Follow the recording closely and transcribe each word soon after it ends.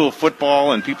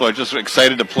football, and people are just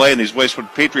excited to play, and these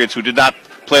Westwood Patriots, who did not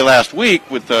play last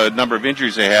week with the number of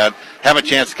injuries they had, have a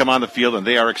chance to come on the field, and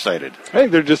they are excited. I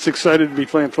think they're just excited to be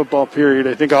playing football, period.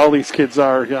 I think all these kids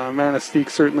are. Manistique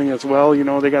certainly as well.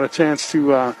 They got a chance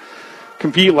to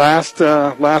compete last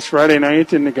Friday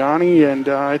night in Nagani, and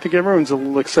I think everyone's a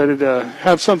little excited to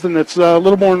have something that's a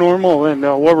little more normal and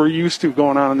what we're used to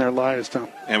going on in their lives, Tom.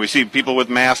 And we see people with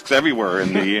masks everywhere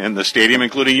in the stadium,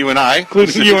 including you and I.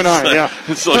 Including you and I, yeah.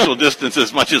 Social distance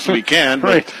as much as we can,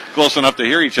 right. But close enough to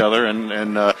hear each other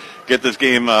and get this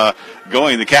game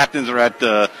going. The captains are at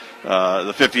the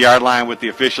 50-yard line with the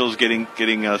officials getting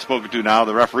spoken to now.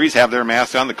 The referees have their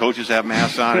masks on. The coaches have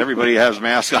masks on. Everybody has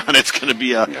masks on. It's going to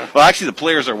be well, actually, the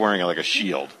players are wearing like a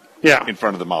shield. Yeah. In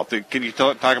front of the mouth. Can you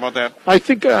talk about that? I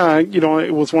think,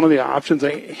 it was one of the options.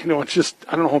 It's just,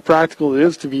 I don't know how practical it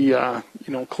is to be,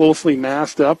 closely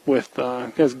masked up with,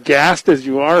 as gassed as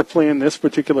you are playing this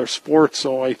particular sport.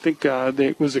 So I think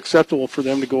it was acceptable for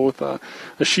them to go with a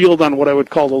shield on what I would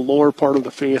call the lower part of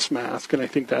the face mask. And I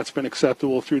think that's been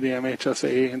acceptable through the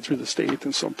MHSA and through the state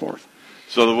and so forth.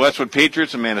 So the Westwood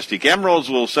Patriots and Manistique Emeralds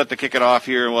will set to kick it off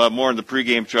here. We'll have more in the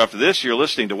pregame show after this. You're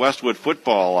listening to Westwood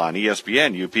Football on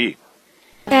ESPN UP.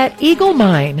 At Eagle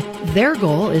Mine, their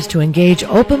goal is to engage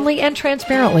openly and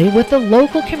transparently with the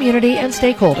local community and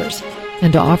stakeholders,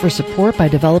 and to offer support by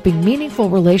developing meaningful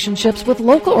relationships with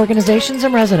local organizations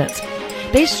and residents.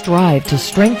 They strive to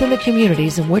strengthen the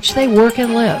communities in which they work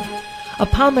and live.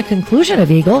 Upon the conclusion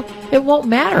of Eagle, it won't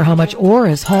matter how much ore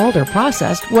is hauled or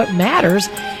processed. What matters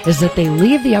is that they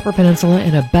leave the Upper Peninsula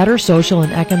in a better social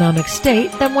and economic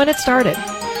state than when it started.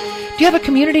 Do you have a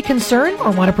community concern or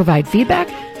want to provide feedback?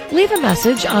 Leave a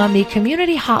message on the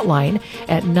community hotline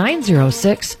at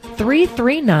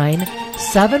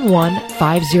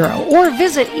 906-339-7150 or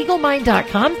visit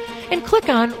eaglemine.com and click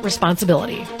on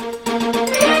Responsibility.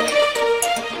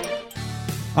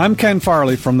 I'm Ken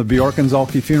Farley from the Bjork and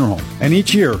Zalke Funeral Home, and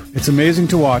each year it's amazing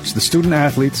to watch the student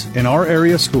athletes in our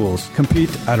area schools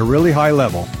compete at a really high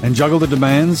level and juggle the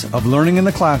demands of learning in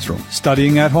the classroom,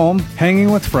 studying at home,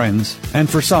 hanging with friends, and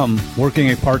for some,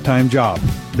 working a part-time job.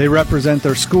 They represent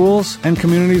their schools and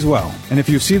communities well, and if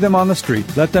you see them on the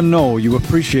street, let them know you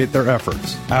appreciate their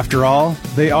efforts. After all,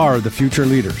 they are the future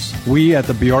leaders. We at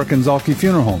the Bjork and Zalke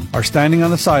Funeral Home are standing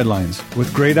on the sidelines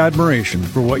with great admiration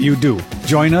for what you do.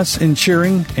 Join us in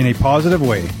cheering in a positive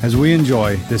way as we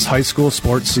enjoy this high school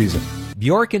sports season.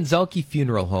 Bjork and Zalke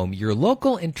Funeral Home, your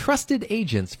local and trusted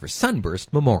agents for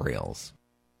Sunburst Memorials.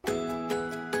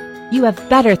 You have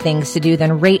better things to do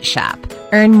than rate shop.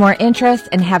 Earn more interest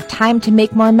and have time to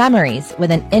make more memories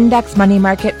with an index money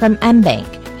market from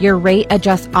mBank. Your rate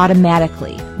adjusts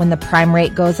automatically. When the prime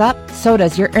rate goes up, so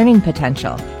does your earning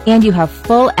potential. And you have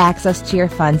full access to your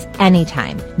funds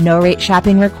anytime. No rate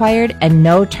shopping required and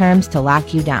no terms to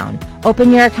lock you down.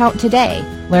 Open your account today.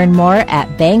 Learn more at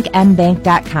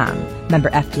bankmbank.com. Member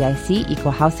FDIC,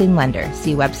 Equal Housing Lender.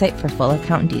 See website for full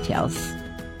account details.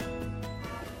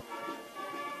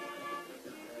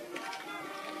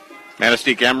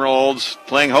 Manistique Emeralds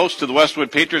playing host to the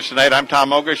Westwood Patriots tonight. I'm Tom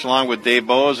Ogrish along with Dave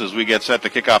Bowes as we get set to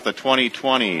kick off the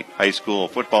 2020 high school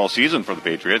football season for the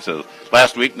Patriots.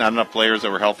 Last week, not enough players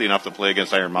that were healthy enough to play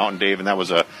against Iron Mountain, Dave, and that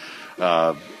was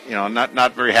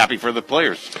not very happy for the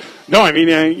players. No, I mean,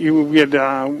 we had,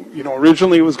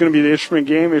 originally it was going to be the Ishpeming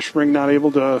game. Ishpeming not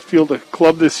able to field a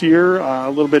club this year, a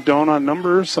little bit down on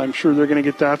numbers. I'm sure they're going to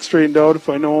get that straightened out if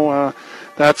I know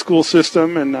that school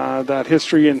system and that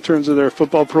history in terms of their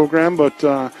football program. But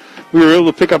we were able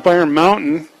to pick up Iron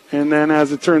Mountain, and then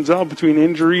as it turns out, between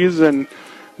injuries and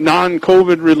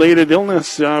non-COVID related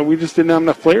illness, we just didn't have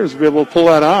enough players to be able to pull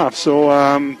that off. So,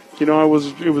 it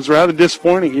was rather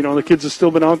disappointing. The kids have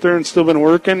still been out there and still been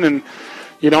working, and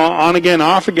on again,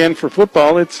 off again for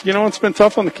football. It's it's been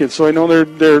tough on the kids. So I know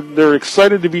they're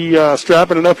excited to be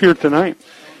strapping it up here tonight.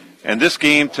 And this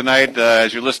game tonight,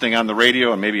 as you're listening on the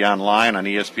radio and maybe online on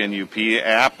ESPN UP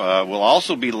app, will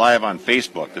also be live on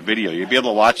Facebook, the video. You'll be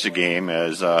able to watch the game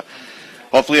as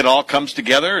hopefully it all comes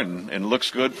together and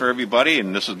looks good for everybody.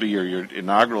 And this will be your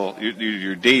inaugural,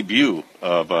 your debut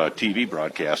of TV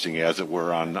broadcasting, as it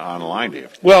were, online,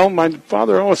 Dave. Well, my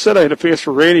father always said I had a face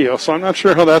for radio, so I'm not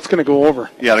sure how that's going to go over.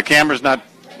 Yeah, the camera's not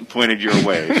pointed your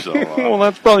way. So well,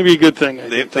 that's probably be a good thing.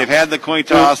 They've had the coin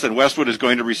toss, and Westwood is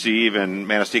going to receive, and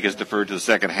Manistique has deferred to the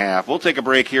second half. We'll take a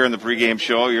break here in the pregame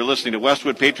show. You're listening to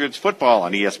Westwood Patriots football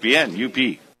on ESPN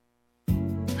UP.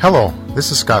 Hello, this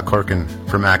is Scott Corkin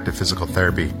from Active Physical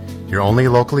Therapy, your only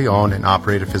locally owned and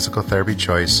operated physical therapy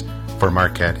choice for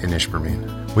Marquette and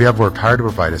Ishpeming. We have worked hard to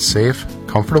provide a safe,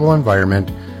 comfortable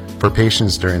environment for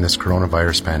patients during this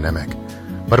coronavirus pandemic.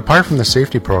 But apart from the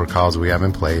safety protocols we have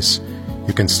in place,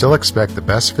 you can still expect the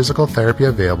best physical therapy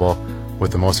available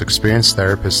with the most experienced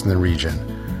therapists in the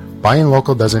region. Buying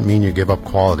local doesn't mean you give up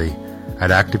quality.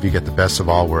 At Active, you get the best of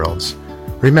all worlds.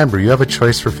 Remember, you have a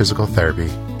choice for physical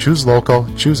therapy. Choose local,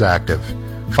 choose Active.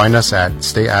 Find us at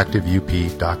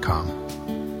stayactiveup.com.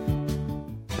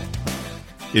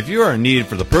 If you are in need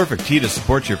for the perfect tee to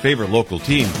support your favorite local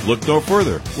team, look no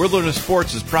further. Wilderness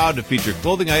Sports is proud to feature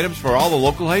clothing items for all the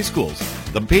local high schools.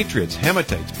 The Patriots,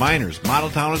 Hematites, Miners, Model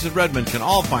Towners, and Redmond can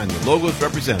all find their logos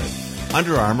represented.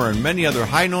 Under Armour and many other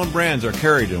high-known brands are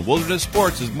carried, and Wilderness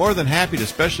Sports is more than happy to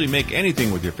specially make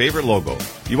anything with your favorite logo.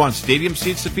 You want stadium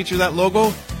seats to feature that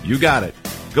logo? You got it.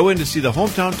 Go in to see the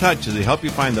Hometown Touch as they help you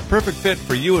find the perfect fit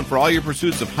for you and for all your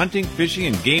pursuits of hunting, fishing,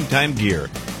 and game time gear.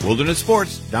 Wilderness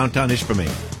Sports, downtown Ishpeming.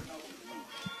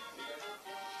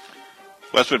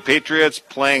 Westwood Patriots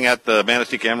playing at the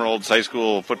Manistique Emeralds High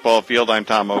School football field. I'm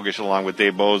Tom Mogish along with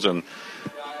Dave Bose. And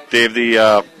Dave, the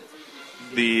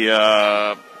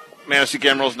Manistique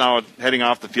Emeralds now heading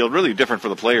off the field, really different for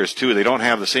the players too. They don't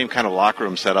have the same kind of locker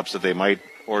room setups that they might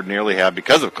ordinarily have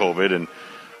because of COVID. And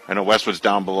I know Westwood's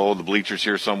down below, the bleachers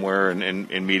here somewhere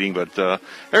in meeting, but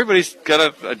everybody's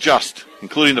got to adjust,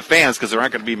 including the fans, because there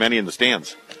aren't going to be many in the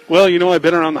stands. Well, I've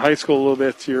been around the high school a little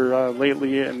bit here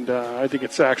lately, and I think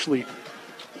it's actually,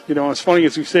 as funny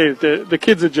as we say, the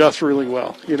kids adjust really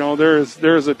well. They're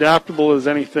as adaptable as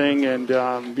anything, and,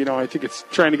 I think it's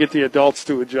trying to get the adults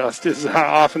to adjust is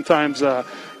oftentimes,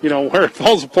 where it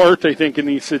falls apart, I think, in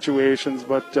these situations.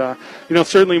 But,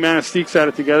 certainly Manistique's had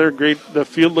it together. Great. The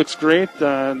field looks great.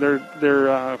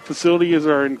 Their facilities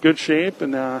are in good shape.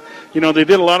 And, they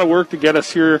did a lot of work to get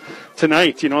us here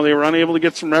tonight. They were unable to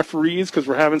get some referees because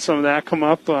we're having some of that come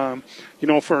up,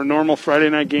 for a normal Friday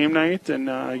night game night. And,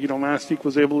 Manistique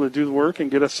was able to do the work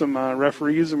and get us some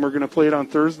referees, and we're going to play it on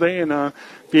Thursday and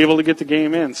be able to get the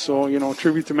game in. So,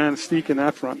 tribute to Manistique in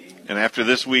that front. And after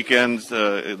this weekend's,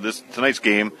 tonight's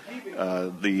game,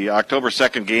 the October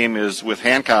 2nd game is with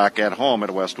Hancock at home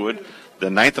at Westwood. The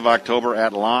 9th of October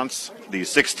at Lance. The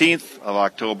 16th of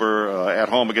October at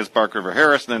home against Park River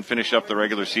Harris. And then finish up the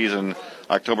regular season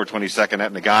October 22nd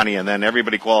at Negaunee. And then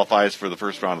everybody qualifies for the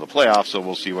first round of the playoffs, so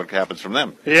we'll see what happens from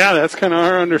them. Yeah, that's kind of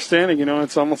our understanding.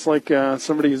 It's almost like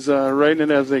somebody's writing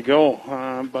it as they go.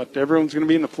 But everyone's going to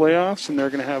be in the playoffs, and they're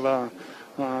going to have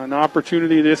an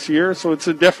opportunity this year, so it's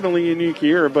a definitely unique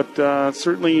year, but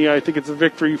certainly I think it's a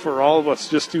victory for all of us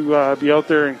just to be out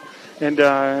there and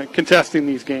contesting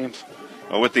these games.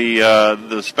 With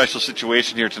the special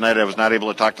situation here tonight, I was not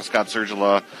able to talk to Scott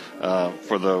Sergila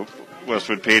for the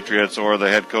Westwood Patriots or the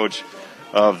head coach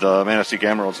of the Manistique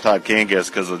Emeralds, Todd Kangas,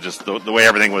 because of just the way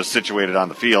everything was situated on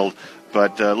the field.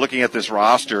 But looking at this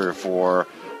roster for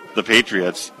the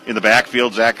Patriots, in the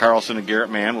backfield, Zach Carlson and Garrett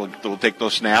Mann will take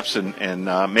those snaps and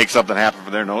make something happen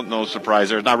for there. No surprise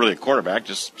there. It's not really a quarterback.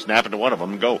 Just snap into one of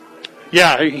them and go.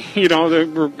 Yeah,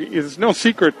 there's no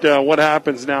secret what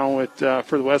happens now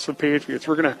for the Westwood Patriots.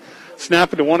 We're going to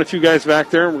snap into one or two guys back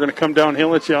there, and we're going to come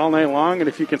downhill at you all night long, and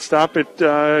if you can stop it,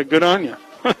 good on you.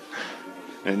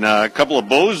 And a couple of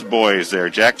Bose boys there,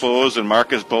 Jack Bose and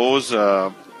Marcus Bose,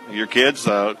 your kids.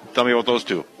 Tell me about those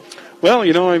two. Well,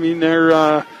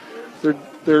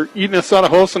 they're eating us out of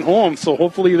house and home, so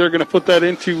hopefully they're going to put that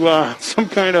into some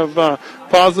kind of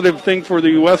positive thing for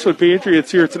the Westwood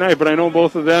Patriots here tonight. But I know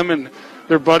both of them and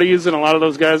their buddies and a lot of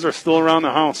those guys are still around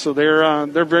the house, so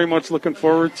they're very much looking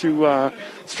forward to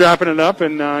strapping it up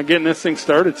and getting this thing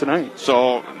started tonight.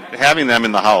 So having them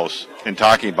in the house and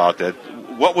talking about that,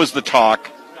 what was the talk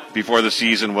before the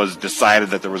season was decided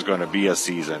that there was going to be a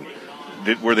season?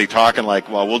 Were they talking like,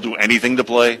 well, we'll do anything to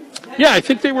play? Yeah, I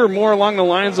think they were more along the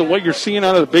lines of what you're seeing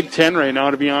out of the Big Ten right now,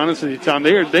 to be honest with you, Tom.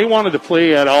 They wanted to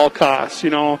play at all costs,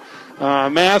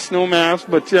 mask, no mask,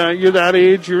 but you're that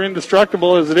age, you're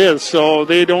indestructible as it is, so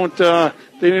they didn't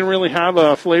really have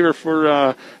a flavor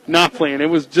for not playing. It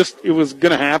was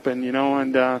going to happen,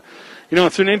 and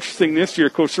it's been interesting this year.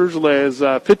 Coach Sergila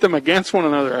has pit them against one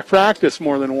another. I practiced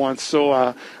more than once,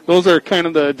 so those are kind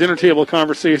of the dinner table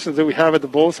conversations that we have at the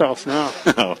Bose house now.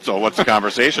 So what's the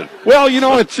conversation? Well,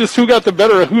 it's just who got the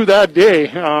better of who that day,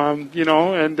 and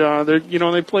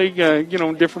they play,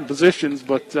 different positions,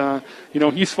 but,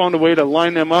 he's found a way to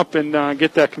line them up and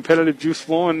get that competitive juice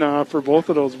flowing for both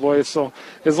of those boys. So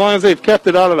as long as they've kept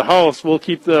it out of the house, we'll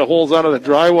keep the holes out of the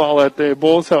drywall at the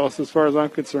Bose house as far as I'm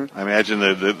concerned. I imagine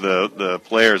the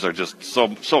players are just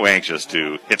so anxious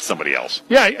to hit somebody else.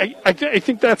 Yeah, I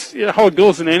think that's how it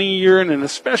goes in any year, and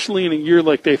especially in a year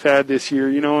like they've had this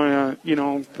year.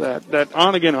 That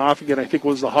on again, off again, I think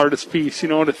was the hardest piece.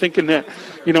 To thinking that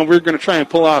we're going to try and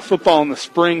pull off football in the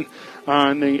spring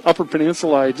in the Upper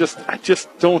Peninsula. I just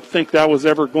don't think that was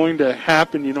ever going to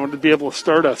happen, to be able to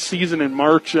start a season in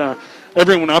March.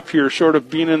 Everyone up here, short of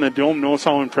being in the Dome, knows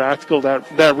how impractical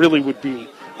that really would be.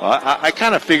 I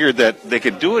kind of figured that they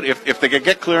could do it if they could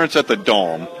get clearance at the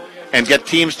Dome and get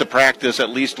teams to practice at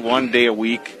least one day a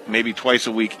week, maybe twice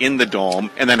a week in the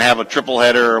Dome, and then have a triple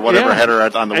header or whatever header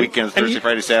on the weekends, Thursday,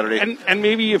 Friday, Saturday. And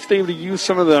maybe if they would have used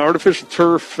some of the artificial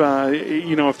turf,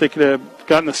 if they could have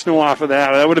gotten the snow off of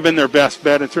that would have been their best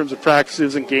bet in terms of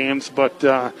practices and games. But,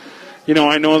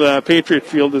 I know the Patriot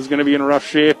Field is going to be in rough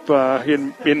shape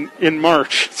in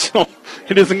March, so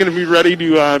it isn't going to be ready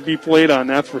to be played on,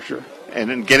 that's for sure. And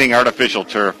then getting artificial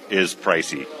turf is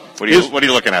pricey. What are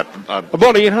you looking at?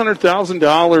 About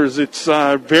 $800,000. It's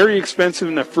very expensive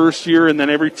in the first year, and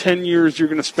then every 10 years you're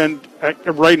going to spend,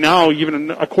 right now, even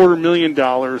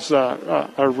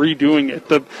 $250,000 redoing it.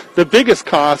 The biggest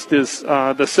cost is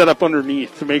the setup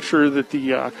underneath, to make sure that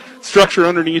the structure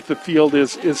underneath the field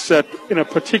is set in a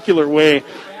particular way,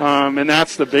 and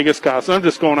that's the biggest cost. And I'm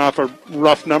just going off of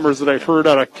rough numbers that I've heard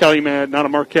out of Calumet, not a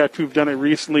Marquette, who've done it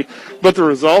recently. But the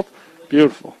result,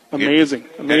 beautiful.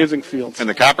 Amazing fields. In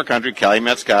the Copper Country,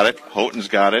 Calumet's got it. Houghton's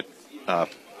got it.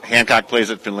 Hancock plays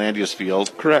at Finlandia's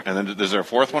field. Correct. And then is there a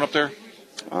fourth one up there?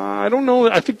 I don't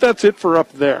know. I think that's it for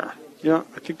up there. Yeah,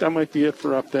 I think that might be it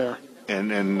for up there.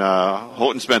 And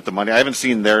Houghton spent the money. I haven't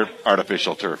seen their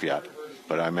artificial turf yet,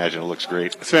 but I imagine it looks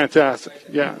great. It's fantastic.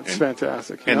 Yeah, it's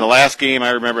fantastic. And the last game I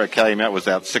remember at Calumet was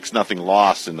that 6-0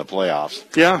 loss in the playoffs.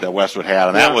 Yeah. That Westwood had,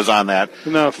 and that was on that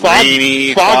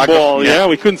rainy fog ball. Yeah,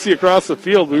 we couldn't see across the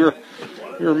field. We were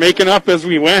making up as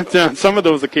we went on some of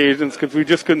those occasions because we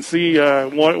just couldn't see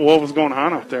what was going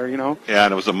on out there. Yeah,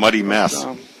 and it was a muddy mess.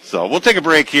 So we'll take a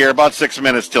break here. About 6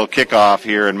 minutes till kickoff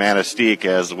here in Manistique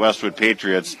as the Westwood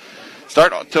Patriots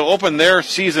start to open their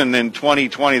season in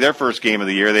 2020, their first game of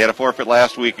the year. They had a forfeit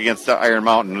last week against Iron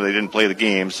Mountain. They didn't play the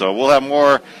game. So we'll have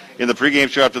more in the pregame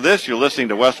show after this. You're listening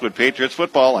to Westwood Patriots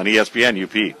football on ESPN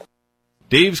UP.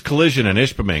 Dave's Collision in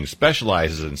Ishpeming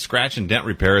specializes in scratch and dent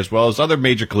repair as well as other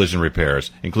major collision repairs,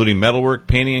 including metalwork,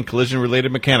 painting, and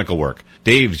collision-related mechanical work.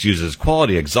 Dave's uses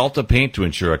quality Axalta paint to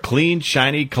ensure a clean,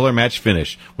 shiny, color-matched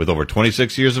finish. With over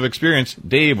 26 years of experience,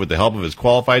 Dave, with the help of his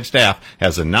qualified staff,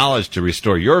 has the knowledge to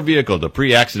restore your vehicle to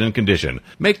pre-accident condition.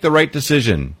 Make the right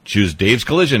decision. Choose Dave's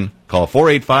Collision. Call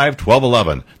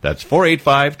 485-1211. That's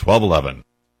 485-1211.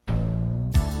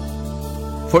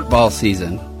 Football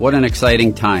season. What an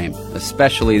exciting time,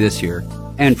 especially this year.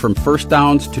 And from first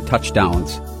downs to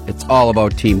touchdowns, it's all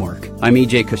about teamwork. I'm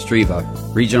EJ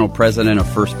Kostriva, Regional President of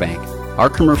First Bank. Our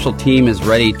commercial team is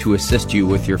ready to assist you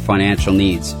with your financial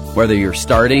needs. Whether you're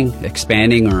starting,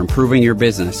 expanding, or improving your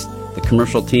business, the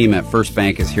commercial team at First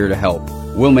Bank is here to help.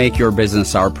 We'll make your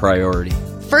business our priority.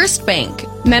 First Bank,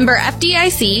 member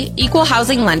FDIC, equal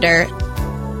housing lender.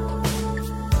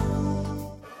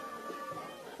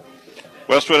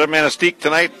 Westwood at Manistique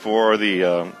tonight for the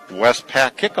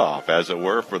Westpac kickoff, as it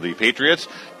were, for the Patriots.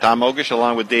 Tom Ogish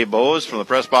along with Dave Bowes from the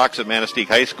press box at Manistique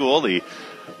High School.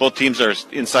 Both teams are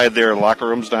inside their locker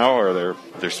rooms now, or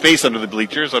their space under the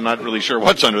bleachers. I'm not really sure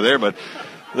what's under there, but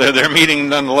they're meeting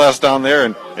nonetheless down there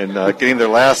and getting their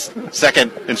last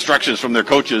second instructions from their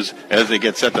coaches as they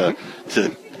get set to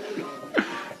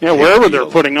wherever they're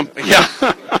putting them. Yeah.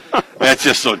 That's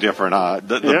just so different.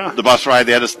 The bus ride,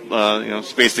 they had to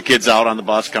space the kids out on the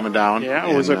bus coming down. Yeah,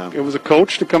 it was a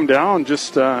coach to come down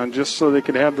just so they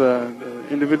could have the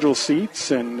individual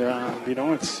seats, and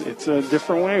it's a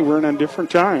different way. We're in a different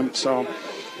time. So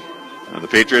the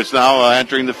Patriots now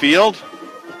entering the field.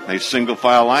 Nice single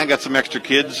file line. Got some extra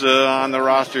kids on the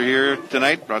roster here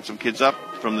tonight. Brought some kids up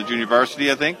from the junior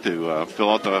varsity, I think, to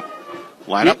fill out the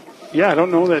lineup. Yeah, I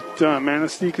don't know that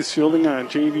Manistique is fielding a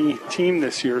JV team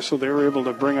this year, so they were able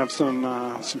to bring up some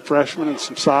freshmen and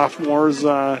some sophomores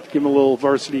to give them a little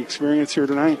varsity experience here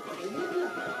tonight.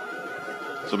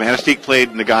 So Manistique played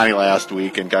Negaunee last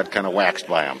week and got kind of waxed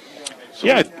by them. So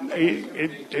I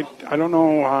don't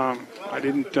know. I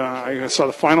saw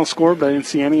the final score, but I didn't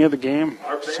see any of the game.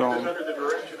 So I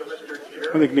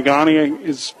think Negaunee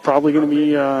is probably going to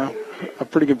be a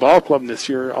pretty good ball club this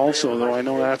year also, though I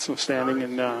know that's outstanding,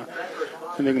 and I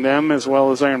think them as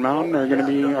well as Iron Mountain are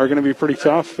going to be pretty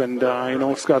tough, and I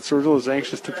know Scott Sergel is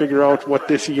anxious to figure out what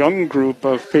this young group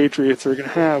of Patriots are going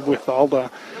to have with all the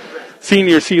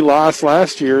seniors he lost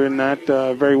last year, and that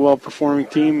very well performing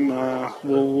team.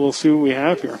 We'll see what we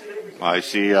have here. I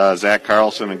see Zach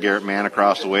Carlson and Garrett Mann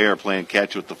across the way are playing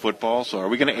catch with the football. So are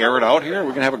we going to air it out here, or are we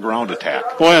going to have a ground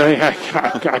attack? Boy,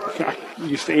 I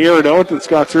used to air it out in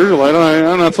Scott Surgical.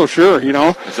 I'm not so sure, you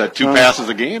know. Is that 2 passes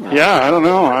a game? Or? Yeah, I don't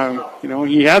know. You know,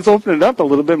 he has opened it up a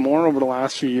little bit more over the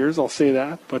last few years, I'll say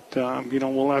that. But, you know,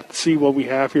 we'll have to see what we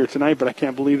have here tonight. But I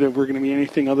can't believe that we're going to be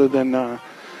anything other than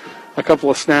a couple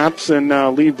of snaps and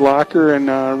lead blocker and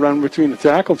run between the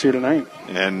tackles here tonight.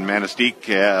 And Manistique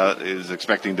is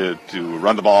expecting to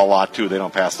run the ball a lot, too. They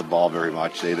don't pass the ball very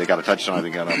much. They got a touchdown, I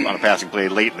think, on a passing play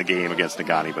late in the game against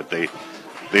Negaunee, but they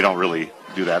don't really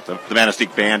do that. The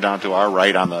Manistique band down to our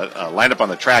right on the lineup on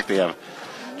the track, they have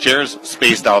chairs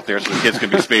spaced out there so the kids can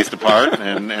be spaced apart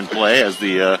and play as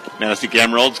the Manistique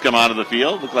Emeralds come out of the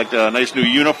field. Look like nice new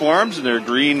uniforms, and they're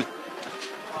green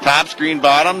tops, green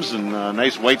bottoms, and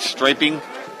nice white striping.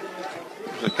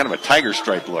 Kind of a tiger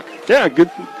stripe look. Yeah,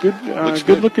 good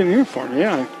looking uniform.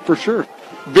 Yeah, for sure.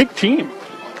 Big team.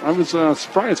 I was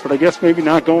surprised, but I guess maybe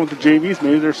not going with the JVs.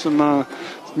 Maybe there's some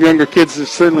younger kids that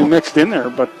certainly mixed in there,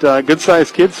 but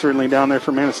good-sized kids certainly down there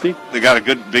for Manistique. They got a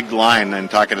good big line, and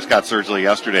talking to Scott Surgley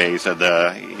yesterday, he said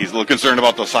he's a little concerned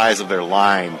about the size of their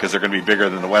line because they're going to be bigger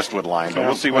than the Westwood line, but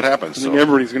we'll see what happens. I think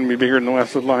everybody's going to be bigger than the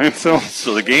Westwood line. So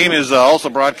the game is also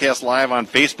broadcast live on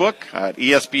Facebook at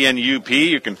ESPN UP.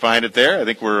 You can find it there. I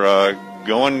think we're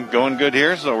going good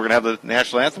here, so we're going to have the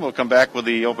national anthem. We'll come back with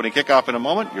the opening kickoff in a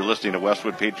moment. You're listening to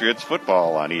Westwood Patriots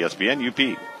football on ESPN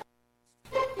UP.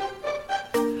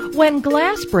 When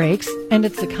glass breaks, and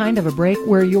it's the kind of a break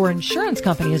where your insurance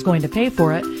company is going to pay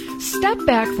for it, step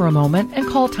back for a moment and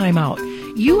call timeout.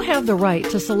 You have the right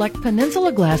to select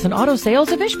Peninsula Glass and Auto Sales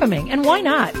of Ishpeming, and why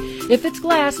not? If it's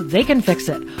glass, they can fix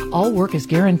it. All work is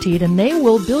guaranteed, and they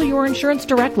will bill your insurance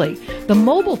directly. The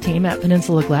mobile team at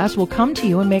Peninsula Glass will come to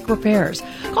you and make repairs.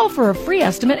 Call for a free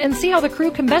estimate and see how the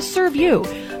crew can best serve you.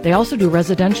 They also do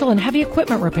residential and heavy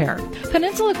equipment repair.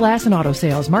 Peninsula Glass and Auto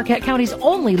Sales, Marquette County's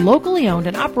only locally owned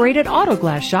and operated auto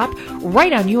glass shop,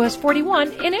 right on US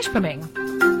 41 in Ishpeming.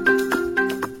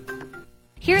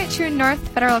 Here at True North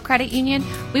Federal Credit Union,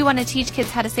 we want to teach kids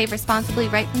how to save responsibly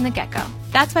right from the get-go.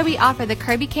 That's why we offer the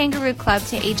Kirby Kangaroo Club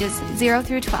to ages 0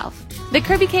 through 12. The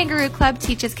Kirby Kangaroo Club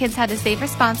teaches kids how to save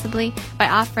responsibly by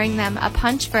offering them a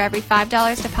punch for every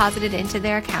 $5 deposited into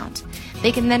their account.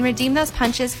 They can then redeem those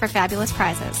punches for fabulous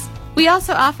prizes. We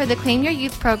also offer the Claim Your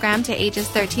Youth program to ages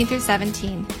 13 through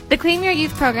 17. The Claim Your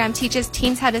Youth program teaches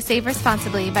teens how to save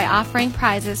responsibly by offering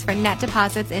prizes for net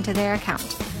deposits into their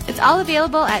account. It's all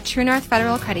available at True North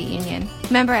Federal Credit Union.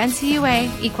 Member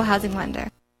NCUA, Equal Housing Lender.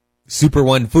 Super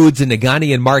One Foods in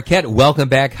Negaunee and Marquette welcome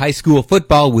back high school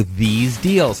football with these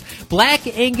deals. Black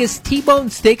Angus T-bone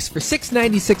steaks for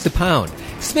 $6.96 a pound.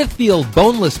 Smithfield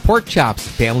boneless pork chops,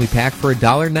 family pack for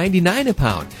 $1.99 a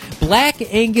pound. Black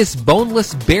Angus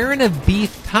boneless Baron of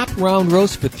beef top round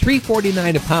roast for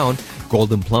 $3.49 a pound.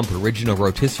 Golden Plump Original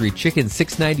Rotisserie Chicken,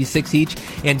 $6.96 each,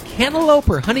 and Cantaloupe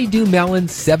or Honeydew Melon,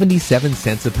 77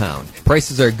 cents a pound.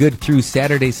 Prices are good through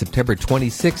Saturday, September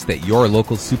 26th at your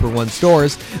local Super One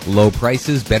stores. Low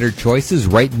prices, better choices,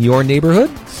 right in your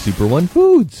neighborhood. Super One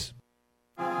Foods.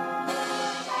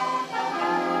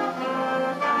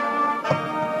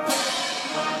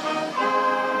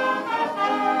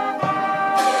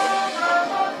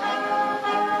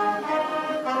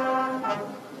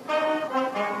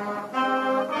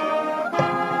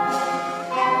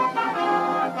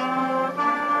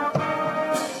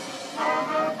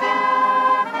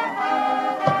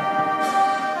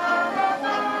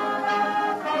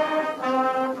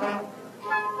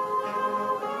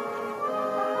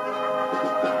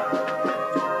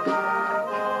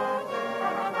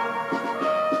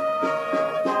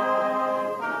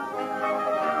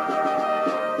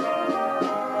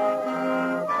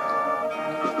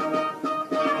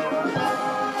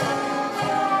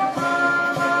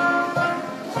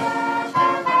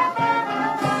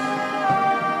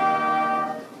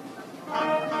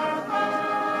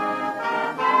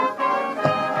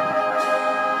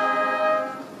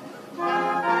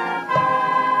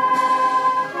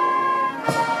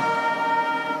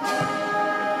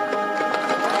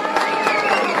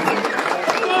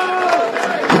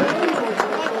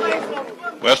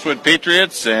 Westwood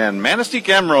Patriots and Manistique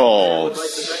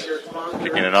Emeralds.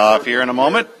 Kicking it off here in a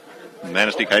moment.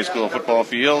 Manistique High School football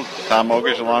field. Tom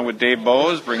Mogish along with Dave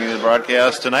Bowes bringing the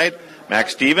broadcast tonight.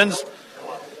 Max Stevens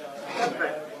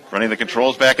running the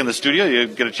controls back in the studio. You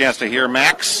get a chance to hear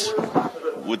Max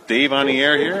with Dave on the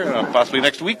air here, possibly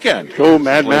next weekend. Go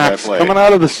Mad Max, coming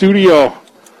out of the studio.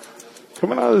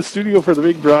 Coming out of the studio for the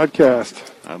big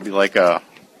broadcast. That'll be like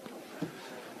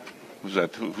who's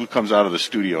that? Who comes out of the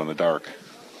studio in the dark?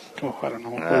 Oh, I don't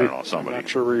know. Somebody. I'm not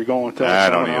sure where you're going with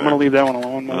that. I'm going to leave that one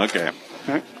alone. Okay.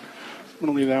 I'm going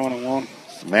to leave that one alone.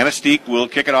 So Manistique will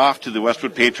kick it off to the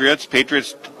Westwood Patriots.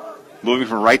 Patriots moving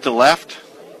from right to left.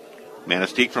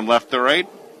 Manistique from left to right.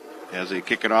 As they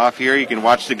kick it off here, you can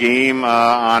watch the game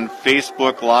on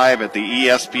Facebook Live at the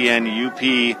ESPN UP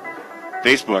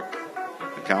Facebook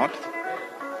account.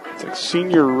 It's like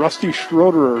senior Rusty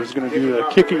Schroeder is going to do the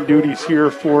kicking duties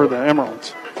here for the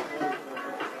Emeralds.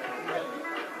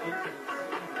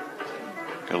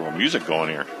 Got a little music going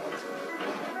here.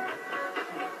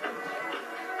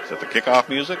 Is that the kickoff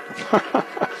music?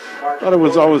 I thought it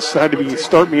was always had to be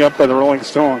Start Me Up by the Rolling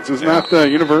Stones. Isn't that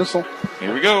universal?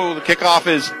 Here we go. The kickoff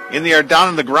is in the air, down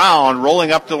in the ground,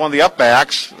 rolling up to one of the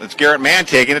upbacks. It's Garrett Mann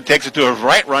taking it, takes it to his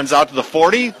right, runs out to the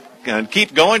 40, and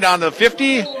keep going down to the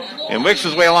 50, and wicks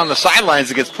his way along the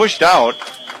sidelines. It gets pushed out.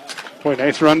 Boy,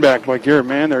 nice run back by Garrett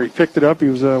Mann there. He picked it up. He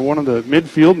was one of the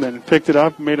midfield men, picked it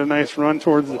up, made a nice run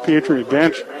towards the Patriot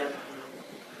bench.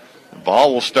 The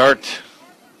ball will start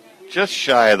just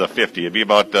shy of the 50. It'd be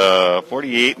about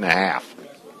 48 and a half.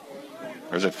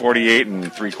 Or is it 48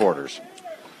 and 3/4?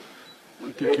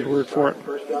 I'll take your word for it.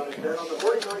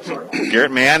 Okay.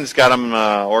 Garrett Mann's got him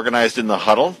organized in the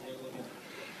huddle.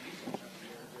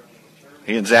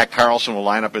 He and Zach Carlson will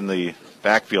line up in the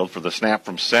backfield for the snap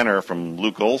from center from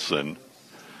Luke Olson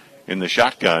in the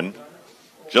shotgun.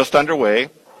 Just underway.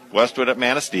 Westwood at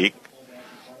Manistique.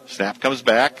 Snap comes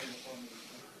back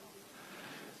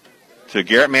to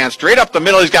Garrett Mann, straight up the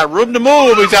middle. He's got room to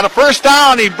move. He's got a first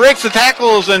down. He breaks the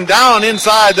tackles and down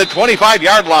inside the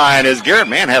 25-yard line as Garrett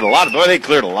Mann had they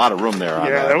cleared a lot of room there.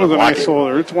 That was a nice hole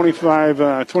there.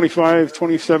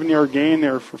 27-yard gain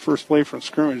there for first play from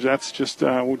scrimmage. That's just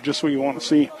what you want to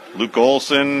see. Luke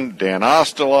Olson, Dan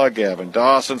Ostola, Gavin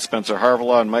Dawson, Spencer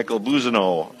Harvela, and Michael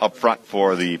Buzino up front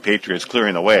for the Patriots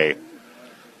clearing the way.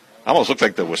 Almost looks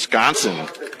like the Wisconsin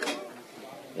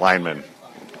lineman.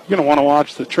 You're going to want to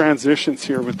watch the transitions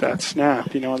here with that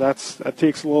snap. That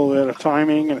takes a little bit of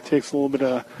timing, and it takes a little bit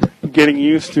of getting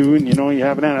used to, and, you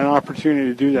haven't had an opportunity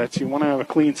to do that. So you want to have a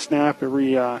clean snap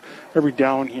every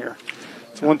down here.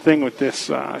 It's one thing with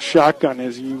this shotgun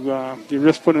is you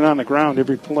just put it on the ground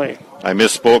every play. I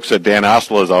misspoke, said Dan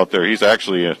Ostola is out there. He's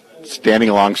actually standing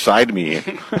alongside me. I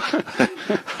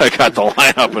got the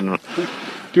lineup and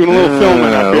doing a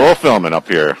little filming up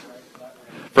here.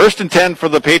 First and 10 for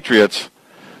the Patriots.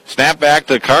 Snap back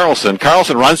to Carlson.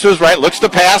 Carlson runs to his right, looks to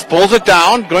pass, pulls it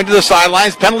down, going to the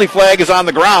sidelines. Penalty flag is on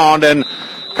the ground, and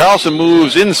Carlson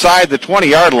moves inside the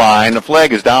 20-yard line. The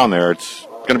flag is down there. It's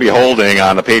going to be holding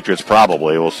on the Patriots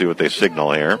probably. We'll see what they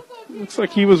signal here. Looks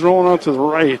like he was rolling out to the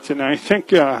right, and I think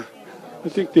the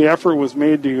effort was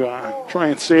made to try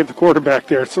and save the quarterback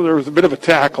there. So there was a bit of a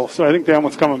tackle. So I think that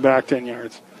one's coming back 10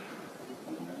 yards.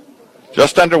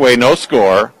 Just underway, no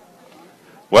score.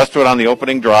 Westwood on the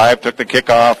opening drive took the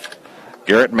kickoff.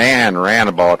 Garrett Mann ran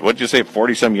about,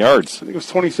 40-some yards? I think it was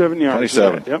 27 yards.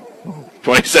 27. Yep.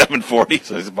 27-40,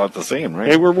 so it's about the same,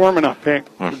 right? Hey, we're warming up, hey.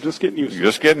 We're just getting used to it.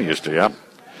 Just getting used to it, yeah.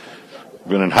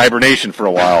 Been in hibernation for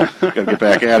a while. Got to get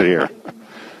back out of here.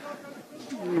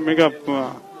 We're going to make up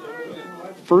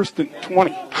first and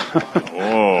 20.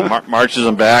 Marches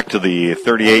them back to the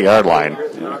 38-yard line.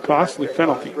 Yeah, costly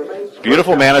penalty.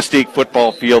 Beautiful Manistique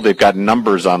football field. They've got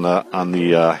numbers on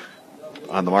the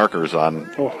markers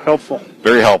on. Oh, helpful.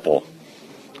 Very helpful.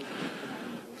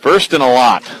 First and a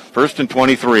lot. First and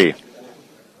 23.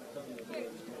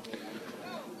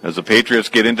 As the Patriots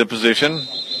get into position,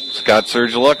 Scott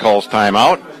Sergila calls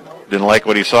timeout. Didn't like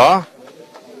what he saw.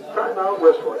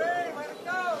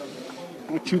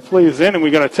 We're 2 plays in and we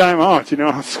got a timeout.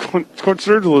 Coach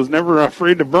Sergila is never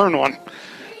afraid to burn one.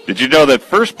 Did you know that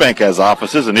First Bank has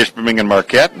offices in Ishpeming and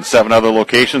Marquette and 7 other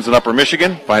locations in Upper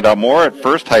Michigan? Find out more at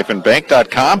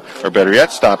first-bank.com, or better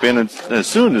yet, stop in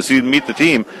soon to meet the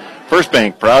team. First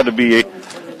Bank, proud to be a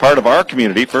part of our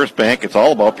community. First Bank, it's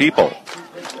all about people.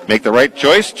 Make the right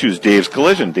choice. Choose Dave's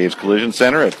Collision. Dave's Collision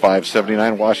Center at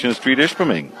 579 Washington Street,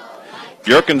 Ishpeming.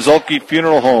 Bjork and Zolke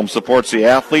Funeral Home supports the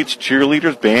athletes,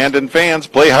 cheerleaders, band, and fans.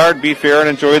 Play hard, be fair, and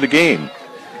enjoy the game.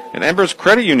 And Embers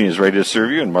Credit Union is ready to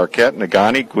serve you in Marquette,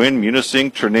 Nagani, Gwynn,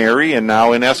 Munising, Trinary, and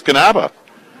now in Escanaba.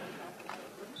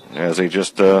 As they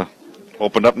just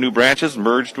opened up new branches,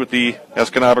 merged with the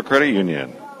Escanaba Credit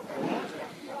Union.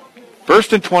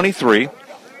 First and 23.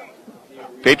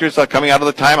 Patriots are coming out of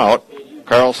the timeout.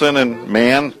 Carlson and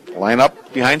Mann line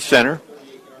up behind center.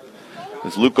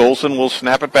 As Luke Olson will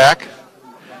snap it back.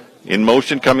 In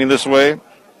motion coming this way.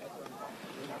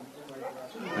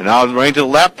 And now running to the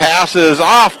left, passes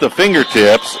off the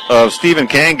fingertips of Stephen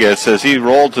Kangas as he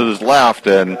rolled to his left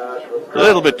and a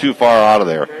little bit too far out of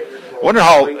there. Wonder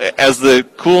how, as the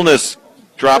coolness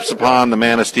drops upon the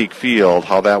Manistique field,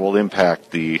 how that will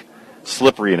impact the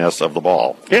slipperiness of the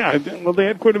ball. Yeah, well, they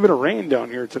had quite a bit of rain down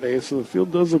here today, so the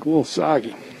field does look a little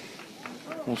soggy.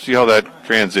 We'll see how that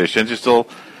transitions. You're still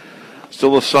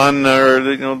the sun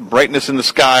or brightness in the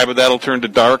sky, but that'll turn to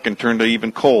dark and turn to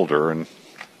even colder, and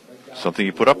something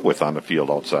you put up with on the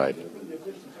field outside.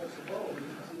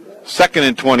 2nd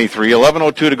and 23,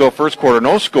 11:02 to go first quarter,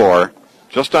 no score,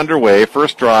 just underway.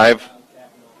 First drive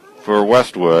for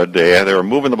Westwood. They were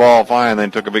moving the ball fine, then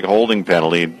took a big holding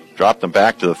penalty, dropped them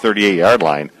back to the 38-yard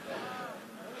line.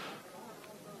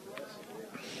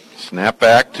 Snap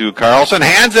back to Carlson,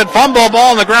 hands it, fumble,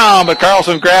 ball on the ground, but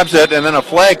Carlson grabs it, and then a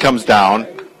flag comes down.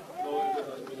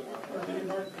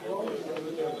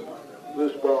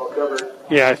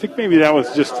 Yeah, I think maybe that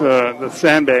was just the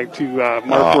sandbag to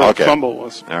mark where the fumble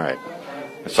was. All right.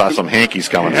 I saw some hankies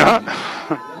coming out.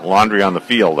 Laundry on the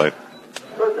field.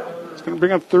 It's going to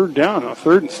bring up third down. A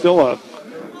third and still a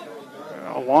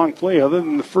long play. Other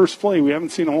than the first play, we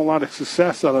haven't seen a whole lot of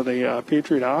success out of the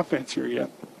Patriot offense here yet.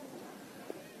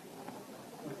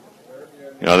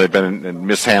 They've been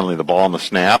mishandling the ball on the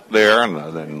snap there, and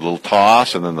then a little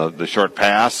toss, and then the short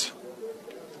pass.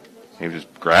 You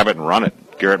just grab it and run it.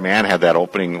 Garrett Mann had that one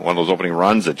of those opening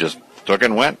runs that just took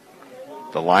and went.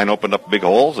 The line opened up big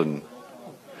holes, and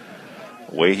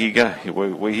way he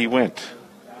went.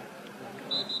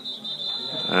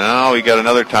 Now we got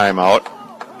another timeout.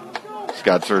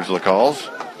 Scott Sergela calls.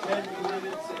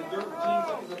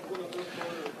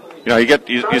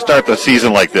 You start the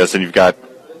season like this, and you've got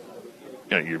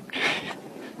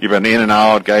you've been in and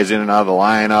out, guys in and out of the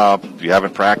lineup. You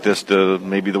haven't practiced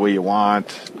maybe the way you want.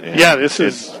 This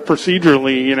is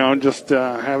procedurally, just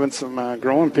having some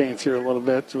growing pains here a little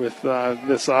bit with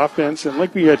this offense. And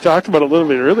like we had talked about a little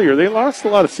bit earlier, they lost a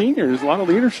lot of seniors, a lot of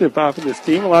leadership off of this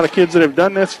team, a lot of kids that have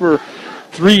done this for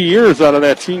 3 years out of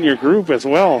that senior group as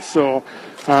well. So,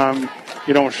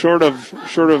 short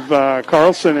of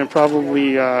Carlson and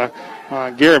probably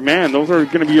Garrett Mann, those are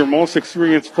going to be your most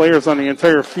experienced players on the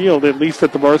entire field, at least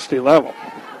at the varsity level.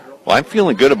 Well, I'm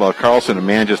feeling good about Carlson and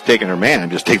Mann just taking their man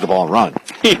and just take the ball and run.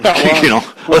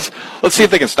 Let's see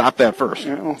if they can stop that first.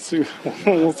 Yeah, we'll see.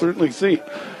 We'll certainly see.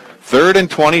 3rd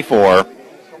and 24.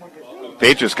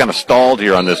 Patriots kind of stalled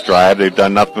here on this drive. They've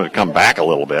done nothing but come back a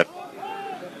little bit.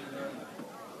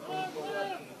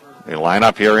 They line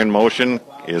up here in motion.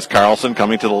 Is Carlson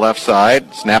coming to the left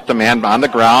side? Snapped a man on the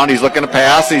ground. He's looking to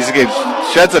pass. He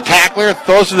sheds a tackler,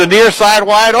 throws to the near side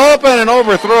wide open, and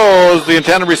overthrows the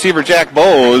intended receiver, Jack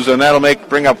Bowes, and that'll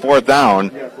bring up 4th down.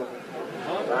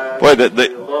 Boy,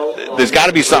 there's got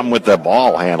to be something with the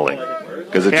ball handling,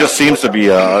 because it just seems to be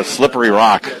a slippery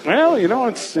rock. Well,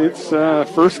 it's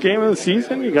first game of the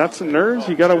season. You got some nerves.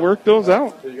 You got to work those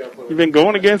out. You've been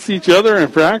going against each other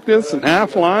in practice and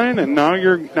half line, and now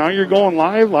you're going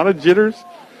live. A lot of jitters.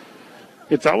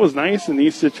 It's always nice in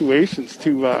these situations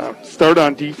to start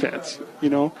on defense.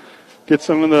 Get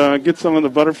some of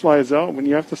the butterflies out. When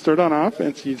you have to start on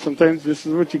offense, sometimes this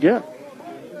is what you get.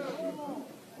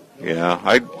 Yeah,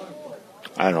 I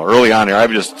don't know. Early on here, I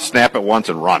would just snap it once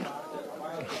and run.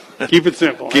 Keep it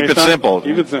simple. Keep it simple.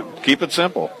 Keep it simple. Keep it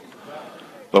simple.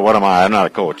 But what am I? I'm not a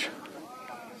coach.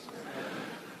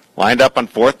 Lined up on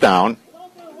 4th down.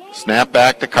 Snap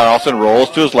back to Carlson. Rolls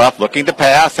to his left. Looking to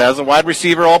pass. Has a wide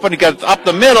receiver open. He gets up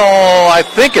the middle. I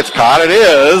think it's caught. It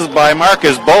is by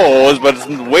Marcus Bowes, but it's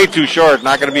way too short.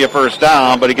 Not going to be a first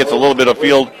down, but he gets a little bit of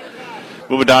field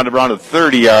moving down to around the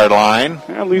 30-yard line.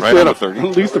 At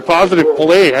least a positive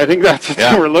play. I think that's what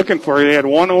they were looking for. They had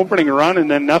one opening run,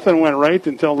 and then nothing went right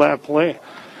until that play.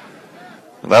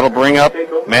 That'll bring up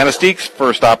Manistique's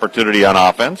first opportunity on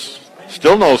offense.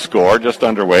 Still no score, just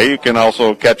underway. You can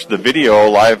also catch the video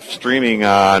live streaming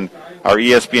on our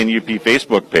ESPN UP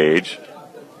Facebook page.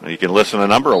 You can listen a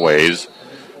number of ways.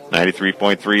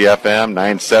 93.3 FM,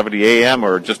 970 AM,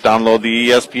 or just download the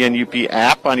ESPN UP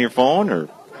app on your phone or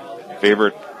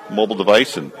favorite mobile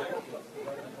device and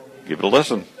give it a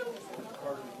listen.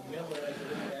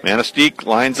 Manistique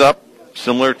lines up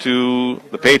similar to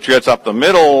the Patriots up the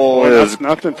middle. That's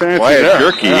nothing fancy Wyatt there.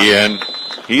 Jerky, and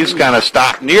he's kind of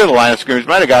stopped near the line of scrimmage.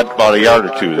 Might have got about a yard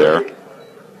or two there.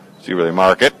 See where they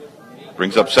mark it.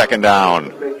 Brings up 2nd down.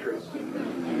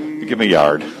 Give him a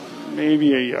yard.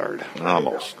 Maybe a yard.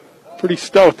 Almost. Pretty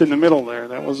stout in the middle there.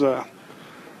 That was a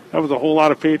whole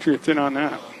lot of Patriots in on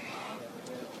that.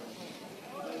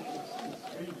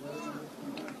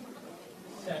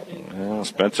 Well,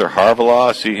 Spencer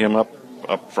Harvelaw, see him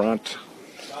up front.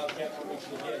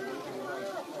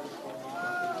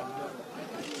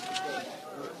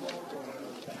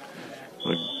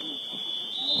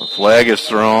 The flag is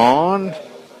thrown.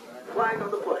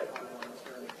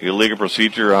 illegal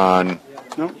procedure on.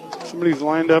 Nope. Somebody's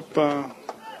lined up.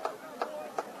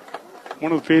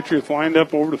 One of the Patriots lined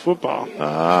up over the football.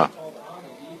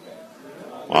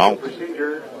 Wow.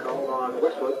 Procedure called on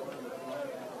Westwood.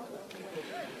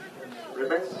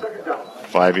 Remains second down.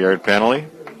 5-yard penalty.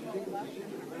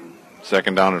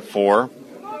 Second down at 4.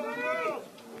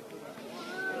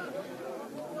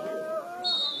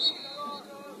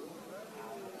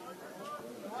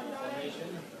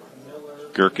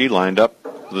 Gerke lined up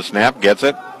for the snap, gets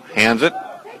it, hands it.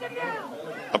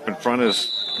 Up in front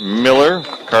is Miller,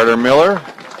 Carter Miller.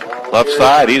 Left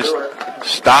side, he's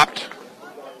stopped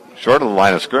short of the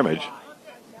line of scrimmage.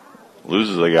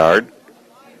 Loses a yard.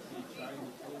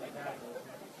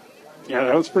 Yeah,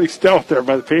 that was pretty stout there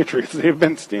by the Patriots. They've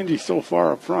been stingy so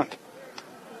far up front.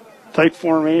 Tight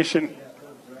formation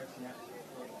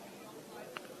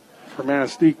for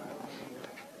Manistique.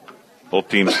 Both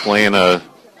teams playing a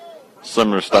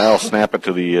similar style. Snap it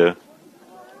to the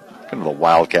kind of the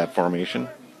wildcat formation.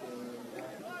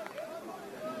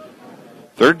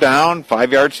 Third down,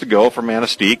 5 yards to go for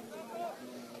Manistique.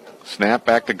 Snap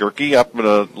back to Gerke up to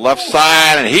the left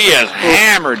side, and he is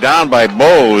hammered down by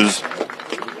Bose.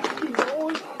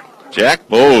 Jack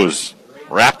Bose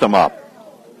wrapped him up.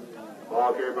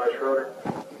 Ball carried by Schroeder.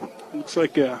 Looks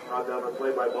like Brought down the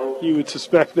play by Bose. you would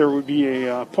suspect there would be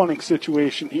a punting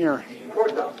situation here,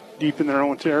 Fourth down. deep in their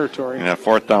own territory. Yeah,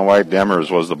 fourth down, White Demers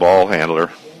was the ball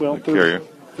handler. Well, The carrier.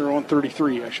 their own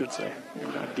 33, I should say.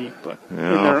 Maybe not deep, but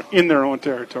Yeah. in their own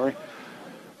territory.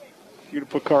 You're going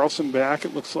to put Carlson back,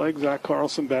 it looks like. Zach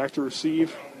Carlson back to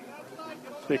receive.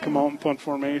 They come out in punt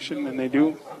formation, and they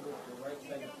do.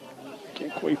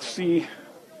 Can't quite see.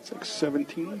 It's like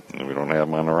 17. And we don't have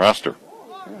him on the roster.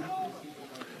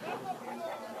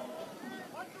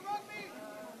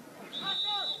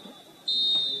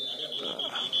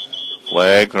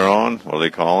 Flag thrown. What are they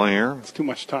calling here? It's too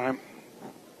much time.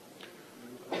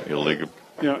 Illegal.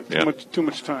 Yeah, Yeah. too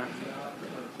much time.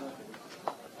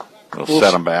 They'll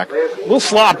set him back. A little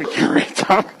sloppy here,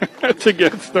 Tom, to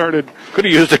get started. Could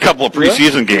have used a couple of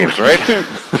preseason games, right?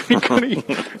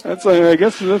 That's I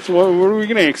guess that's what are we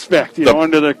going to expect? You know,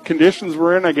 under the conditions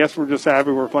we're in, I guess we're just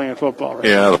happy we're playing football. Right?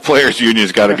 Yeah, the players'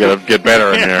 union's got to get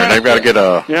better in there. They've got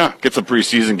to get some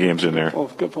preseason games in there. Well, a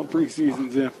couple of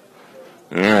preseasons in.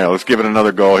 All right, let's give it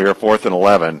another go here. 4th and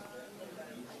 11.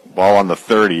 Ball on the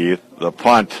 30. The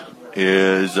punt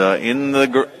is in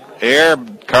the air.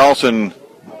 Carlson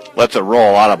lets it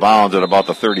roll out of bounds at about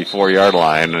the 34-yard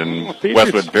line in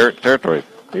Westwood territory.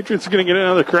 Patriots are going to get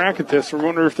another crack at this. We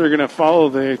wonder if they're going to follow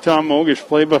the Tom Mogish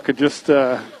playbook and just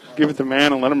give it to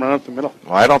man and let him run up the middle.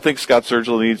 Well, I don't think Scott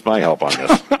Sergel needs my help on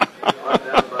this.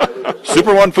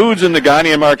 Super One Foods in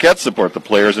Nagani and Marquette support the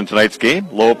players in tonight's game.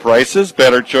 Low prices,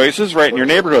 better choices, right in your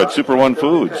neighborhood. Super One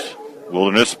Foods.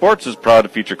 Wilderness Sports is proud to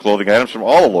feature clothing items from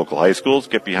all the local high schools.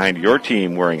 Get behind your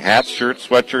team wearing hats, shirts,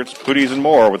 sweatshirts, hoodies, and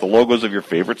more with the logos of your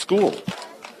favorite school.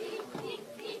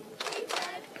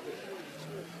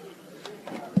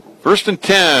 First and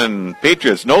 10.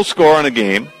 Patriots, no score in the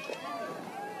game.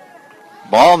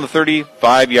 Ball on the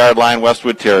 35-yard line,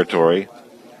 Westwood territory.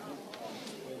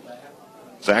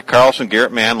 Zach Carlson,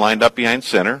 Garrett Mann lined up behind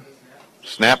center.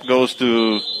 Snap goes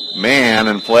to Mann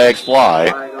and flags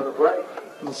fly.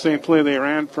 The same play they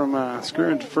ran from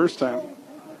scrimmage the first time.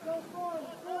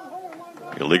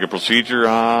 Illegal procedure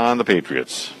on the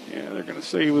Patriots. Yeah, they're going to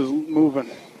say he was moving.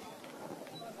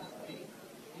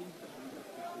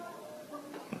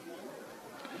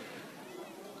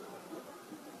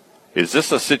 Is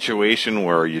this a situation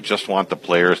where you just want the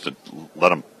players to let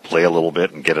them play a little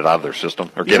bit and get it out of their system,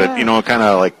 or get it, kind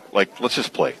of like let's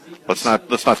just play. Let's not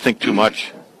think too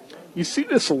much. You see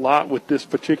this a lot with this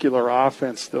particular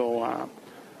offense, though.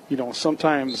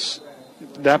 Sometimes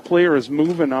that player is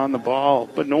moving on the ball,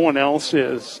 but no one else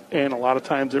is, and a lot of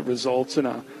times it results in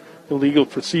a illegal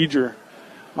procedure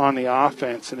on the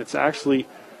offense, and it's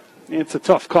a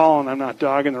tough call, and I'm not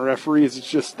dogging the referees. It's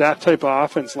just that type of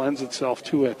offense lends itself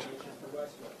to it.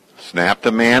 Snap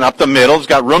the man up the middle. He's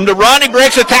got room to run. He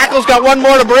breaks the tackle. He's got one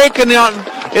more to break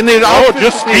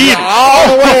just speed all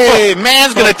the way.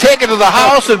 Man's going to take it to the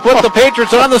house and put the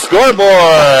Patriots on the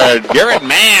scoreboard. Garrett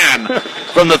Mann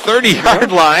from the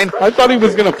 30-yard line. I thought he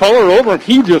was going to power over him.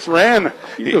 He just ran.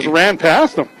 He just ran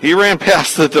past him. He ran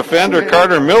past the defender,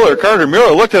 Carter Miller. Carter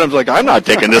Miller looked at him and was like, I'm not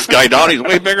taking this guy down. He's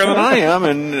way bigger than I am.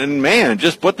 And man,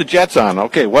 just put the Jets on.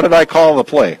 Okay, what did I call the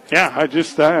play? Yeah,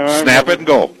 Snap it and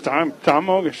go. Tom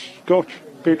Mogish, coach,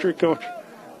 Patriot coach.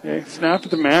 Okay, snap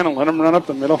at the man and let him run up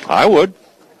the middle. I would.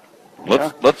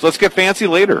 Let's get fancy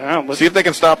later. Yeah, see if they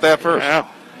can stop that first. Yeah.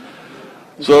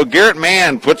 So Garrett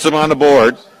Mann puts him on the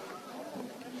board.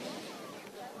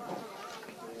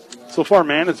 so far,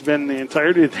 man, it's been the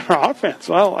entirety of their offense.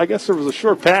 Well, I guess there was a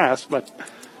short pass, but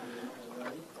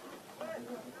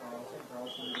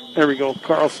there we go.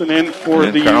 Carlson in for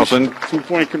the Carlson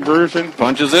 2-point conversion.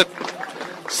 Punches it.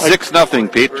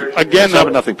 6-0 Patriots. Again,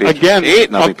 7-0 Patriots. Again, 8-0 up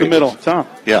the Patriots. middle, Tom.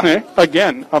 Yeah.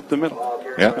 Again, up the middle.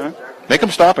 Yeah. Make them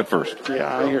stop it first.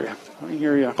 Yeah, I hear you. I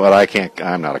hear you. But I can't.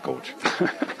 I'm not a coach.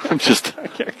 I'm just.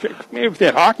 Maybe if they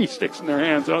had hockey sticks in their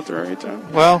hands out there every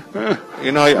time. Well,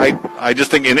 I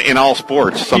just think in all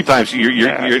sports sometimes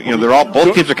they're all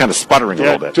both teams are kind of sputtering a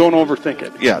little bit. Don't overthink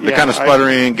it. Yeah, they're kind of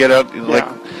sputtering and get out like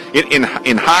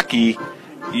in hockey.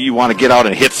 You want to get out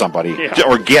and hit somebody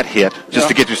or get hit just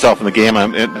to get yourself in the game.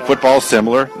 And football is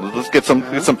similar. Let's get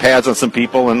some pads on some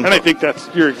people. And I think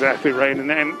you're exactly right.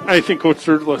 And I think Coach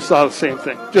Sturgis saw the same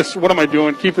thing. Just what am I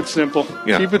doing? Keep it simple.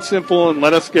 Yeah. Keep it simple and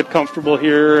let us get comfortable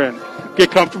here and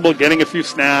get comfortable getting a few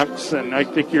snaps. And I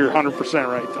think you're 100%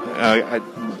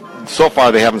 right. So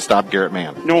far, they haven't stopped Garrett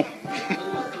Mann. No.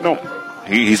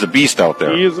 He's a beast out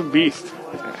there. He is a beast.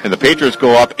 And the Patriots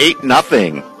go up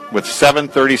 8-0. With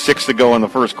 7:36 to go in the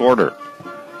first quarter.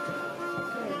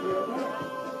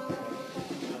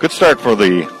 Good start for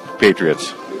the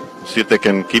Patriots. See if they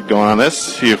can keep going on this.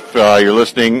 See if you're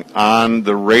listening on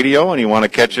the radio and you want to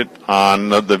catch it on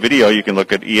the video, you can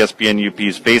look at ESPN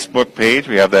UP's Facebook page.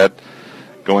 We have that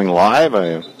going live.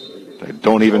 I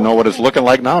don't even know what it's looking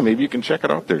like now. Maybe you can check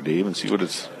it out there, Dave, and see what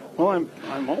it's... Well,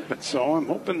 I'm hoping so. I'm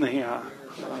hoping the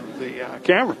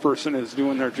camera person is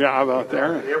doing their job out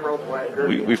there.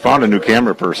 We found a new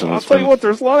camera person. I'll tell you what,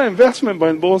 there's a lot of investment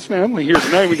by the Bowes family here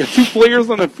tonight. We got 2 players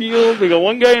on the field. We got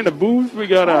 1 guy in the booth. We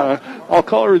got I'll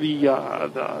call her the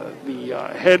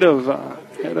head of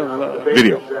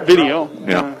video.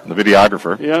 Yeah, the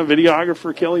videographer. Yeah,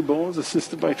 videographer Kelly Bowes,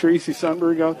 assisted by Tracy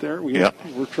Sundberg out there.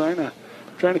 We're trying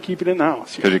to keep it in the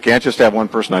house. Because you can't just have one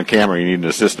person on camera. You need an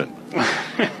assistant.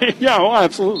 Yeah, well,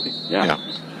 absolutely. Yeah.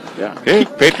 Okay,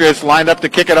 Patriots lined up to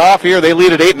kick it off here. They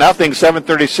lead at 8-0,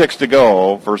 7:36 to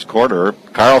go, first quarter.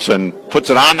 Carlson puts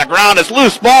it on the ground. It's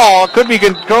loose ball. Could be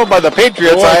controlled by the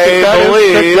Patriots, I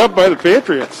believe. Picked up by the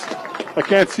Patriots. I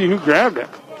can't see who grabbed it.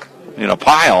 In a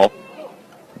pile.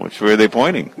 Which way are they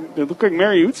pointing? It looked like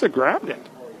Mariuzza grabbed it.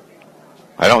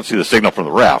 I don't see the signal from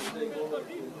the ref.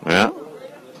 Yeah.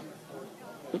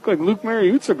 Looked like Luke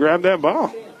Mariuzza grabbed that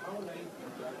ball.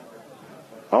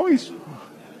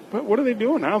 What are they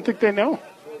doing? I don't think they know.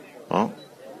 Well,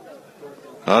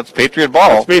 it's Patriot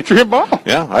ball. It's Patriot ball.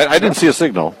 Yeah, I didn't see a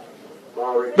signal.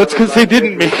 That's because they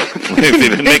didn't make it. they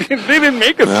didn't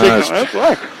make a signal. That's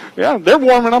why. Yeah, they're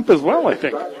warming up as well, I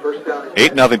think.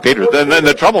 8-0 Patriots. And then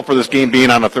the trouble for this game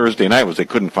being on a Thursday night was they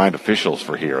couldn't find officials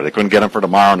for here. They couldn't get them for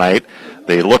tomorrow night.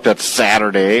 They looked at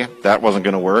Saturday. That wasn't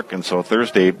going to work, and so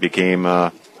Thursday became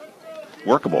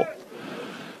workable.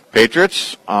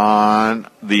 Patriots on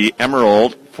the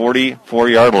Emerald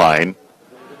 44-yard line.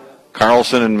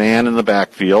 Carlson and Mann in the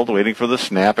backfield waiting for the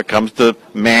snap. It comes to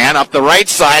Mann up the right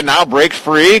side now, breaks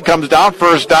free, comes down,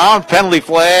 first down, penalty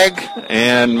flag,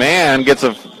 and Mann gets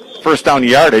a first down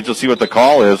yardage. We'll see what the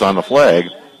call is on the flag.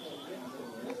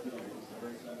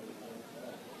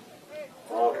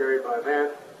 Ball carried by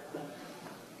Mann.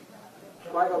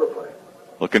 Flag on the play.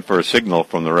 Looking for a signal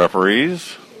from the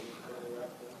referees.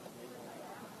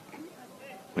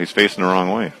 He's facing the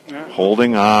wrong way. Yeah.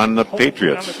 Holding on the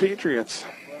Patriots. On the Patriots.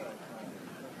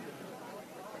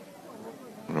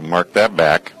 I'm going to mark that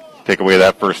back. Take away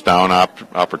that first down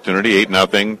opportunity.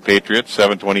 8-0 Patriots.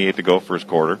 7:28 to go first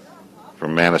quarter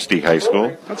from Manistique High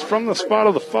School. That's from the spot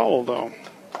of the foul, though.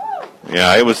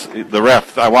 Yeah, it was the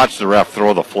ref. I watched the ref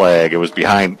throw the flag. It was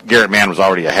behind. Garrett Mann was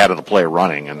already ahead of the play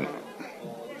running, and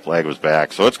the flag was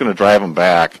back. So it's going to drive him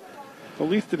back. At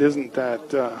least it isn't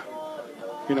that...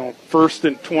 first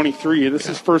and 23. This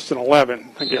is first and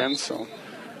 11 again, so.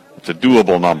 It's a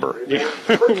doable number. Yeah.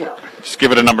 Just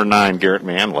give it a number 9, Garrett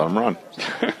Mann. Let him run.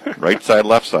 Right side,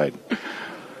 left side.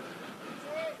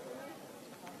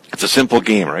 It's a simple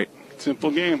game, right?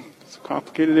 Simple game. It's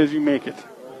complicated as you make it.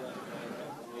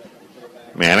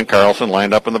 Mann and Carlson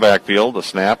lined up in the backfield. The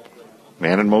snap.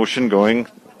 Man in motion going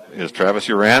is Travis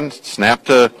Uran. Snap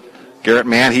to Garrett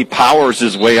Mann. He powers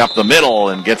his way up the middle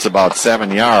and gets about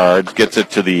 7 yards. Gets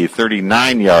it to the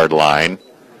 39-yard line.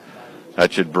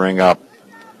 That should bring up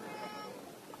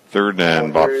third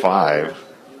and about 5.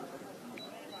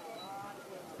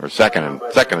 Or second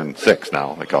and 6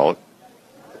 now, they call it.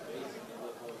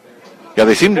 Yeah,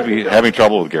 they seem to be having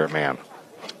trouble with Garrett Mann.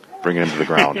 Bringing him to the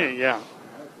ground. Yeah.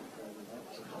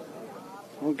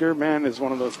 Well, Garrett Mann is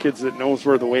one of those kids that knows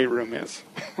where the weight room is.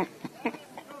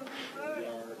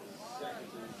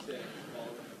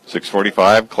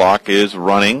 6:45, clock is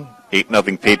running.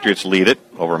 8-0 Patriots lead it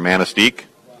over Manistique.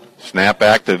 Snap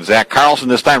back to Zach Carlson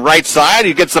this time, right side.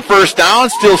 He gets the first down,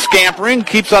 still scampering,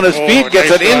 keeps on his feet,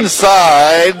 gets it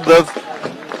inside the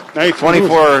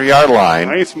 24-yard line.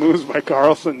 Nice moves by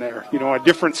Carlson there. You know, a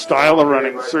different style of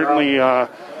running, certainly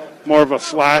more of a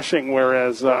slashing,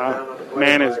 whereas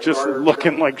Man is just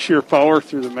looking like sheer power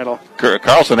through the middle.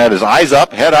 Carlson had his eyes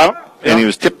up, head up, and he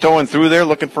was tiptoeing through there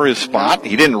looking for his spot.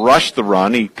 He didn't rush the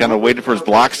run. He kind of waited for his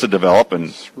blocks to develop.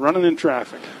 And running in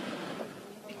traffic.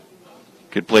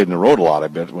 Kid played in the road a lot, I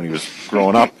bet, when he was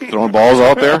growing up, throwing balls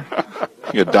out there.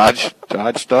 You could dodge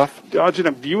stuff. Dodging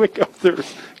a Buick up there,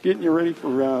 getting you ready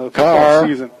for football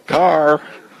season. Car.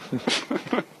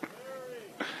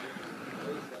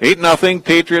 8-0,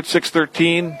 Patriots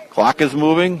 6-13. Clock is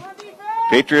moving.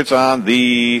 Patriots on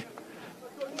the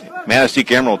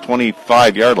Manistique Emerald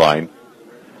 25-yard line.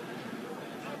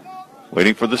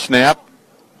 Waiting for the snap.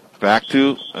 Back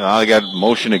to, they got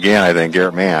motion again, I think,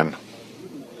 Garrett Mann.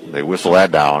 They whistle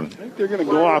that down. I think they're going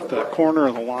to go off the corner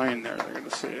of the line there. They're going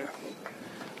to see it.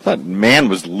 I thought Mann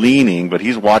was leaning, but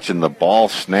he's watching the ball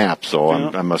snap, so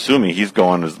I'm assuming he's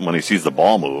going when he sees the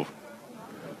ball move.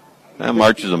 That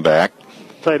marches him back.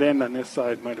 Tight end on this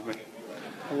side might have been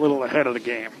a little ahead of the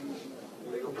game.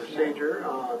 Procedure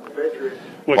on the Patriots.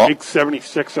 What, big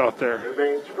 76 out there.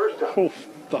 Remains first down. Oh,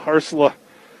 the Harsla.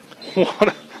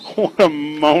 What a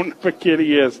mountain of a kid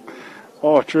he is.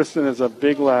 Oh, Tristan is a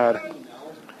big lad.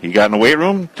 He got in the weight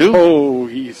room, too? Oh,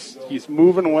 he's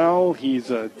moving well. He's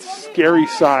a scary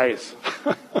size.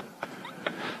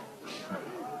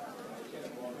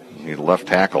 He's left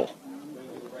tackle.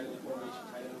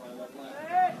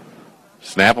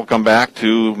 Snap will come back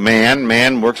to Mann.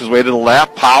 Mann works his way to the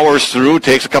left, powers through,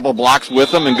 takes a couple blocks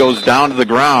with him, and goes down to the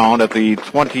ground at the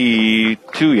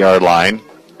 22-yard line.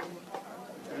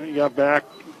 He got back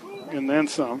and then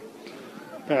some.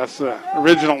 Past the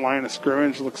original line of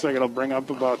scrimmage. Looks like it'll bring up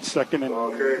about 2nd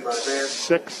and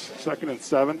 6, 2nd and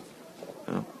 7.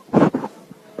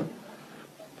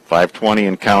 5:20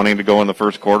 and counting to go in the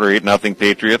first quarter. 8-0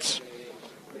 Patriots.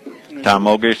 Tom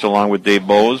Mogish along with Dave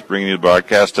Bowes bringing you the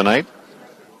broadcast tonight.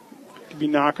 Could be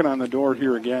knocking on the door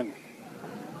here again.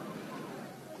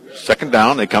 2nd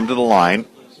down. They come to the line.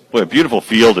 Boy, a beautiful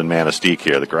field in Manistique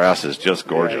here. The grass is just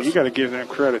gorgeous. Yeah, you got to give them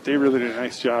credit. They really did a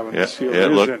nice job on this field.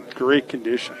 It is in great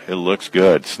condition. It looks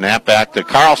good. Snap back to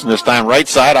Carlson this time, right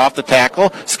side off the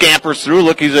tackle. Scampers through.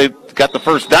 Look, he's got the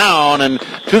first down and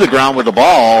to the ground with the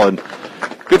ball. And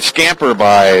good scamper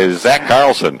by Zach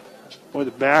Carlson. Boy,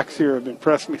 the backs here have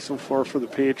impressed me so far for the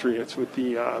Patriots with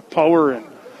the power and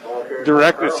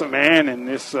directness of Man and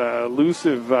this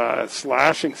elusive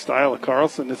slashing style of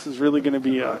Carlson. This is really going to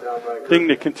be a thing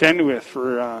to contend with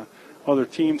for other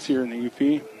teams here in the UP.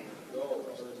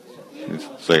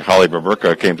 Say Holly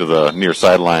Baburka came to the near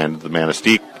sideline, the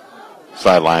Manistique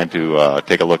sideline, to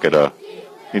take a look at a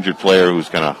injured player who's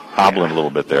kind of hobbling a little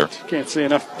bit there. Can't say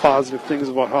enough positive things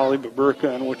about Holly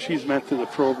Baburka and what she's meant to the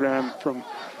program from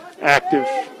active.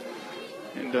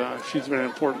 And she's been an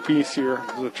important piece here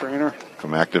as a trainer.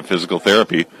 From active physical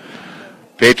therapy.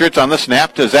 Patriots on the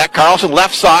snap to Zach Carlson,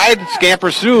 left side.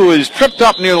 Scampers through, is tripped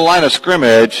up near the line of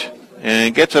scrimmage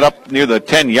and gets it up near the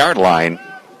 10-yard line.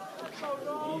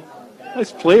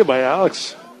 Nice play by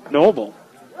Alex Noble.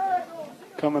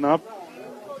 Coming up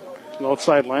to the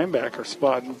outside linebacker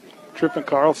spot and tripping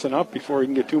Carlson up before he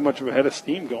can get too much of a head of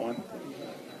steam going.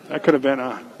 That could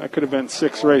have been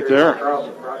 6 right there.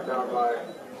 Carlson brought down by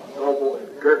Noble and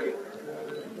Gerke.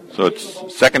 So it's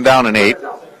 2nd down and 8.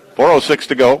 4:06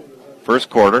 to go. First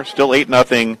quarter. Still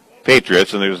 8-0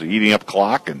 Patriots, and there's eating up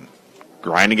clock and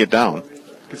grinding it down.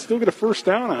 Could still get a first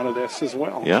down out of this as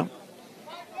well. Yeah.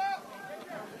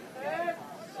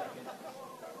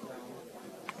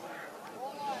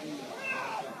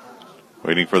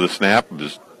 Waiting for the snap.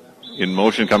 Just in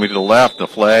motion coming to the left. The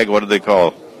flag, what do they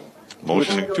call?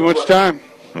 Motion. Too much time.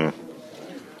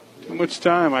 Too much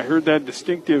time. I heard that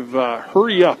distinctive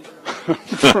hurry up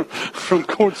from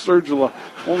Coach Sergila.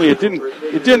 Only it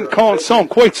didn't sound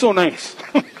quite so nice.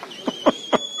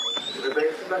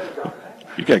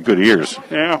 You got good ears.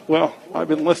 Yeah, well, I've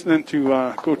been listening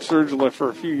to Coach Sergila for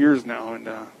a few years now, and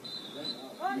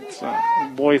it's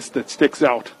a voice that sticks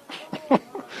out.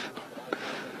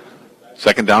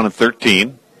 2nd down and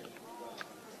 13.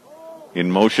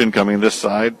 In motion coming this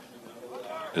side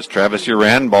is Travis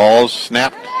Uren. Ball's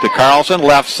snapped to Carlson.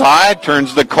 Left side.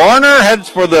 Turns the corner. Heads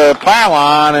for the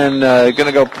pylon and going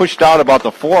to go pushed out about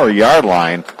the 4-yard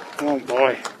line. Oh,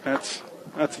 boy. That's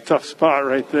a tough spot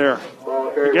right there.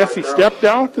 I guess he stepped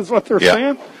out is what they're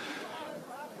saying.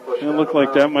 It looked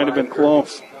like that might have been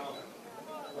close.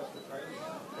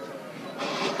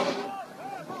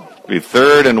 Be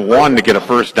 3rd and 1 to get a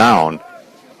first down.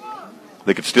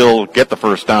 they could still get the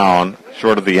first down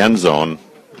short of the end zone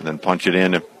and then punch it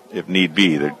in if need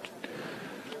be. They're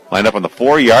lined up on the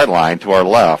 4-yard line to our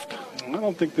left. I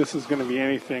don't think this is going to be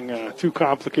anything too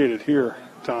complicated here,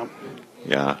 Tom.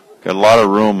 Yeah, got a lot of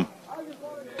room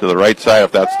to the right side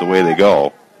if that's the way they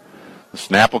go. The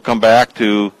snap will come back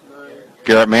to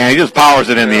Garrett Mann. He just powers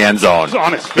it in the end zone. He's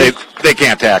on his feet. They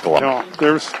can't tackle him. No,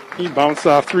 he bounced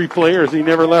off 3 players. He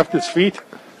never left his feet.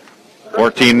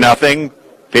 14-0.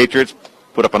 Patriots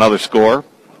put up another score.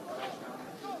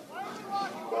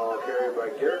 Ball carried by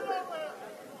Garrett.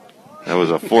 That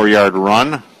was a 4-yard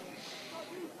run.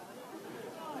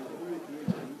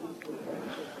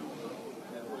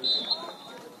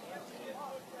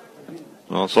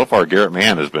 Well, so far Garrett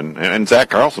Mann has been, and Zach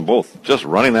Carlson both, just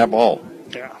running that ball.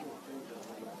 Yeah.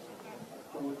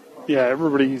 Yeah,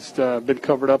 everybody's been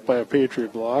covered up by a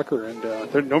Patriot blocker, and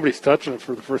nobody's touching it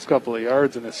for the first couple of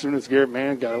yards. And as soon as Garrett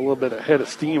Mann got a little bit of head of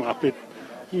steam up,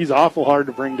 he's awful hard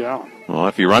to bring down. Well,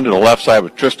 if you run to the left side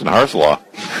with Tristan Harselaw,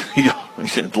 he's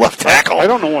left tackle. I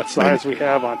don't know what size we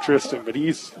have on Tristan, but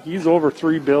he's over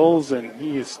 3 bills, and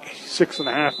he is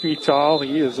 6.5 feet tall.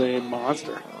 He is a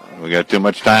monster. We got too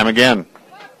much time again.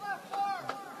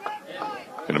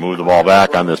 Going to move the ball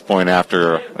back on this point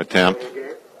after attempt.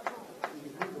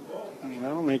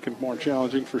 That'll make it more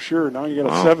challenging for sure. Now you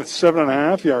got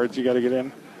 7.5 yards you got to get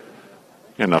in.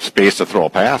 Enough space to throw a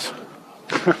pass.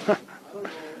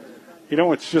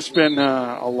 It's just been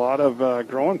a lot of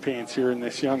growing pains here in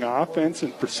this young offense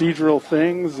and procedural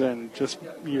things and just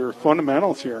your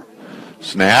fundamentals here.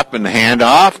 Snap and hand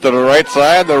off to the right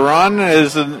side. The run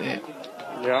is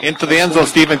into the end zone.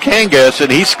 Stephen Kangas,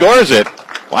 and he scores it.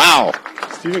 Wow.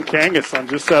 Stephen Kangas on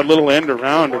just that little end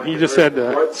around, and he just had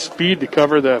the speed to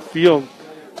cover the field,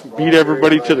 beat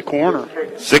everybody to the corner.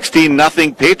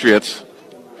 16-0 Patriots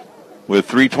with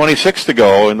 3:26 to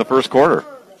go in the first quarter.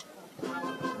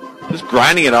 Just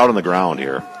grinding it out on the ground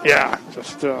here. Yeah,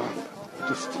 just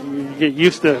you get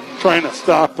used to trying to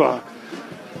stop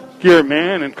Garrett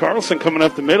Mann and Carlson coming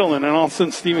up the middle, and then all of a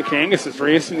sudden Stephen Kangas is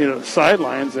racing to the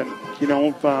sidelines. And,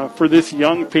 for this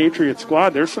young Patriot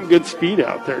squad, there's some good speed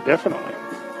out there, definitely.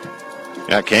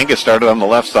 Yeah, Kangas started on the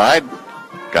left side,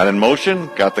 got in motion,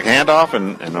 got the handoff,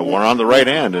 and went on the right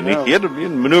end. And he had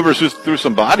maneuvers through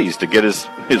some bodies to get his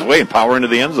way and power into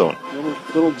the end zone.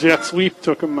 Little jet sweep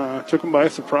took him by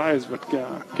surprise, but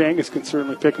Kangas can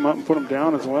certainly pick him up and put him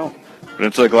down as well.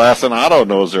 Peninsula Glass and Auto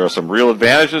knows there are some real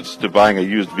advantages to buying a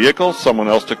used vehicle. Someone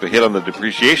else took the hit on the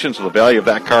depreciation, so the value of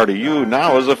that car to you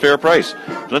now is a fair price.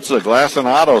 Peninsula Glass and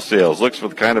Auto Sales looks for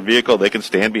the kind of vehicle they can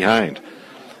stand behind.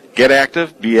 Get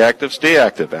active, be active, stay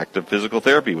active. Active Physical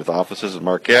Therapy with offices in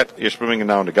Marquette, Ishpeming, and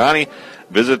now Negaunee.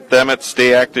 Visit them at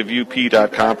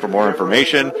stayactiveup.com for more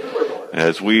information.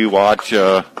 As we watch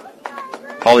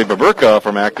Holly Baburka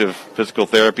from Active Physical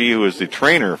Therapy, who is the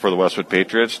trainer for the Westwood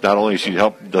Patriots. Not only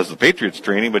does the Patriots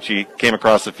training, but she came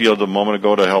across the field a moment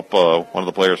ago to help one of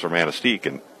the players from Manistique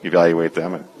and evaluate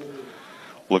them and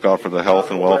look out for the health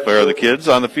and welfare of the kids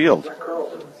on the field.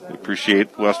 We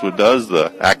appreciate Westwood does,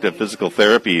 the Active Physical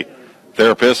Therapy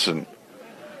therapists and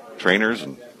trainers.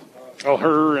 And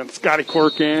her and Scotty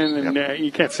Corkin, and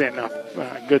you can't say enough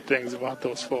good things about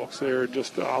those folks. They're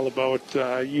just all about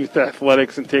youth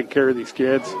athletics and taking care of these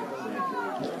kids.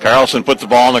 Carlson puts the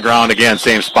ball on the ground again,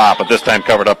 same spot, but this time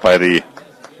covered up by the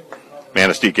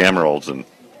Manistique Emeralds and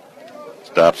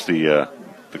stops the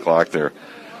clock there.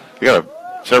 We got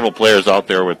several players out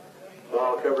there with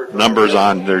numbers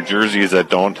on their jerseys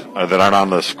that aren't on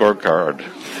the scorecard,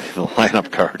 the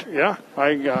lineup card. Yeah,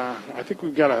 I think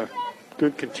we've got a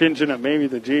good contingent of maybe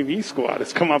the JV squad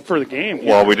has come up for the game.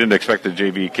 Yeah. Well, we didn't expect the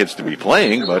JV kids to be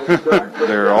playing, but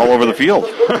they're all over the field.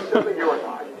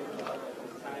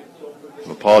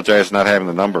 Apologize for not having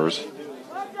the numbers.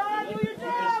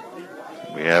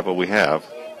 We have what we have.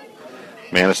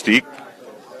 Manistique.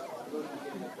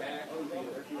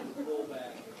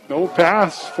 No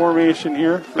pass formation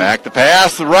here. Back to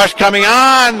pass. The rush coming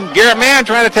on. Garrett Mann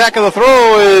trying to tackle the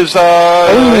throw is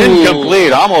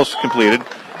incomplete. Almost completed.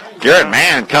 Garrett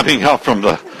Mann coming out from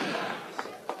the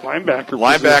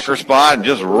linebacker spot and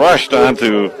just rushed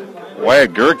onto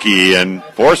Wyatt Gerke and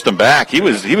forced him back. He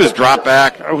was dropped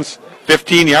back. That was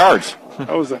 15 yards.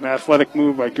 That was an athletic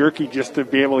move by Gerke just to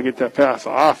be able to get that pass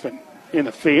off and in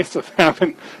the face of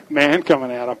having Mann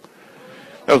coming at him.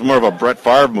 That was more of a Brett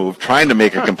Favre move, trying to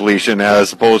make a completion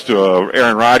as opposed to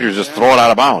Aaron Rodgers just throw it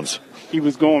out of bounds. He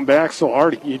was going back so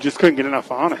hard, you just couldn't get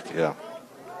enough on it. Yeah.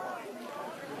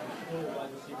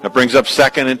 That brings up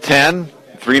 2nd and 10.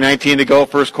 3:19 to go,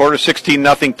 first quarter.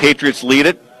 16-0 Patriots lead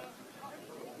it.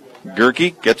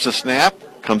 Gerke gets the snap,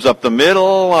 Comes up the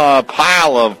middle,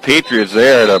 pile of Patriots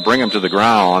there to bring him to the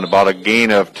ground, about a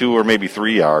gain of 2 or maybe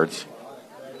 3 yards.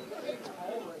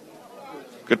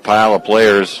 Good pile of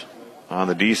players on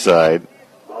the D side.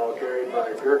 Ball carried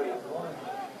by Gerke.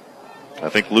 I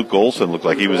think Luke Olson looked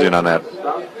like he was in on that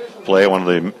play, one of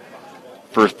the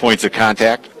first points of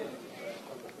contact.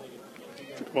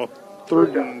 Well,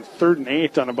 third and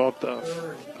 8 on about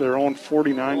their own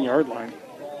 49-yard line.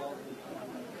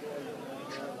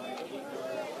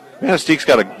 Manistique's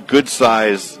got a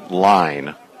good-sized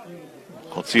line.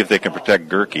 Let's see if they can protect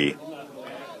Gerke.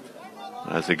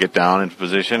 As they get down into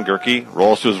position, Gerke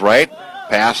rolls to his right,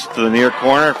 pass to the near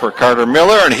corner for Carter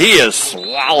Miller, and he is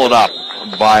swallowed up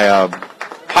by a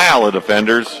pile of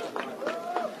defenders.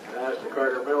 Pass to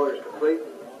Carter Miller is complete.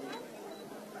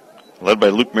 Led by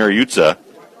Luke Mariuzza.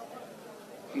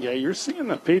 Yeah, you're seeing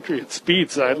the Patriots' speed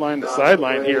sideline to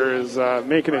sideline here is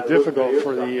making it difficult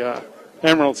for the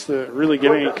Emeralds to really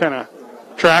get any kind of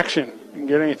traction and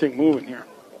get anything moving here.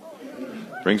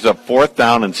 Brings up 4th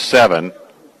down and 7.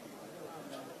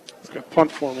 It's got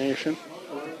punt formation.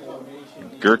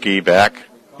 Gerke back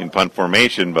in punt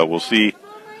formation, but we'll see.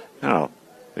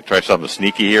 They try something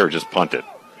sneaky here or just punt it.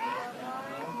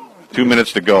 2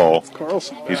 minutes to go.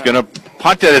 Carlson back. He's going to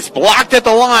punt it. It's blocked at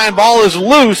the line. Ball is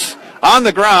loose on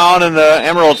the ground, and the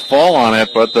Emeralds fall on it,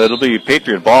 but it'll be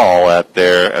Patriot ball at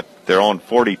their own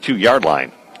 42-yard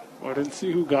line. Well, I didn't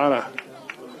see who got a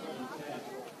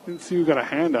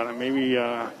hand on it. Maybe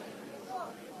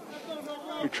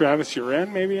Travis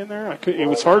Uren maybe in there. It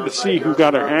was hard to see who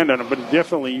got a hand on it, but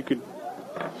definitely you could.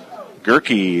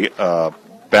 Gerke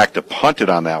back to punt it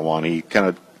on that one. He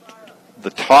the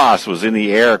toss was in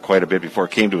the air quite a bit before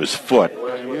it came to his foot.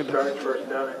 Westwood starts first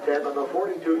down and 10 on the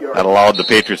 42-yard. That allowed the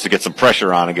Patriots to get some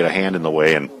pressure on and get a hand in the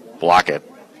way and block it.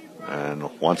 And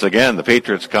once again, the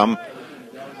Patriots come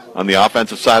on the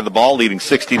offensive side of the ball, leading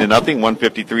 16-0,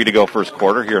 1:53 to go first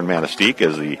quarter here in Manistique,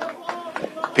 as the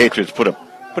Patriots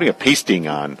putting a pasting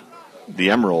on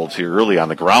the Emeralds here early on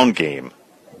the ground game,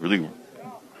 really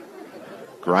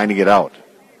grinding it out.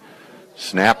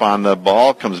 Snap on the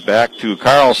ball, comes back to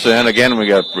Carlson. Again, we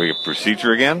got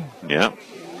procedure again. Yeah.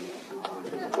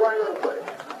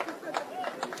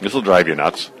 This will drive you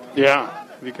nuts. Yeah,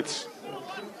 I think it's.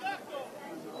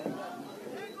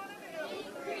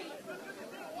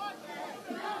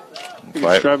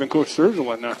 He's driving Coach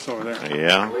Sturgill nuts over there.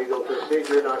 Yeah. Legal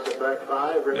procedure, knocks it back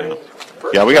 5. Remains.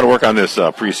 Yeah, we got to work on this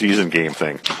preseason game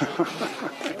thing.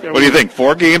 What do you think?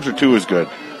 4 games or 2 is good?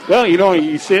 Well,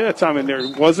 you say that, Tom, and there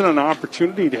wasn't an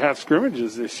opportunity to have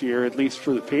scrimmages this year, at least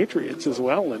for the Patriots as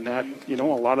well, and that, a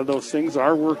lot of those things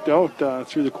are worked out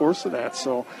through the course of that,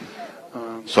 so.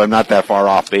 So I'm not that far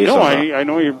off base. I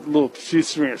know you're a little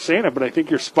confused when you're saying it, but I think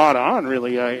you're spot on,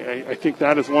 really. I think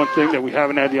that is one thing that we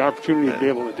haven't had the opportunity to be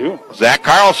able to do. Zach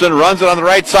Carlson runs it on the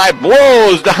right side,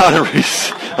 blows down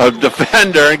a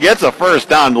defender, and gets a first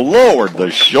down, lowered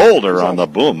the shoulder on the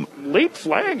boom. Late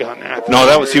flag on that.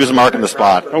 No, he was marking the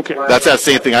spot. Okay. That's that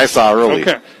same thing I saw early.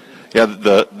 Okay. Yeah,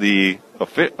 did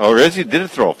it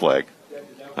throw a flag?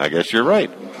 I guess you're right.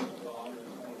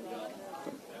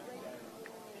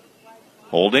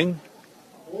 Holding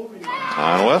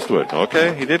on Westwood.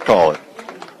 Okay, he did call it.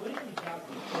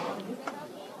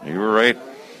 You were right.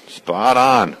 Spot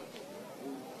on.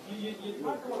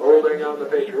 Holding on the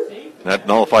Patriots. That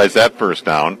nullifies that first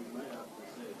down.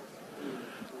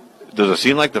 Does it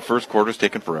seem like the first quarter's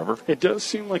taken forever? It does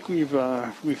seem like we've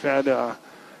had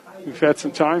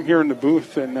some time here in the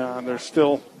booth, and there's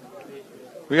still.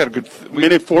 We got a good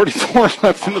minute 44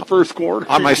 left in the first quarter.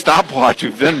 On my stopwatch,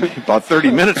 we've been about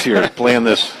 30 minutes here playing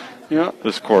this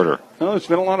quarter. Well, there's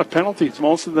been a lot of penalties,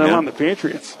 most of them on the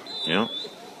Patriots. Yeah.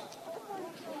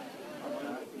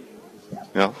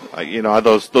 Yeah,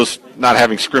 those not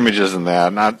having scrimmages and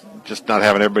that, not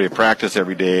having everybody practice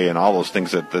every day and all those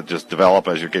things that just develop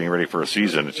as you're getting ready for a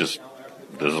season. It's just,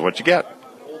 this is what you get.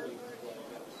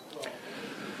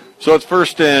 So it's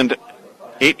 1st and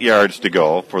 8 yards to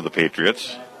go for the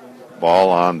Patriots. Ball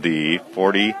on the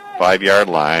 45-yard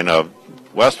line of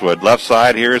Westwood. Left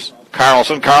side, here's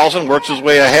Carlson. Carlson works his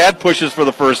way ahead, pushes for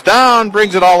the first down,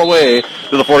 brings it all the way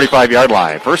to the 45-yard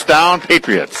line. First down,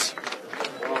 Patriots.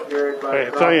 I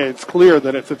tell you, it's clear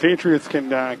that if the Patriots can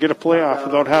get a playoff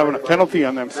without having a penalty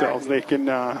on themselves, they can.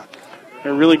 They're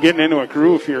really getting into a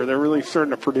groove here. They're really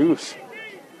starting to produce.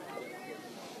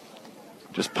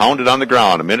 Just pounded on the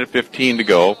ground. 1:15 to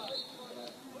go.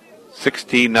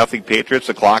 16-0 Patriots.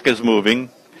 The clock is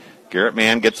moving. Garrett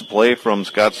Mann gets a play from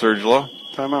Scott Sergila.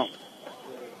 Timeout.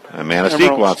 And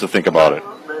Manistique wants to think about it.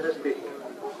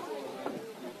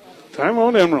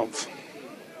 Timeout, Emeralds.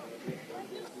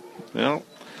 Well,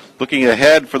 looking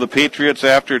ahead for the Patriots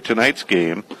after tonight's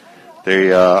game, they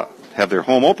have their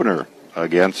home opener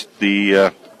against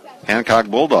the Hancock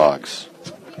Bulldogs.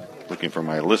 Looking for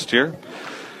my list here.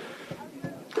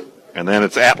 And then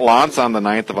it's at Lance on the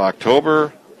 9th of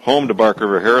October, home to Bark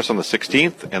River Harris on the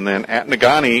 16th, and then at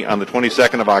Negaunee on the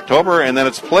 22nd of October, and then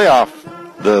it's playoff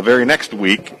the very next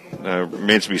week.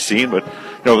 Remains to be seen, but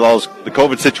with all the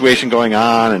COVID situation going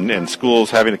on and schools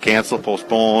having to cancel,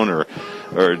 postpone,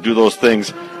 or do those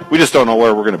things, we just don't know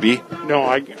where we're going to be. No,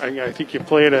 I think you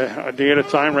play it a day at a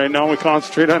time. Right now we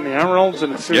concentrate on the Emeralds,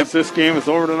 and as soon as this game is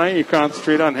over tonight, you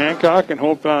concentrate on Hancock and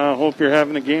hope you're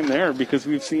having a game there, because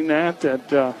we've seen that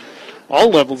at all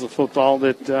levels of football,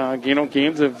 that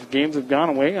games have gone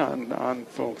away on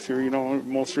folks here.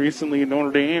 Most recently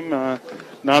Notre Dame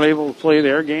not able to play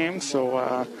their games, so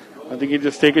I think you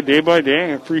just take it day by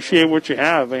day and appreciate what you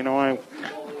have.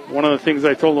 One of the things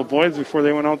I told the boys before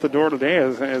they went out the door today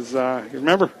is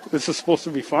remember, this is supposed to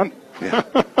be fun. Yeah.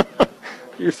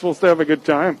 You're supposed to have a good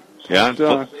time.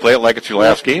 Yeah, play it like it's your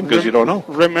last game, because you don't know.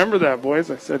 Remember that,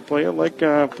 boys. I said play it like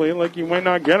you might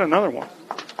not get another one.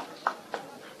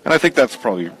 And I think that's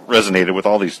probably resonated with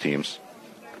all these teams,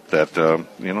 that,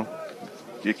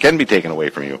 it can be taken away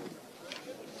from you.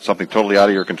 Something totally out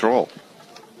of your control.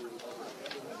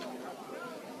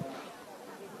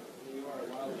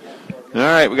 All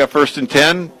right, we got 1st and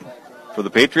 10 for the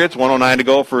Patriots. 1:09 to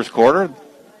go, first quarter.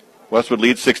 Westwood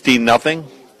leads 16-0.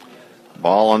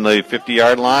 Ball on the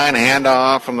 50-yard line.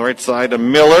 Handoff from the right side to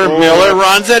Miller. Oh. Miller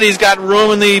runs it. He's got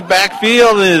room in the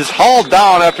backfield and is hauled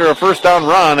down after a first down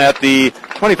run at the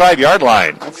 25-yard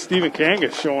line. That's Stephen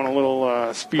Kangas showing a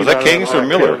little speed. Was that Kangas or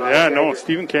Miller? Yeah, no,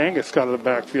 Stephen Kangas got to the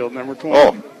backfield, number 20.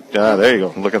 Oh, yeah, there you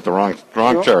go. I'm looking at the wrong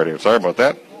chart here. Sorry about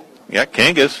that. Yeah,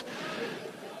 Kangas.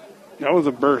 That was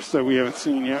a burst that we haven't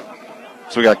seen yet.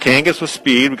 So we got Kangas with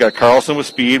speed. We got Carlson with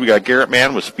speed. We got Garrett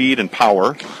Mann with speed and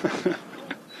power.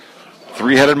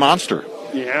 Three-headed monster.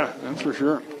 Yeah, that's for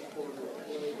sure.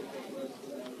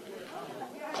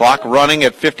 Clock running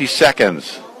at 50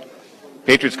 seconds.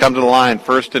 Patriots come to the line,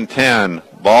 1st and 10.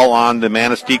 Ball on the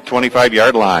Manistique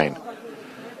 25-yard line.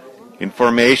 In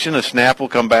formation, a snap will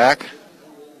come back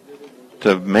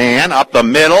to Mann up the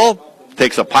middle.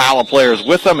 Takes a pile of players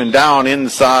with him and down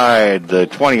inside the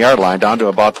 20-yard line, down to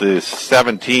about the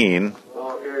 17.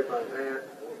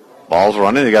 Ball's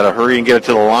running. They got to hurry and get it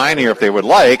to the line here if they would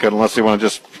like, unless they want to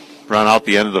just run out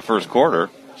the end of the first quarter.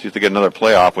 See if they get another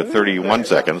playoff with 31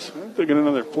 seconds. They get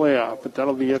another playoff, but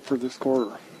that'll be it for this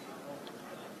quarter.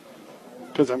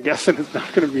 Because I'm guessing it's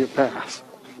not going to be a pass.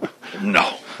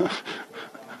 No.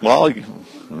 Well,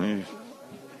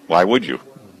 why would you?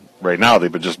 Right now,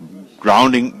 they've been just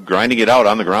grinding it out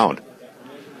on the ground.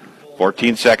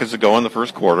 14 seconds to go in the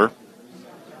first quarter.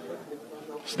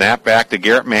 Snap back to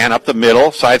Garrett Mann up the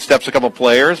middle, sidesteps a couple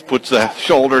players, puts the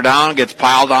shoulder down, gets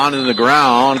piled on in the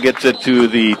ground, gets it to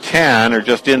the 10 or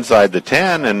just inside the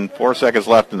 10, and 4 seconds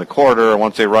left in the quarter.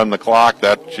 Once they run the clock,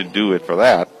 that should do it for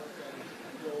that.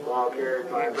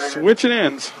 Switching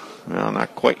ends. No,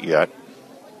 not quite yet.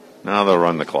 Now they'll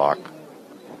run the clock.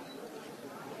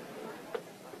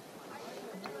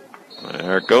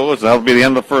 There it goes. That'll be the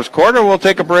end of the first quarter. We'll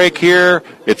take a break here.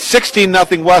 It's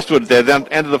 16-0 Westwood at the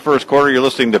end of the first quarter. You're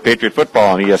listening to Patriot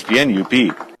Football on ESPN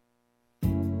UP.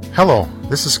 Hello,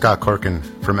 this is Scott Corkin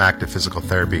from Active Physical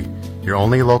Therapy, your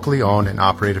only locally owned and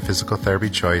operated physical therapy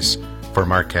choice for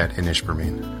Marquette and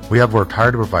Ishpeming. We have worked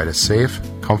hard to provide a safe,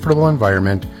 comfortable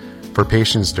environment for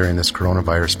patients during this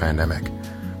coronavirus pandemic.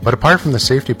 But apart from the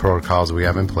safety protocols we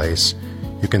have in place,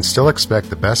 you can still expect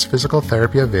the best physical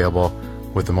therapy available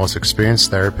with the most experienced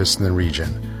therapists in the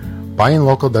region. Buying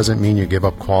local doesn't mean you give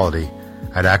up quality.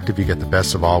 At Active, you get the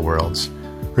best of all worlds.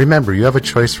 Remember, you have a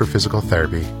choice for physical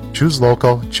therapy. Choose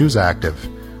local, choose Active.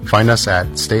 Find us at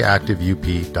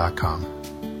stayactiveup.com.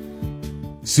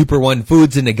 Super One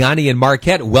Foods in Negaunee and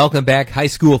Marquette welcome back high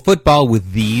school football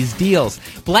with these deals.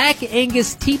 Black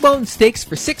Angus T-bone steaks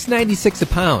for $6.96 a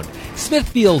pound.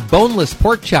 Smithfield boneless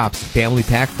pork chops family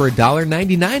pack for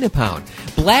 $1.99 a pound.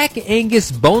 Black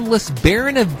Angus boneless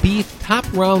Baron of beef top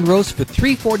round roast for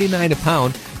 $3.49 a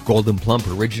pound. Golden Plump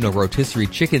Original Rotisserie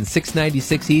Chicken,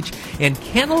 $6.96 each, and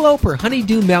Cantaloupe or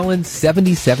Honeydew Melon,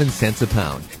 77 cents a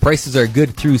pound. Prices are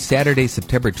good through Saturday,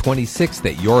 September 26th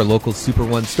at your local Super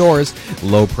One stores.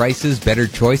 Low prices, better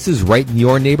choices, right in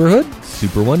your neighborhood.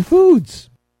 Super One Foods.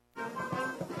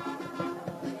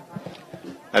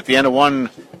 At the end of one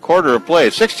quarter of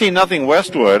play, 16-0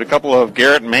 Westwood. A couple of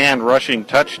Garrett Mann rushing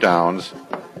touchdowns.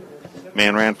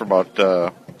 Mann ran for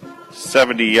about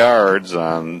 70 yards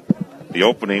on the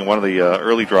opening, one of the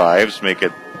early drives, make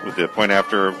it with the point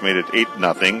after, made it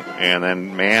 8-0, and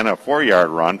then Mann a 4-yard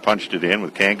run, punched it in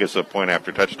with Kangas a point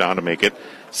after touchdown to make it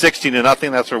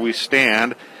 16-0. That's where we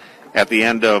stand at the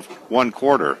end of one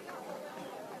quarter.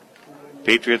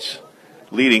 Patriots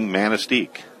leading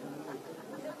Manistique.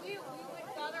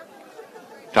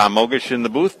 Tom Mogish in the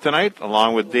booth tonight,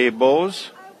 along with Dave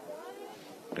Bowes,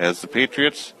 as the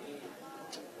Patriots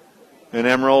and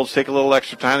Emeralds take a little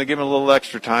extra time. They give them a little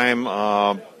extra time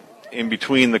in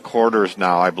between the quarters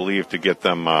now, I believe, to get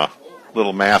them a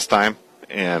little mass time.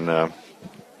 And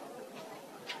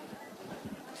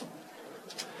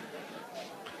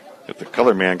if the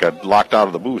color man got locked out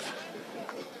of the booth.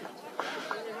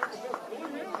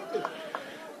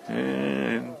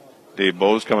 And Dave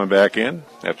Bowes coming back in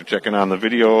after checking on the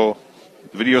video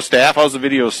staff. How's the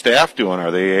video staff doing?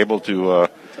 Are they able to,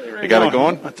 they got it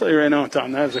going? I'll tell you right now,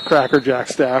 Tom, that is a Cracker Jack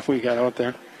staff we got out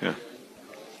there. Yeah.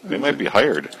 They might be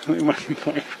hired. They might be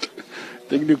hired. If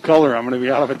they can do color, I'm going to be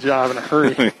out of a job in a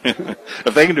hurry.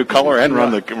 If they can do color and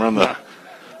run the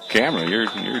camera, you're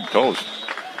toast.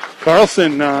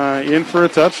 Carlson in for a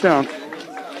touchdown.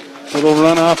 Little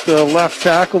run off the left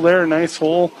tackle there. Nice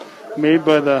hole made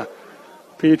by the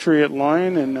Patriot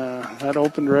line, and that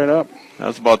opened right up.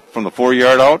 That's about from the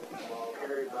 4-yard out.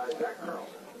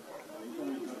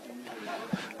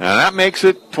 Now that makes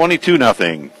it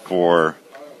 22-0 for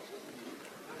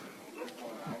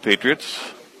Patriots.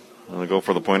 I'm going to go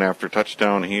for the point after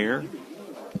touchdown here.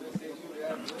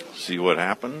 See what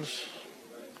happens.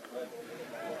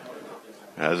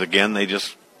 As again, they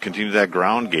just continue that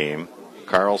ground game.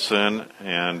 Carlson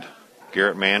and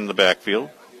Garrett Mann in the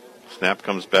backfield. Snap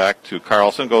comes back to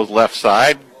Carlson, goes left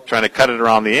side, trying to cut it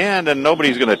around the end, and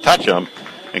nobody's going to touch him.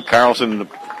 And Carlson, the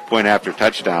point after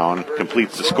touchdown,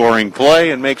 completes the scoring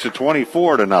play and makes it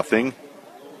 24-0.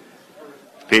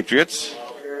 Patriots.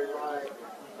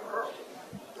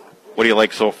 What do you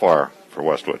like so far for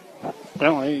Westwood?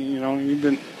 Well, you've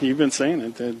been saying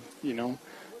it that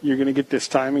you're going to get this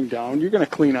timing down. You're going to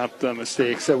clean up the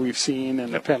mistakes that we've seen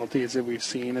and the penalties that we've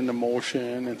seen and the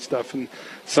motion and stuff. And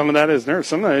some of that is nerve.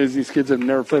 Some of that is these kids have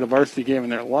never played a varsity game in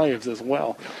their lives as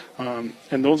well. And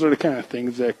those are the kind of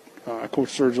things that Coach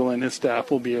Sergel and his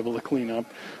staff will be able to clean up.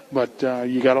 But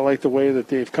you got to like the way that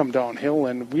they've come downhill.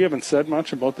 And we haven't said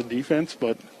much about the defense,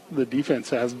 but the defense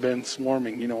has been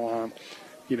swarming.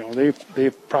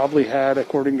 They've probably had,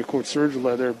 according to Coach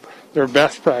Sergel, their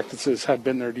best practices have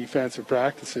been their defensive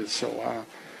practices. So,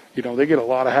 they get a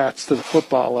lot of hats to the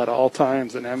football at all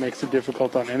times, and that makes it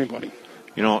difficult on anybody.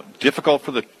 Difficult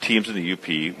for the teams in the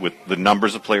UP with the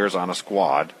numbers of players on a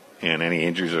squad and any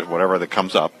injuries or whatever that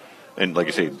comes up. And like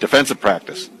you say, defensive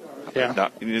practice. Yeah.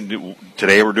 Now,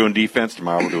 today we're doing defense,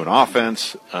 tomorrow we're doing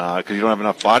offense, because you don't have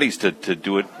enough bodies to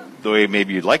do it the way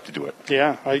maybe you'd like to do it.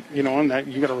 Yeah, and that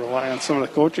you got to rely on some of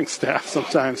the coaching staff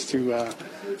sometimes to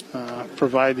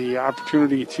provide the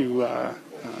opportunity to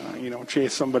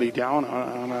chase somebody down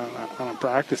on a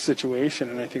practice situation,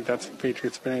 and I think that's what the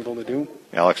Patriots have been able to do.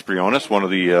 Alex Briones, one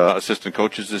of the assistant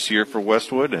coaches this year for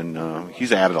Westwood, and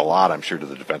he's added a lot, I'm sure, to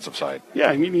the defensive side. Yeah,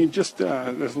 I mean, there's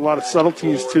a lot of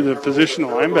subtleties to the position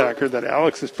of linebacker that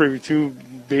Alex is privy to,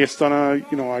 based on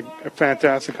a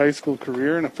fantastic high school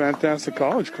career and a fantastic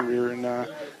college career, and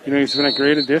he's been a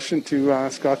great addition to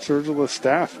Scott Sergel's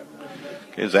staff.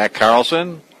 Okay, Zach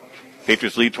Carlson,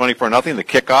 Patriots lead 24-0. The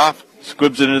kickoff.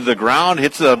 Squibs it into the ground,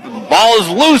 hits the ball is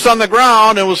loose on the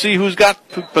ground, and we'll see who's got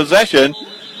possession.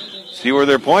 See where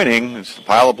they're pointing. It's a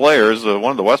pile of players.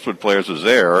 One of the Westwood players was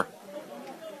there.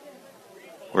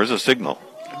 Where's the signal?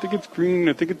 I think it's green.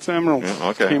 I think it's Emeralds. Yeah,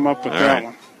 okay. Came up with that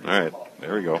one. All right.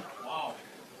 There we go.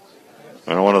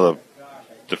 I know one of the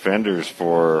defenders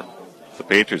for the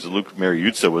Patriots, Luke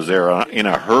Mariuzza, was there in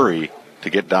a hurry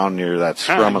to get down near that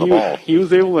scrum of the ball. He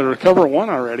was able to recover one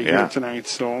already here tonight,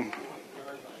 so...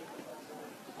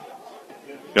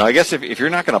 I guess if you're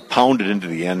not going to pound it into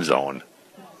the end zone,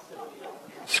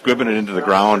 squibbing it into the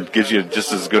ground gives you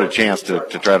just as good a chance to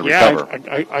try to recover.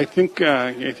 I think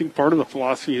part of the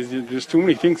philosophy is there's too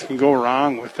many things can go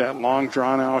wrong with that long,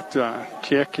 drawn-out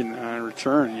kick and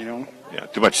return, Yeah,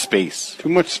 too much space. Too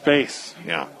much space.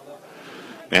 Yeah.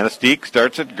 Manistique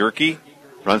starts it. Gerke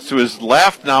runs to his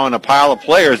left, now in a pile of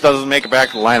players, doesn't make it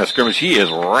back to the line of scrimmage. He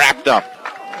is wrapped up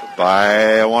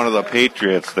by one of the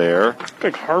Patriots there. I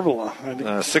think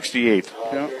Harvilla. 68.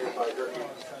 Yeah. I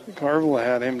think Harvilla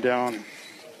had him down.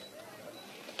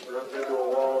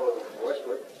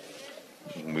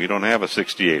 We don't have a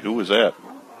 68. Who was that?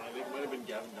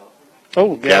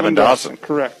 Oh, Gavin Dawson.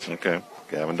 Correct. Okay,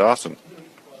 Gavin Dawson.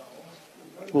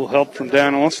 A little help from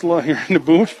Dan Osla here in the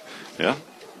booth. Yeah.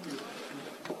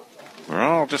 We're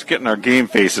all just getting our game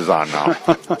faces on now.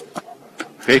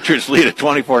 Patriots lead at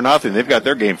 24-0. They've got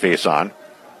their game face on.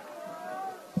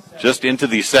 Just into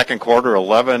the second quarter,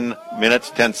 11 minutes,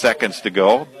 10 seconds to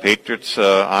go. Patriots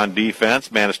on defense.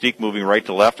 Manistique moving right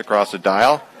to left across the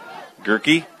dial.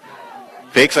 Gerke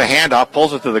fakes a handoff,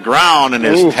 pulls it to the ground, and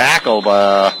is tackled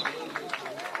by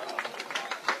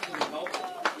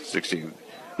 16.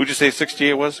 Who'd you say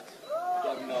 68 was?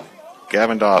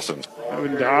 Gavin Dawson.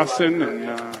 Gavin Dawson and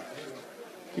I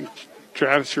think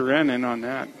Travis Uren in on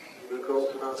that.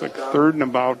 It's like third and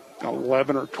about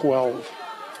 11 or 12.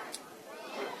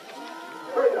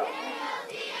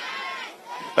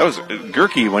 That was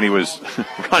Gerke when he was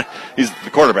he's the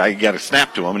quarterback. He got a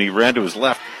snap to him, and he ran to his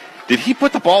left. Did he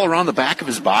put the ball around the back of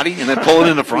his body and then pull it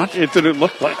in the front? It didn't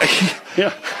look like.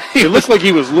 Yeah, it looked like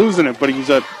he was losing it, but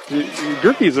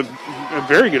Gerke's a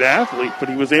very good athlete, but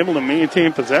he was able to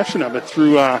maintain possession of it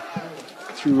through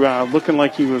looking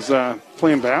like he was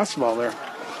playing basketball there.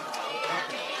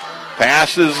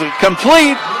 Pass is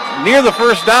complete near the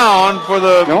first down for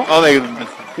the. No. Oh, they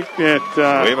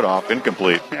wave it off,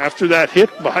 incomplete. After that hit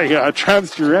by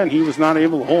Travis Duran, he was not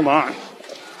able to hold on.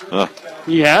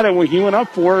 He had it when he went up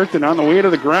for it, and on the way to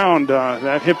the ground,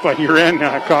 that hit by Uren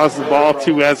caused the ball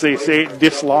to, as they say,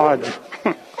 dislodge.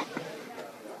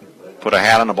 Put a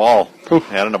hat on the ball,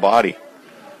 hat on the body.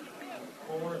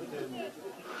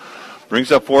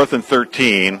 Brings up 4th and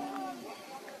 13.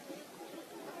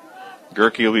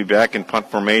 Gerke will be back in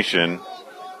punt formation.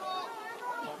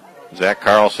 Zach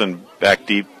Carlson back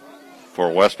deep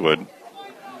for Westwood.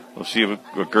 We'll see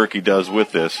what Gerke does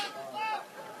with this.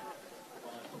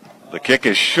 The kick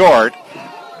is short.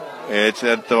 It's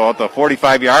at about the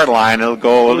 45-yard line. It'll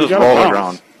just roll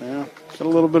around. Yeah, got a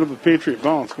little bit of a Patriot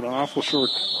bounce, but an awful short.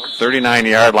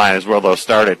 39-yard line is where they'll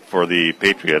start it for the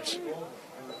Patriots.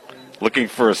 Looking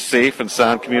for a safe and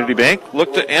sound community bank?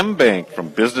 Look to M-Bank. From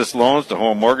business loans to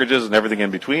home mortgages and everything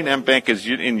in between, M-Bank is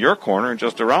in your corner and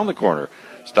just around the corner.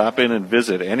 Stop in and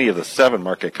visit any of the 7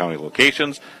 Marquette County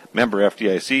locations. Member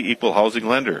FDIC, equal housing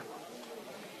lender.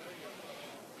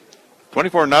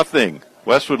 24-0.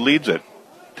 Westwood leads it.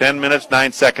 10 minutes,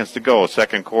 9 seconds to go.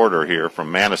 Second quarter here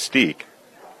from Manistique.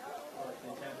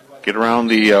 Get around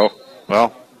the, I'm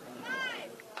going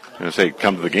to say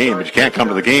come to the game, but you can't come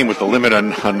to the game with the limit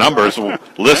on numbers.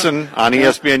 Listen on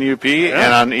ESPN UP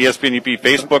and on ESPN UP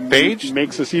Facebook page. It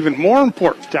makes us even more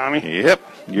important, Tommy. Yep.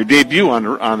 Your debut on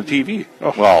the TV.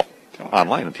 Well,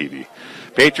 online on TV.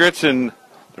 Patriots in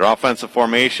their offensive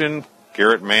formation.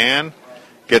 Garrett Mann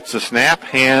gets the snap,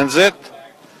 hands it.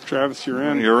 Travis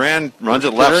Uren. Uren runs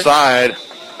it left side.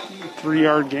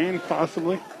 3-yard gain,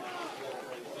 possibly.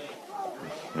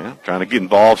 Yeah, trying to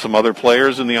involve some other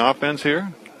players in the offense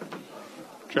here.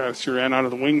 Travis Uren out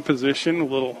of the wing position, a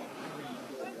little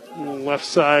left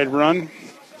side run.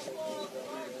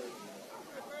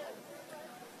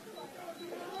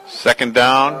 Second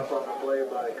down.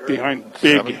 Behind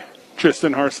big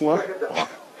Tristan Harsla.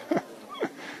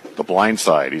 The blind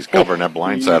side. He's covering that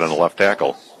blind side on the left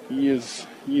tackle. He's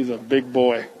a big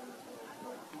boy.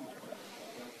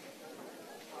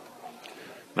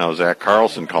 Now Zach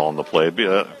Carlson calling the play.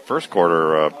 First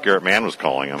quarter, Garrett Mann was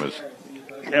calling him.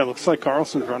 Yeah, it looks like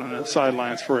Carlson's running the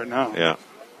sidelines for it now. Yeah.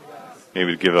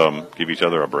 Maybe give each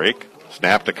other a break.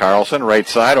 Snap to Carlson, right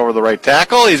side over the right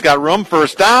tackle. He's got room,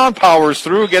 first down, powers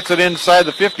through, gets it inside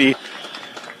the 50.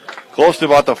 Close to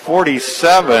about the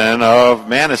 47 of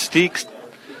Manistique's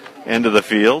end of the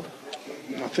field.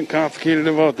 Nothing complicated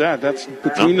about that. That's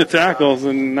between the tackles,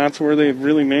 and that's where they've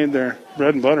really made their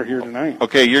bread and butter here tonight.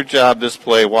 Okay, your job this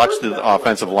play, watch the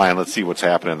offensive line. Let's see what's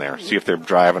happening there. See if they're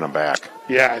driving them back.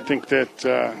 Yeah, I think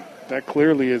that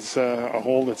clearly is a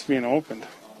hole that's being opened.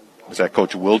 Is that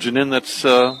Coach Wilginen that's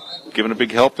giving a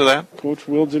big help to that? Coach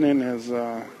Wilginen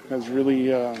has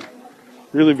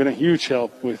really been a huge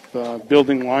help with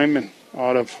building linemen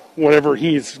out of whatever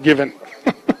he's given.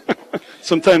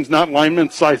 Sometimes not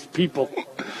lineman-sized people.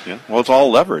 Yeah. Well, it's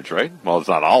all leverage, right? Well, it's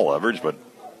not all leverage, but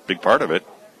big part of it,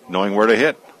 knowing where to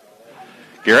hit.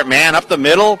 Garrett Mann up the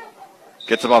middle,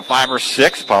 gets about 5 or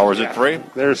 6, powers it free.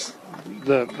 There's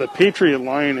the Patriot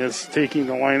line is taking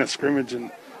the line of scrimmage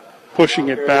and pushing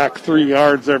it back 3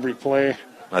 yards every play.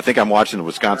 I think I'm watching the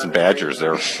Wisconsin Badgers,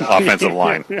 their offensive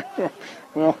line. Yeah.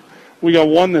 Well, we got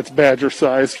one that's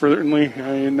Badger-sized, certainly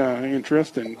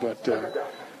interesting, but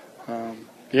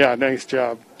yeah, nice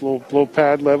job. Low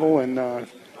pad level, and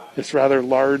this rather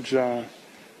large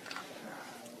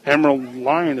Emerald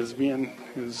line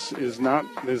is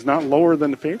not lower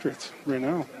than the Patriots right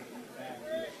now.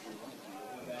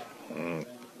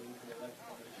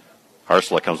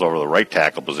 Harsla comes over the right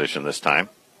tackle position this time.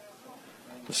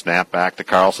 The snap back to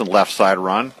Carlson, left side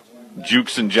run.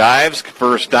 jukes and jives.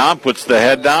 First down, puts the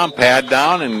head down, pad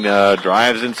down, and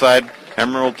drives inside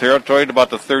Emerald territory to about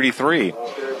the 33.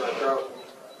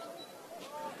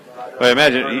 But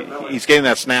imagine he's getting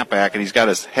that snap back, and he's got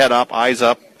his head up, eyes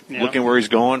up, looking where he's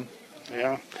going.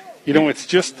 Yeah. It's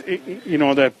just,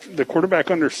 that the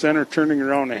quarterback under center turning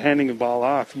around and handing the ball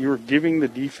off, you're giving the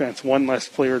defense one less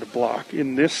player to block.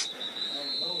 In this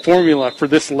formula for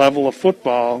this level of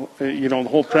football, the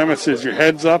whole premise is your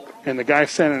head's up and the guy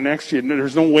standing next to you,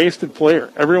 there's no wasted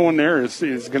player. Everyone there is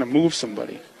going to move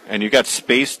somebody. And you got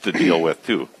space to deal with,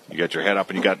 too. You got your head up,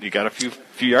 and you got a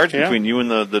few yards between you and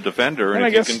the defender,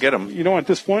 and if you can get him. At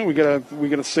this point, we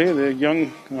gotta say the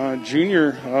young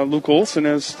junior Luke Olson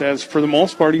has for the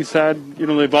most part, he's had,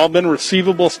 they've all been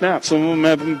receivable snaps. Some of them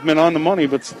haven't been on the money,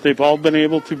 but they've all been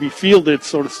able to be fielded,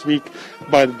 so to speak,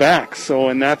 by the backs. So,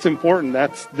 and that's important.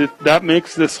 That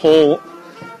makes this whole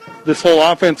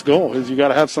offense go. Is you got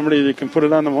to have somebody that can put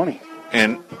it on the money.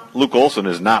 And Luke Olson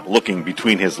is not looking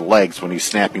between his legs when he's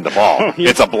snapping the ball.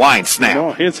 It's a blind snap.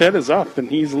 No, his head is up, and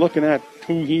he's looking at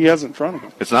who he has in front of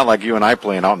him. It's not like you and I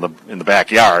playing out in the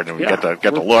backyard, and we get to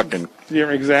look and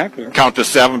exactly count to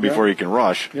 7 before you can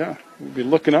rush. Yeah, we'd be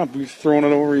looking up. We'd be throwing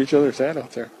it over each other's head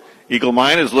out there. Eagle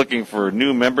Mine is looking for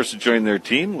new members to join their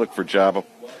team. Look for job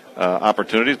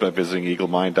opportunities by visiting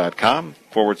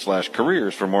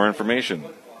eaglemine.com/careers for more information.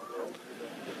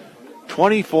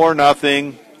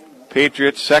 24-0.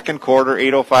 Patriots, second quarter,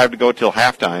 8:05 to go till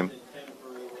halftime.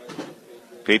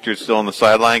 Patriots still on the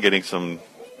sideline, getting some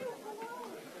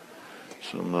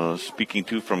speaking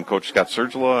to from Coach Scott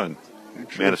Sergila, and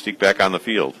Manistique back on the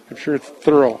field. I'm sure it's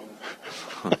thorough.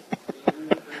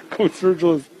 Coach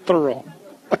Sergila is thorough.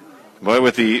 Boy,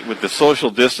 with the social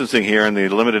distancing here and the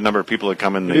limited number of people that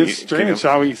come in, it's strange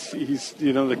how he's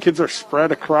the kids are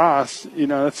spread across.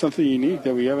 That's something unique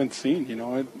that we haven't seen.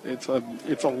 It's a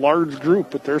large group,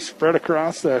 but they're spread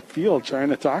across that field trying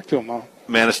to talk to them all.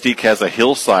 Manistique has a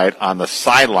hillside on the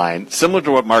sideline, similar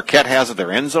to what Marquette has at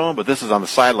their end zone, but this is on the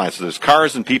sideline, so there's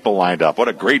cars and people lined up. What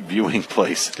a great viewing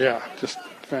place! Yeah, just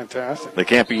fantastic. They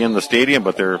can't be in the stadium,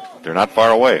 but they're not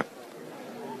far away.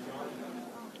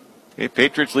 Okay,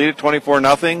 Patriots lead it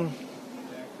 24-0.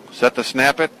 Set to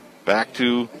snap it. Back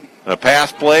to a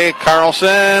pass play.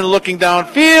 Carlson looking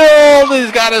downfield.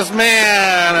 He's got his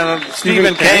man. And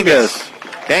Stephen Kangas.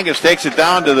 Kangas takes it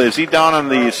down to is he down on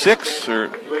the 6 or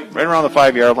right around the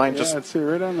 5-yard line? Yeah, I'd say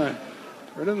right on the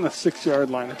 6-yard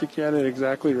line. I think you had it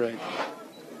exactly right.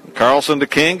 Carlson to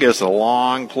Kangas, a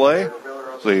long play.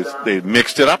 So they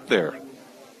mixed it up there.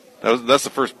 That's the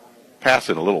first pass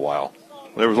in a little while.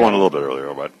 There was one a little bit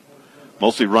earlier, but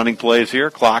mostly running plays here.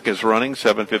 Clock is running,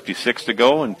 7:56 to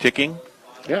go and ticking.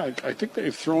 Yeah, I think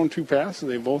they've thrown 2 passes.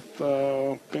 They've both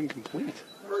been complete.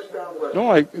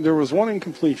 No, there was one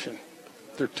incompletion.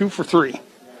 They're 2 for 3.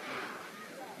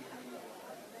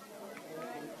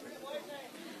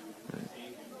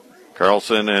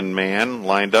 Carlson and Mann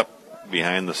lined up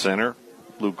behind the center.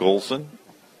 Luke Olson.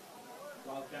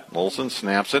 Olson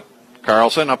snaps it.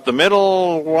 Carlson up the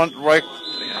middle, one right,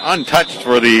 untouched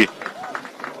for the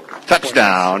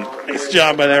touchdown. Nice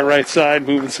job by that right side,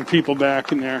 moving some people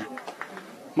back in there.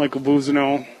 Michael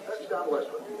Bouzino,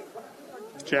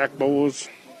 Jack Bowes.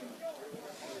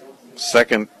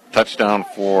 Second touchdown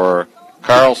for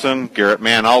Carlson. Garrett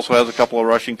Mann also has a couple of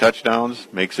rushing touchdowns.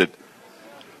 Makes it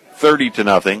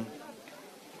 30-0.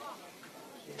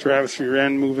 Travis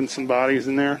Furen moving some bodies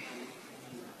in there.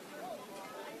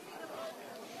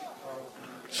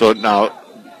 So now,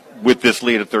 with this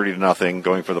lead at 30-0,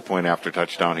 going for the point after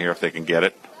touchdown here, if they can get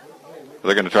it,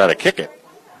 they're going to try to kick it.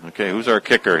 Okay, who's our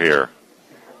kicker here?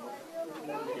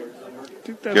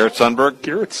 Garrett Sundberg?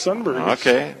 Garrett Sundberg.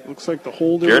 Okay. Looks like the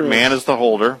holder. Garrett Mann is the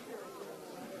holder.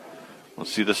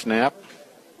 Let's see the snap.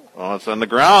 Oh, it's on the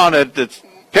ground. It's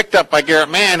picked up by Garrett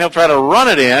Mann. He'll try to run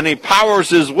it in. He powers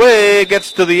his way,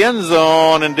 gets to the end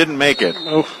zone, and didn't make it.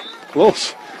 Oh,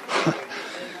 close.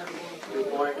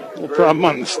 No problem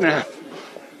on the snap.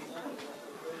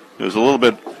 It was a little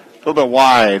bit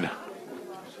wide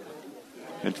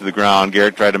into the ground.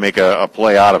 Garrett tried to make a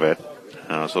play out of it.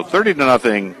 So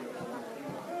 30-0.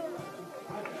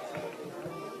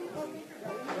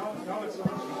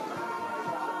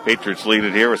 Patriots lead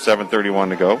it here with 7:31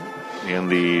 to go in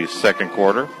the second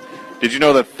quarter. Did you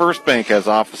know that First Bank has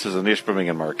offices in Ishpeming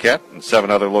and Marquette and 7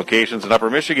 other locations in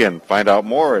Upper Michigan? Find out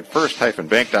more at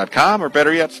first-bank.com, or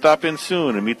better yet, stop in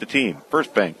soon and meet the team.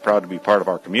 First Bank, proud to be part of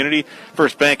our community.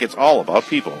 First Bank, it's all about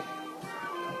people.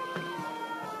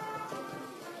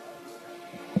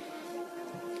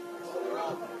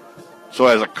 So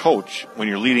as a coach, when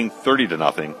you're leading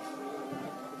 30-0,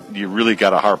 you really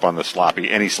got to harp on the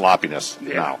any sloppiness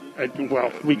now.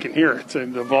 Well, we can hear it.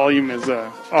 And the volume is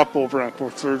up over on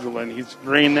Port Surgical, and he's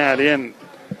reined that in.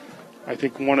 I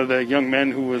think one of the young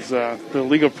men who was the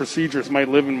legal procedures might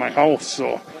live in my house,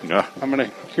 so I'm going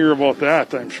to hear about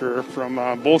that, I'm sure, from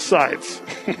both sides.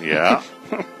 Yeah.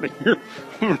 I'm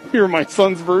going to hear my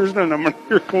son's version, and I'm going to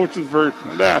hear Coach's version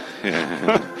of that.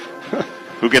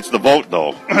 Who gets the vote,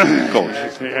 though?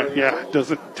 Coach. Yeah.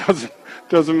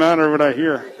 Doesn't matter what I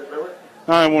hear.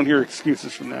 I won't hear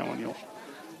excuses from that one. You'll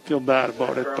feel bad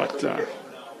about it, but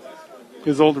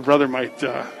his older brother might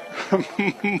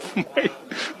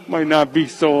might not be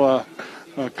so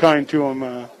kind to him.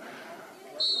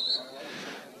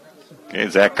 Okay,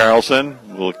 Zach Carlson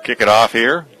will kick it off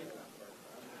here.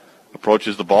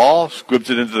 Approaches the ball, squibs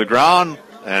it into the ground,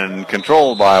 and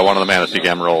controlled by one of the Manistique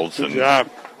Emeralds. Good job.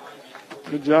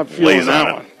 Good job feeling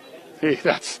that one. Hey,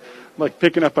 that's like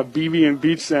picking up a BB and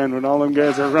beach sand when all them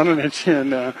guys are running at you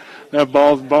and that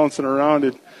ball's bouncing around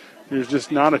it. There's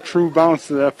just not a true bounce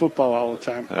to that football all the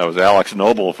time. That was Alex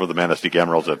Noble for the Manistique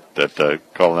Emeralds that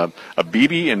called that a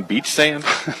BB and beach sand.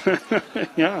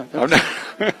 Yeah.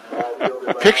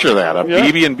 Picture that, a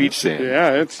BB and beach sand.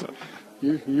 Yeah, it's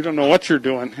you don't know what you're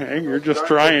doing. Hey? You're just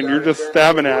trying. You're just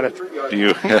stabbing at it.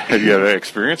 Have you had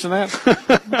experience in that?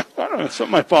 I don't know. It's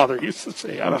something my father used to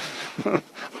say. I'm not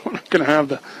going to have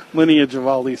the lineage of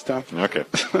all these times. Okay.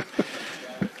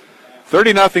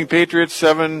 30-0 Patriots,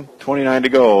 7:29 to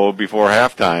go before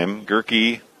halftime.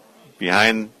 Gerke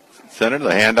behind center, the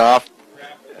handoff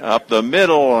up the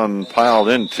middle and piled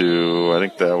into, I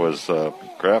think that was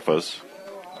Graffa's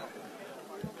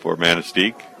for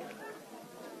Manistique.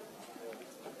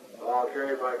 Ball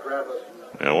carried by Graffa.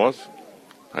 It was.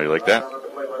 How do you like that?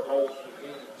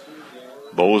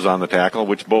 Bowes on the tackle.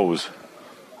 Which Bowes?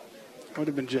 Would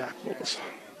have been Jack Bowes.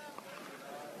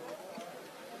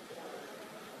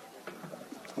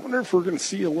 I wonder if we're going to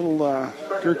see a little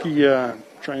Gerke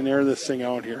try and air this thing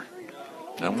out here.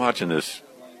 I'm watching this.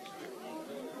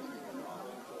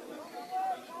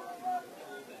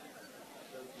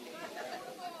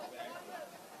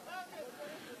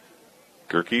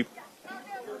 Gerke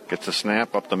gets a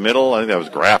snap up the middle. I think that was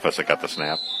Graffis that got the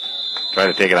snap. Tried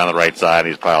to take it on the right side.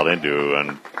 He's piled into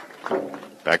and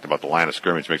back to about the line of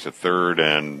scrimmage. Makes it third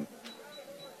and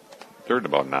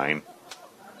about 9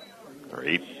 or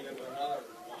 8.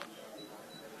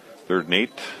 3rd and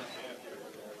 8.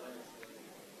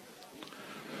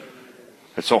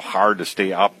 It's so hard to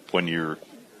stay up when you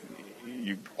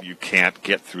can't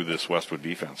get through this Westwood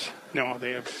defense. No,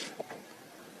 they have.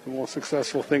 The most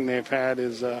successful thing they've had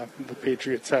is the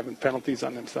Patriots having penalties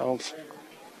on themselves.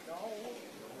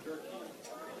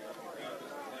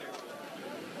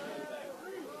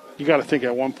 You got to think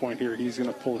at one point here he's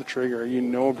going to pull the trigger. You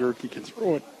know Gerke can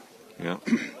throw it. Yeah.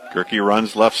 Gerke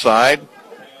runs left side.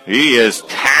 He is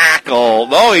tackled.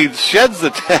 No, he sheds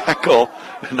the tackle.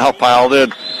 Now piled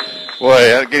in.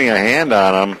 Boy, getting a hand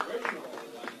on him.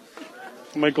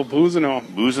 Michael Bouzino.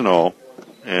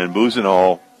 And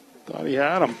Bouzino thought he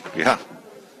had him. Yeah.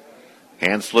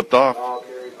 Hand slipped off.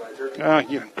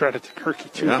 Credit to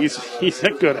Gerke, too. Yeah. He's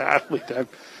a good athlete. I've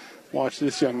watched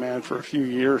this young man for a few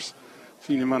years.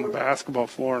 Seen him on the basketball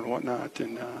floor and whatnot.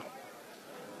 And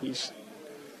he's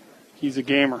a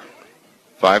gamer.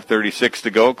 5:36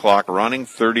 to go. Clock running.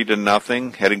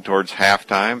 30-0. Heading towards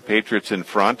halftime. Patriots in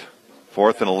front.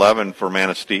 4th and 11 for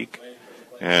Manistique.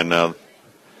 And I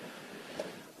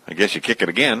guess you kick it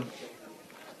again.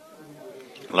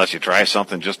 Unless you try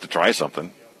something just to try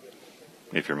something.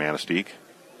 If you're Manistique.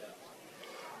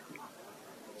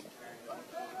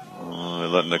 They're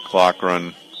letting the clock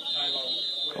run.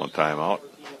 Going timeout.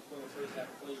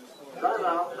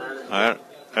 I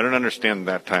don't understand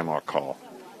that timeout call.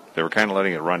 They were kind of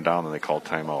letting it run down, and they called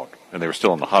timeout, and they were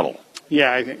still in the huddle.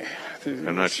 Yeah, I think.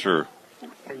 I'm not sure.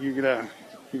 You're gonna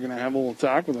have a little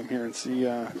talk with them here and see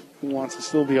who wants to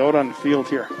still be out on the field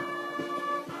here.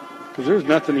 Because there's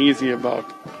nothing easy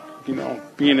about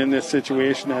being in this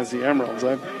situation as the Emeralds.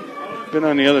 I've been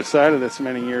on the other side of this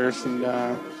many years, and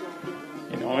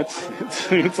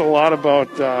it's a lot about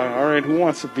all right, who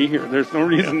wants to be here? There's no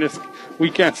reason we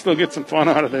can't still get some fun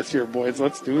out of this here, boys.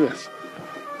 Let's do this.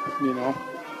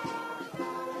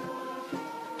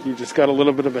 You just got a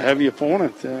little bit of a heavy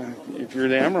opponent. If you're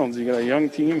the Emeralds, you got a young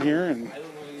team here, and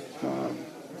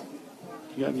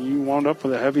you wound up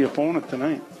with a heavy opponent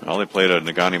tonight. Well, they played a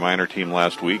Negaunee minor team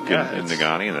last week in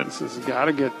Negaunee. This has got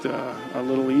to get a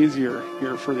little easier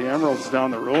here for the Emeralds down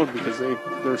the road because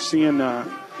they're seeing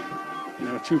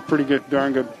two pretty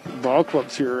darn good ball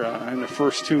clubs here in the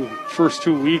first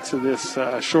two weeks of this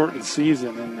shortened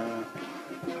season, and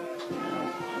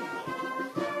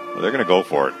But they're going to go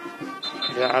for it.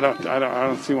 Yeah, I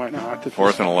don't see why not.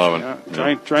 4th and 11.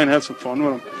 Yeah, try and have some fun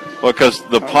with them. Well, because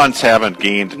the punts haven't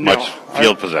gained much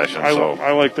field possession. So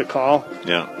I like the call.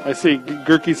 Yeah. I say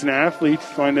Gerke's an athlete.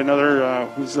 Find another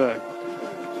who's a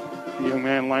young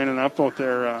man lining up out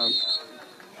there.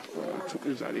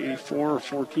 Is that 84 or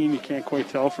 14? You can't quite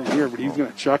tell from here, but he's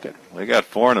going to chuck it. They got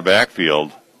 4 in the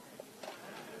backfield.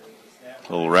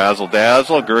 Little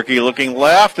razzle-dazzle. Gerke looking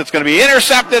left. It's going to be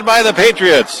intercepted by the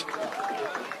Patriots.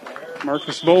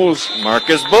 Marcus Bowes.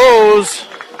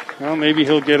 Well, maybe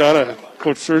he'll get out of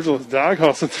Coach Sergil's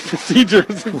doghouse at the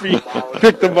procedures if he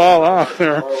picked the ball off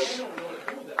there.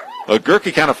 Well,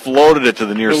 Gerke kind of floated it to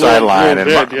the near sideline,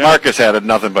 and Marcus had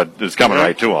nothing but it was coming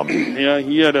right to him. Yeah,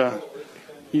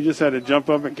 he just had to jump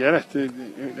up and get it.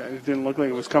 It didn't look like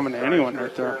it was coming to anyone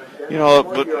right there. You know,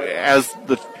 but as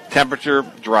the temperature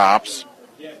drops,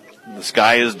 the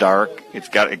sky is dark.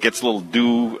 It gets a little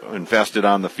dew infested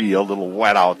on the field, a little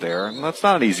wet out there, and that's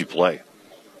not an easy play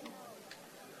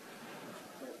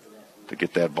to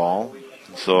get that ball.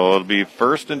 So it'll be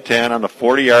 1st and 10 on the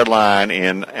 40-yard line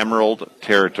in Emerald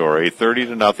territory,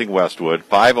 30-0 Westwood.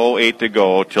 5:08 to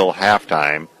go till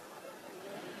halftime.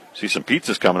 See some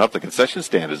pizzas coming up. The concession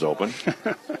stand is open.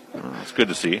 It's good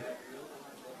to see.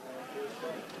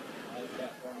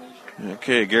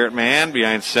 Okay, Garrett Mann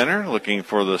behind center, looking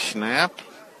for the snap.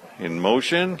 In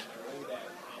motion.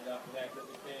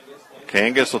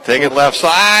 Kangas will take it left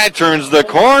side, turns the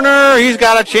corner. He's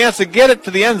got a chance to get it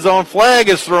to the end zone. Flag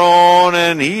is thrown,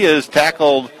 and he is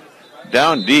tackled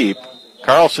down deep.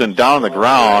 Carlson down on the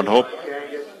ground. Hope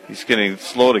he's getting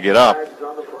slow to get up.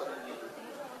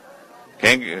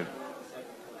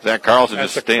 Zach Carlson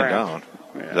just staying down.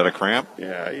 Yeah. Is that a cramp?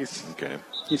 Yeah,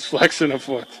 he's flexing a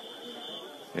foot.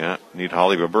 Yeah, need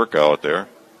Holly Baburka out there.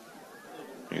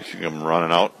 You see him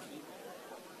running out.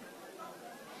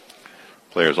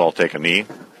 Players all take a knee.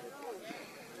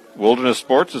 Wilderness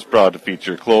Sports is proud to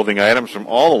feature clothing items from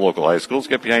all the local high schools.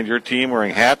 Get behind your team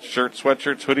wearing hats, shirts,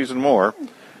 sweatshirts, hoodies, and more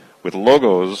with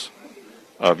logos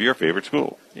of your favorite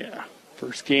school. Yeah,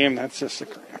 first game, that's just a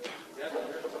cramp.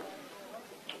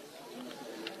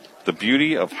 The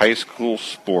beauty of high school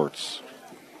sports.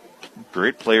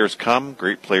 Great players come,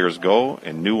 great players go,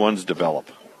 and new ones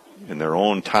develop in their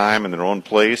own time, in their own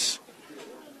place.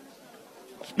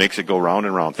 It makes it go round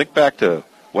and round. Think back to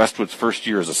Westwood's first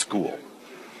year as a school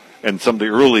and some of the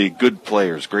early good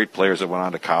players, great players that went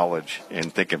on to college,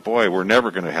 and thinking, boy, we're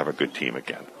never going to have a good team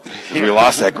again. We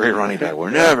lost that great running back. We're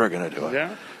never going to do it.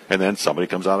 Yeah. And then somebody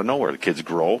comes out of nowhere. The kids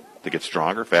grow. They get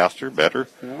stronger, faster, better.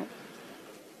 Yeah.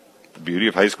 The beauty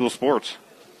of high school sports.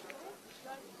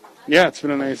 Yeah, it's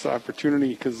been a nice opportunity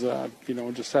because,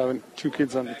 just having 2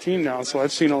 kids on the team now. So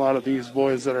I've seen a lot of these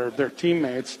boys that are their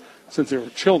teammates since they were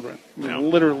children,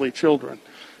 literally children.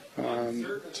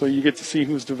 So you get to see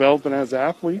who's developing as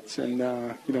athletes and,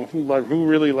 who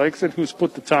really likes it, who's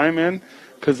put the time in,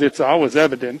 because it's always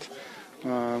evident.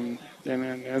 And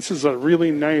this is a really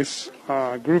nice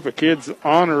group of kids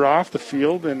on or off the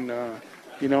field, and,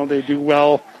 they do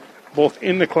well both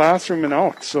in the classroom and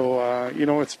out. So,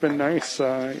 it's been nice.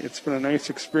 It's been a nice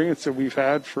experience that we've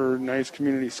had for nice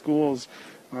community schools.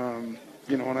 And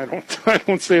I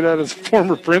don't say that as a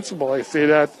former principal. I say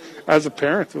that as a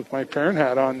parent with my parent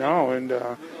hat on now. And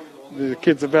the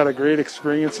kids have had a great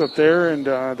experience up there, and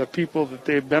the people that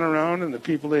they've been around and the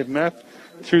people they've met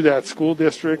through that school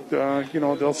district,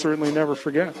 they'll certainly never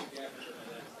forget.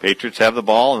 Patriots have the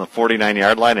ball on the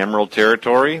 49-yard line, Emerald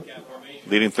territory.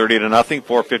 Leading 30-0,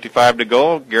 4:55 to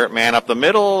go. Garrett Mann up the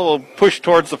middle will push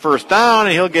towards the first down,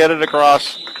 and he'll get it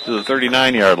across to the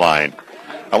 39-yard line.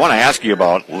 I want to ask you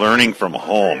about learning from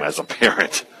home as a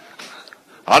parent.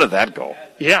 How did that go?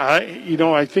 Yeah,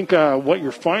 I think what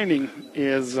you're finding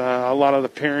is a lot of the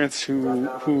parents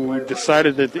who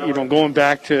decided that, going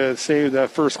back to, say, the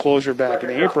first closure back in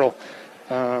April,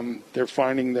 they're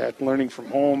finding that learning from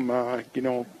home,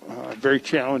 very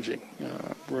challenging.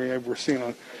 We're seeing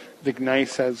I think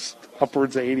NICE has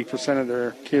upwards of 80% of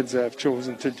their kids have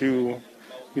chosen to do,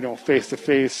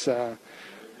 face-to-face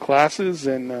classes,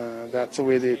 and that's the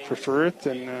way they prefer it.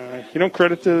 And,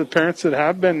 credit to the parents that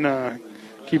have been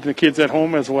keeping the kids at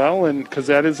home as well, and because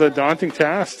that is a daunting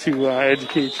task to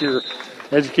educate your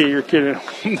kid at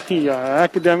home. The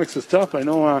academics is tough. I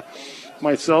know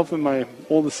myself and my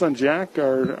oldest son, Jack,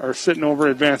 are sitting over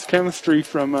advanced chemistry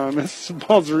from Mrs.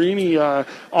 Balzerini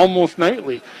almost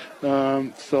nightly.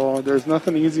 So there's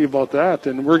nothing easy about that,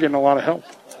 and we're getting a lot of help.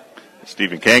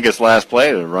 Stephen Kangas last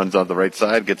play, runs on the right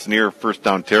side, gets near first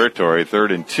down territory,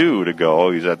 3rd and 2 to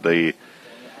go. He's at the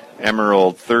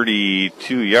Emerald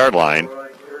 32-yard line.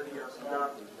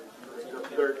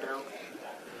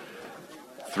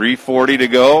 3:40 to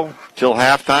go till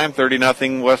halftime.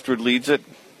 30-0 Westwood leads it.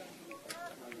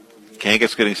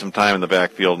 Kangas getting some time in the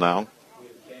backfield now.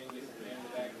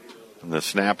 And the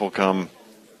snap will come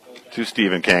to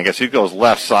Stephen Kangas. He goes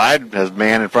left side, has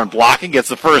man in front blocking, gets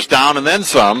the first down and then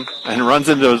some, and runs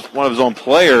into one of his own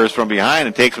players from behind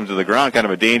and takes him to the ground. Kind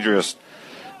of a dangerous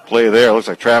play there. Looks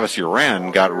like Travis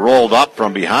Uren got rolled up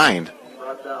from behind.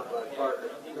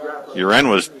 Uren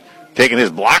was taking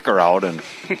his blocker out, and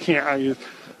yeah, a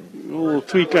little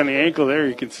tweak on the ankle there.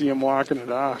 You can see him walking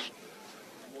it off.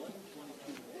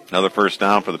 Another first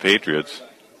down for the Patriots.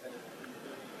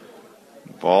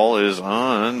 Ball is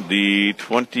on the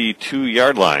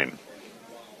 22-yard line.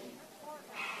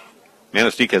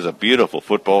 Manistique has a beautiful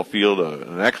football field,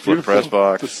 an excellent press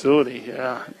box. Facility,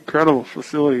 yeah. Incredible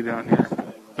facility down here.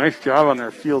 Nice job on their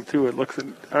field, too. It looks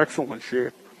in excellent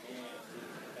shape.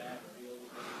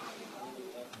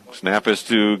 Snap is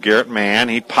to Garrett Mann.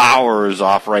 He powers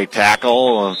off right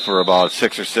tackle for about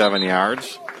 6 or 7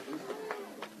 yards.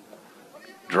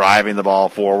 Driving the ball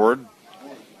forward.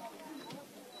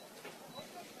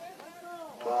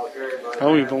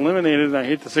 Well, we've eliminated, and I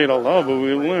hate to say it out loud, but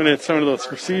we've eliminated some of those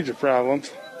procedure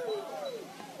problems.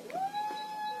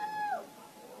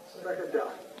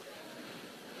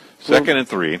 Second and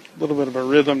 3. A little bit of a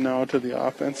rhythm now to the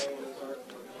offense.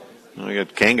 Well, we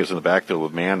got Kangas in the backfield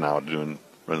with Mann now running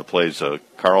the plays.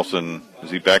 Carlson, is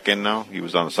he back in now? He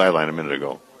was on the sideline a minute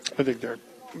ago. I think they're,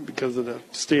 because of the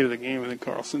state of the game, I think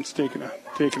Carlson's taking a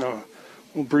little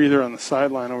breather on the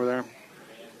sideline over there.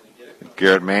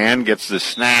 Garrett Mann gets the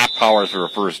snap, powers for a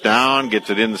first down, gets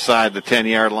it inside the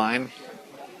 10-yard line.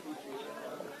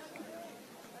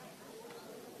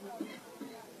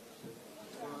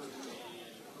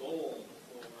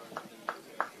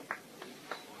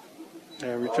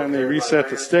 Every time they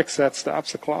reset the sticks, that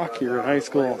stops the clock here in high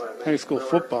school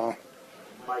football.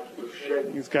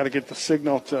 He's got to get the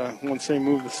signal to, once they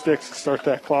move the sticks, to start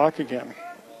that clock again.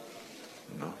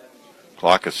 No.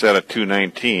 Clock is set at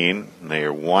 2:19. They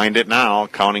wind it now,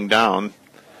 counting down.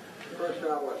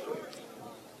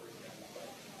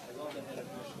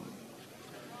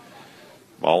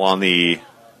 Ball on the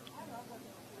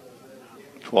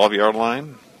 12-yard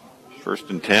line.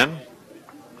 First and 10.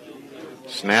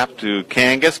 Snap to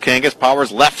Kangas. Kangas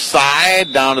powers left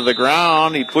side down to the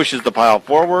ground. He pushes the pile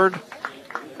forward.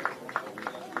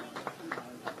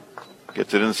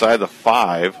 Gets it inside the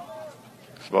 5.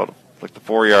 It's about like the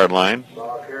 4-yard line.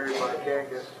 Ball carried by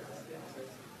Kangas.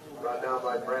 Brought down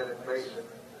by Brandon Mason.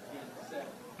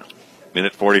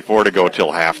 Minute 44 to go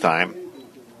till halftime.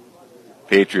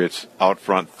 Patriots out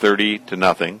front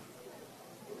 30-0.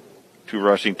 2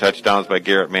 rushing touchdowns by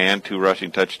Garrett Mann. 2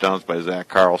 rushing touchdowns by Zach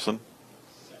Carlson.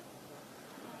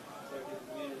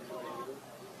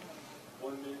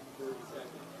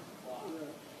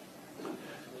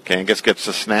 Kangas gets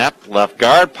the snap. Left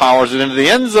guard powers it into the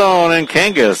end zone, and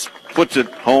Kangas puts it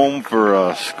home for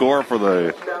a score for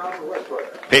the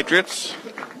Patriots.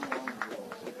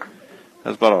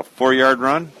 That's about a 4-yard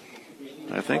run,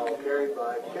 I think.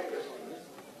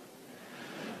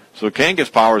 So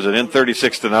Kangas powers it in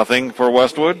 36-0 for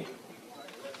Westwood.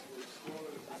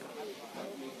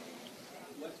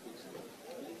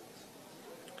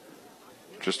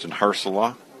 Tristan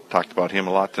Harsela, talked about him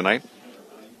a lot tonight.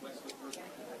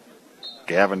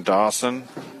 Gavin Dawson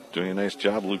doing a nice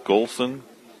job. Luke Olson,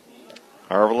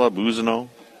 Harvela, Buzino.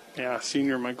 Yeah,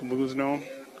 senior Michael Buzino.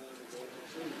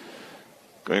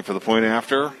 Going for the point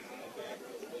after.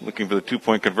 Looking for the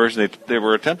 2-point conversion. They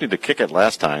were attempting to kick it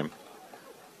last time.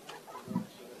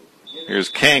 Here's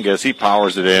Kangas. He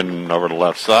powers it in over the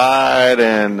left side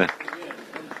and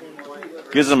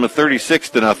gives them a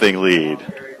 36-0 lead.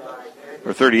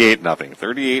 Or 38-0.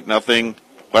 38-0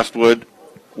 Westwood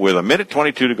with a minute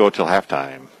 22 to go till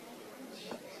halftime.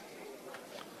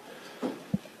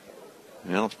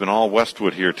 Well, it's been all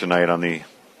Westwood here tonight on the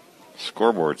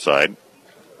scoreboard side.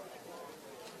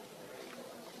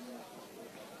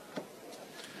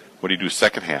 What do you do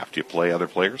second half? Do you play other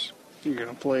players? You're going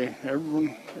to play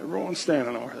everyone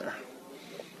standing over there.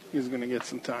 He's going to get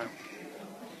some time.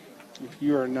 If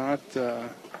you are not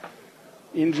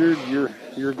injured,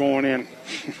 you're going in.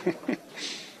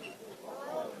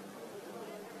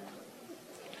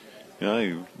 You know,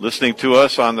 you're listening to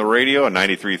us on the radio at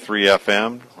 93.3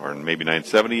 FM or maybe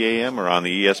 970 AM or on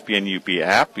the ESPN UP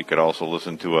app. You could also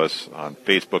listen to us on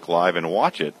Facebook Live and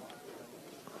watch it.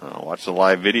 Watch the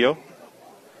live video.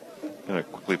 I'm going to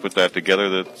quickly put that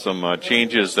together. Some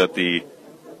changes that the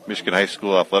Michigan High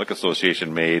School Athletic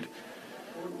Association made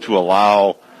to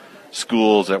allow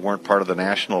schools that weren't part of the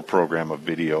national program of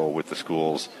video with the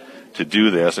schools to do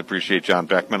this. I appreciate John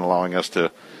Beckman allowing us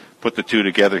to put the two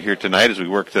together here tonight as we'll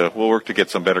work to get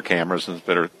some better cameras and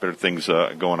better things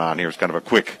going on here. It's kind of a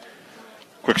quick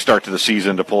start to the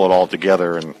season to pull it all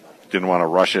together, and didn't want to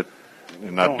rush it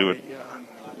and not do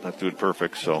it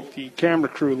perfect. So the camera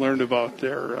crew learned about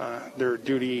their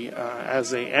duty as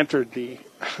they entered the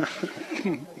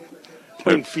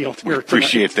playing field here. We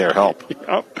appreciate their help.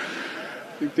 Yep.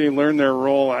 I think they learned their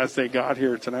role as they got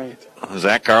here tonight.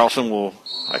 Zach Carlson will,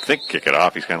 I think, kick it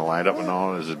off. He's kind of lined up, and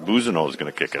now is it Bouzino's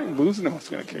going to kick it? Bouzino's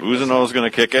going to kick it. Bouzino's going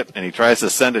to kick it, and he tries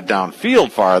to send it downfield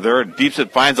farther. Deeps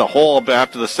it, finds a hole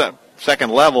after the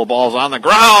second level. Ball's on the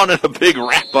ground, and a big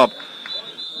wrap-up.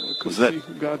 Was that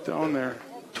who got down there?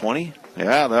 20?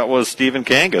 Yeah, that was Stephen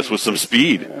Kangas with some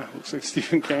speed. Yeah, looks like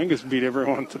Stephen Kangas beat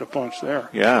everyone to the punch there.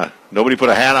 Yeah, nobody put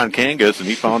a hat on Kangas, and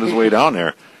he found his way down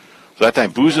there. So that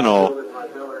time, Bouzino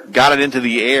got it into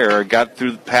the air, got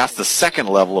through past the second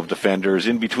level of defenders,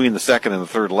 in between the second and the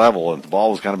third level, and the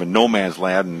ball was kind of in no man's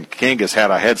land, and Kangas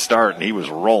had a head start, and he was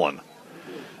rolling.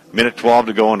 Minute 12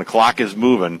 to go, and the clock is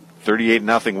moving.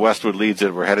 38-0, Westwood leads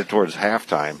it. We're headed towards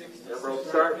halftime.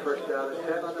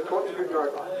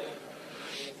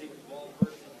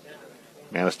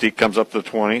 Manistique comes up to the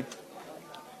 20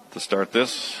 to start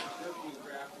this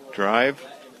drive.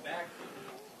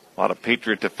 A lot of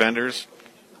Patriot defenders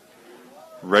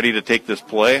ready to take this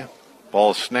play.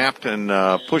 Ball is snapped and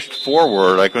pushed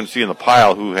forward. I couldn't see in the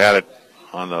pile who had it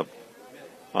on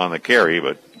the carry,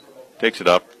 but takes it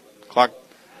up. Clock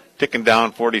ticking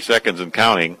down, 40 seconds and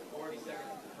counting.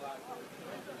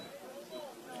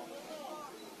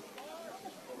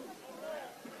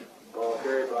 Ball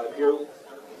carried by Pugh.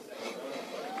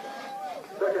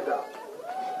 Second down.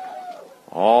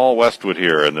 All Westwood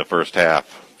here in the first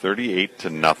half.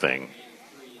 38-0.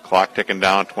 Clock ticking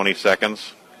down, 20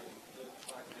 seconds.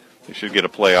 They should get a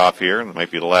play off here, and it might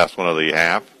be the last one of the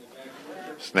half.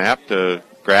 Snap to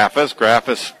Graffis.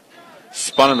 Graffis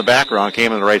spun in the background,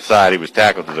 came in the right side. He was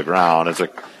tackled to the ground. As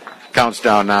it counts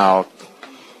down now,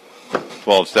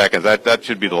 12 seconds. That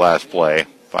should be the last play.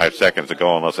 5 seconds to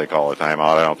go unless they call a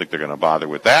timeout. I don't think they're going to bother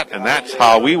with that. And that's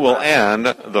how we will end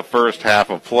the first half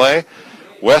of play.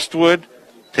 Westwood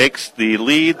takes the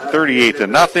lead,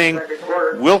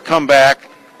 38-0. We'll come back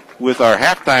with our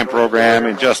halftime program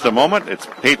in just a moment. It's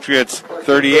Patriots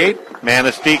 38,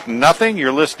 Manistique 0.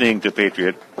 You're listening to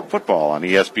Patriot Football on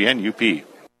ESPN UP.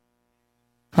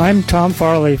 I'm Tom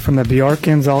Farley from the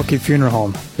Bjork-Zalke Funeral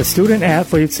Home. The student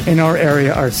athletes in our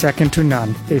area are second to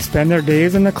none. They spend their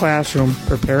days in the classroom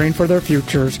preparing for their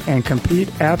futures and compete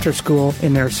after school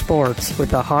in their sports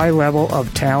with a high level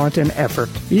of talent and effort.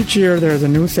 Each year there's a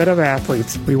new set of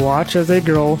athletes. We watch as they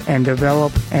grow and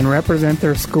develop and represent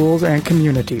their schools and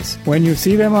communities. When you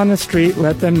see them on the street,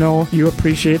 let them know you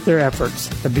appreciate their efforts.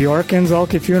 The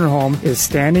Bjork-Zalke Funeral Home is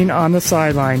standing on the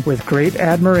sideline with great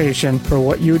admiration for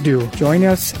what you do. Join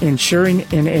us in cheering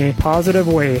in a positive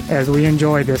way as we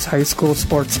enjoy this high school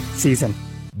sports season.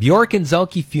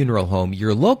 Bjork-Zalke Funeral Home,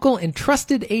 your local and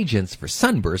trusted agents for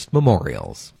Sunburst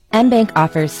Memorials. MBank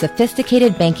offers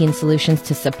sophisticated banking solutions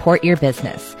to support your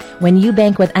business. When you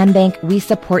bank with MBank, we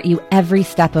support you every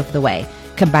step of the way,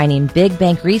 combining big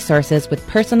bank resources with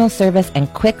personal service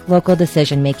and quick local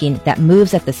decision-making that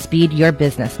moves at the speed your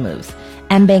business moves.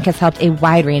 MBank has helped a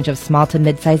wide range of small to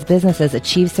mid-sized businesses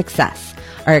achieve success.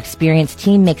 Our experienced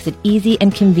team makes it easy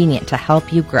and convenient to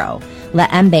help you grow.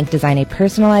 Let MBank design a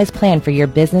personalized plan for your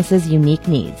business's unique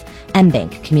needs.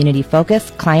 MBank,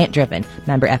 community-focused, client-driven.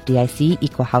 Member FDIC,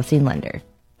 Equal Housing Lender.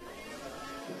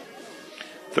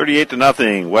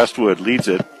 38-0. Westwood leads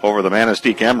it over the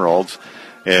Manistique Emeralds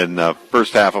in the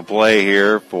first half of play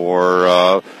here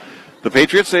for the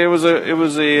Patriots. It was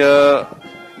a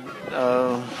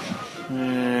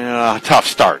tough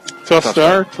start. Tough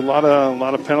start. A lot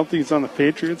of penalties on the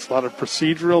Patriots. A lot of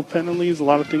procedural penalties. A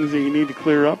lot of things that you need to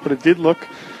clear up. But it did look,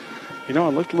 it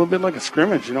looked a little bit like a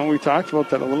scrimmage. We talked about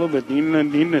that a little bit,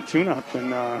 needing a tune-up.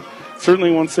 And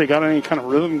certainly once they got any kind of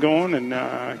rhythm going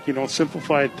and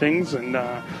simplified things and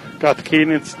got the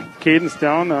cadence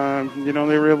down, they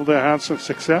were able to have some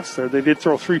success there. They did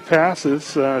throw 3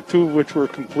 passes, 2 of which were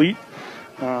complete.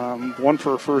 One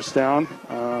for a first down,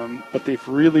 but they've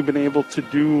really been able to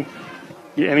do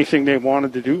anything they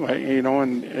wanted to do.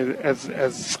 And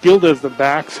as skilled as the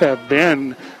backs have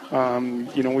been,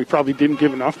 we probably didn't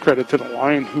give enough credit to the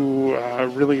line, who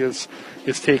really is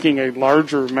taking a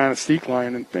larger Manistique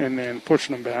line and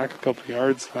pushing them back a couple of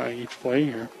yards each play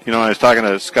here. I was talking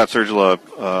to Scott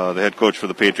Sergila, the head coach for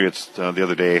the Patriots, the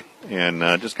other day, and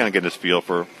just kind of getting his feel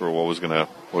for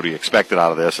what he expected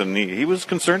out of this, and he was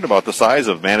concerned about the size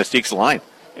of Manistique's line.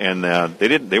 and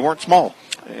they weren't small.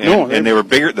 And they were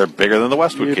bigger. They're bigger than the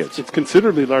Westwood kids. It's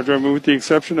considerably larger. I mean, with the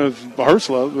exception of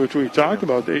Barsla, which we talked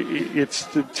about, it's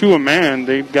to a man.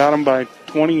 They've got them by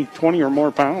 20 or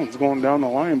more pounds going down the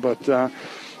line. But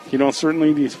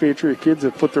certainly these Patriot kids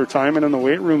have put their time in the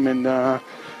weight room,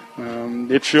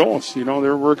 and it shows.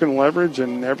 They're working leverage,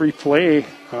 and every play,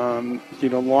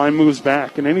 line moves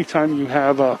back. And anytime you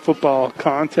have a football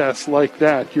contest like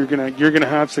that, you're gonna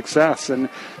have success. And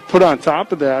put on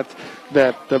top of that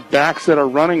the backs that are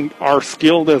running are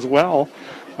skilled as well.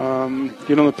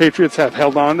 The Patriots have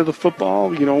held on to the football.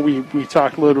 We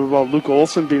talked a little bit about Luke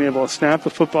Olson being able to snap the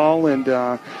football, and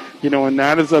and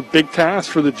that is a big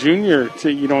task for the junior.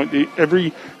 To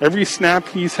every snap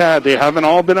he's had, they haven't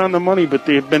all been on the money, but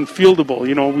they've been fieldable.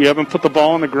 We haven't put the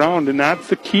ball on the ground, and that's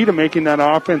the key to making that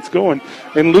offense go. And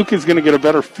Luke is going to get a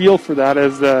better feel for that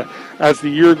as the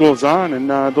year goes on.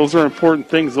 And those are important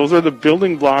things. Those are the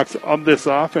building blocks of this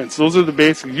offense. Those are the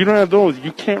basics. You don't have those,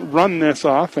 you can't run this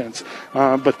offense.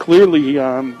 But clearly,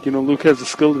 Luke has the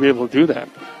skill to be able to do that.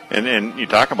 And you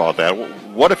talk about that.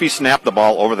 What if he snapped the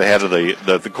ball over the head of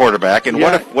the quarterback? And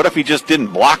what if he just didn't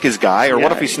block his guy? Or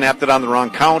what if he snapped it on the wrong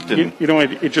count? And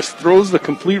it just throws the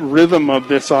complete rhythm of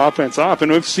this offense off.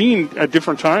 And we've seen at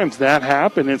different times that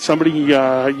happen. And somebody,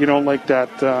 like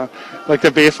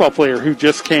that baseball player who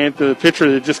just can't, the pitcher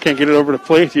that just can't get it over the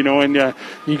plate, and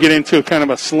you get into kind of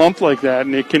a slump like that,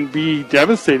 and it can be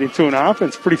devastating to an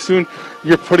offense. Pretty soon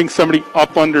you're putting somebody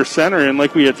up under center. And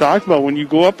like we had talked about, when you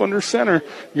go up under center,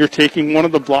 you're taking one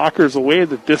of the blockers away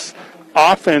that this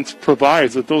offense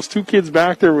provides, that those two kids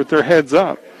back there with their heads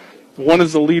up, one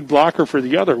is the lead blocker for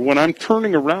the other. When I'm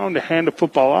turning around to hand a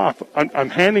football off,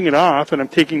 I'm handing it off and I'm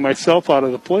taking myself out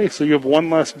of the play, so you have one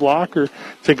less blocker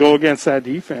to go against that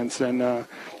defense. And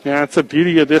that's the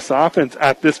beauty of this offense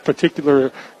at this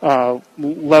particular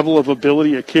level of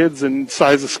ability of kids and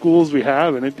size of schools we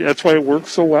have, and that's why it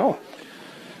works so well.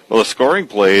 Well, the scoring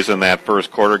plays in that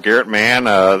first quarter, Garrett Mann,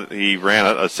 he ran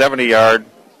a 70-yard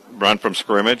run from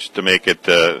scrimmage to make it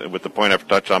with the point after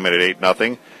touchdown, made it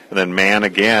 8-0. And then Mann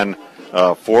again,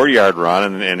 4-yard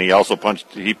run, and he also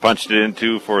punched it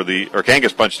into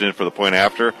Kangas punched it in for the point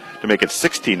after to make it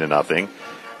 16-0.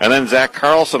 And then Zach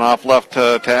Carlson off left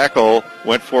tackle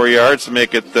went 4 yards to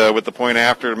make it with the point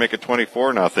after to make it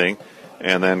 24-0.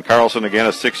 And then Carlson again a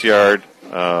 6-yard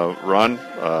run,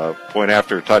 point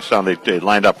after touchdown. They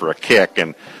lined up for a kick,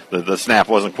 and the snap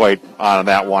wasn't quite on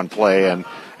that one play, and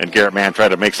Garrett Mann tried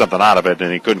to make something out of it,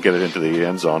 and he couldn't get it into the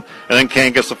end zone. And then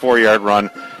Kangas a 4-yard run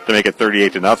to make it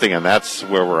 38-0, and that's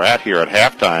where we're at here at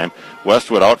halftime.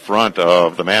 Westwood out front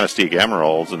of the Manistique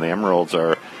Emeralds, and the Emeralds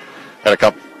had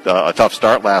a tough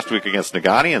start last week against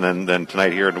Negaunee, and then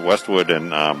tonight here at Westwood,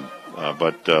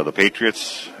 but the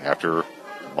Patriots, after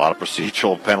a lot of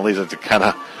procedural penalties that kind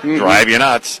of drive you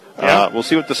nuts. We'll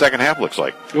see what the second half looks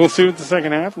like. We'll see what the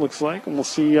second half looks like, and we'll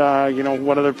see,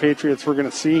 what other Patriots we're going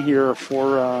to see here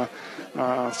for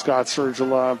Scott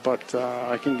Sergila. But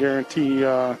I can guarantee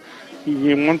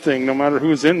one thing: no matter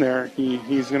who's in there,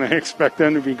 he's going to expect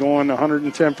them to be going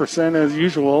 110% as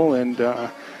usual, and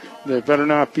there better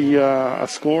not be a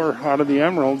score out of the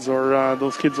Emeralds, or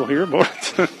those kids will hear about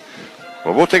it.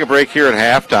 Well, we'll take a break here at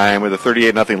halftime with a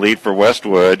 38-0 lead for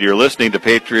Westwood. You're listening to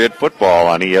Patriot Football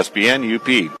on ESPN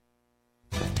UP.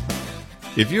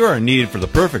 If you are in need for the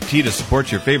perfect tee to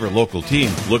support your favorite local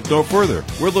team, look no further.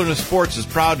 Wilderness Sports is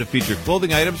proud to feature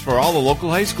clothing items for all the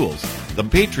local high schools. The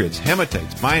Patriots,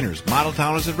 Hematites, Miners, Model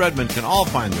Towners, and Redmond can all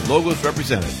find their logos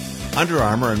represented. Under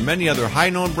Armour and many other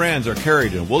high-known brands are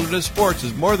carried, and Wilderness Sports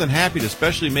is more than happy to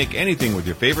specially make anything with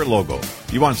your favorite logo.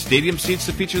 You want stadium seats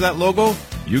to feature that logo?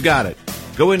 You got it.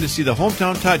 Go in to see the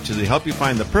Hometown Touch as they help you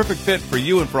find the perfect fit for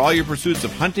you and for all your pursuits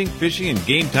of hunting, fishing, and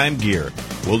game time gear.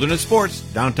 Wilderness Sports,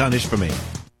 downtown Ishpeming.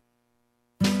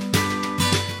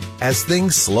 As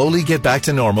things slowly get back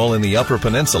to normal in the Upper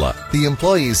Peninsula, the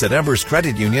employees at Embers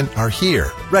Credit Union are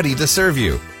here, ready to serve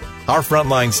you. Our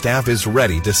frontline staff is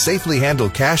ready to safely handle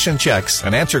cash and checks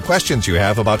and answer questions you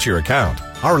have about your account.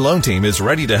 Our loan team is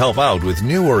ready to help out with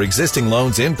new or existing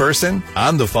loans in person,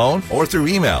 on the phone, or through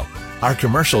email. Our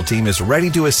commercial team is ready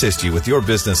to assist you with your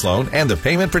business loan and the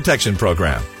Payment Protection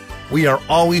Program. We are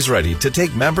always ready to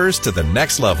take members to the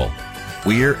next level.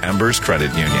 We're Embers Credit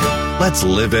Union. Let's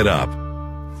live it up.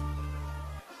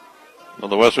 Well,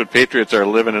 the Westwood Patriots are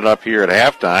living it up here at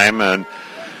halftime and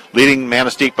leading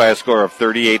Manistique by a score of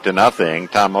 38-0.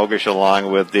 Tom Mogish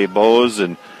along with Dave Bose,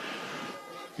 and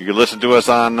you can listen to us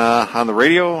on the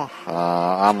radio,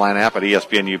 online app at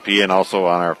ESPN UP, and also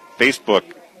on our Facebook,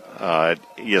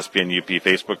 ESPN UP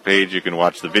Facebook page. You can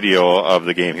watch the video of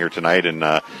the game here tonight, and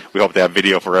we hope to have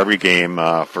video for every game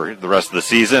for the rest of the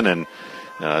season. And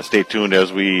stay tuned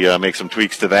as we make some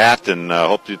tweaks to that, and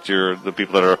hope that the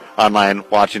people that are online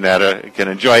watching that can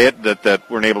enjoy it. That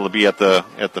we're able to be at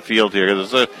the field here.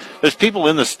 There's people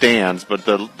in the stands, but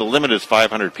the limit is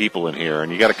 500 people in here,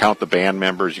 and you got to count the band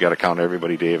members. You got to count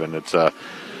everybody, Dave, and it's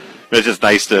just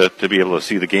nice to be able to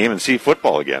see the game and see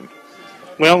football again.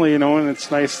 Well, and it's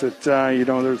nice that,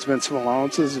 there's been some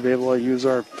allowances to be able to use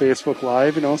our Facebook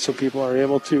Live, so people are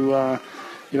able to,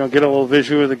 get a little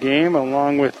visual of the game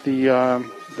along with the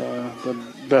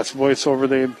best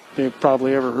voiceover they've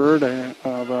probably ever heard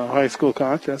of a high school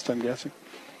contest, I'm guessing.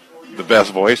 The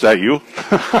best voice, that you?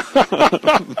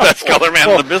 Best color man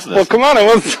in the business. Well, come on, I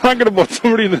wasn't talking about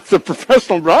somebody that's a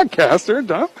professional broadcaster,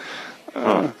 Tom.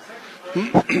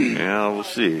 Yeah, we'll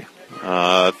see.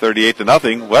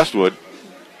 38-0, Westwood.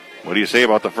 What do you say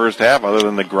about the first half, other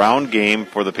than the ground game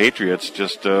for the Patriots?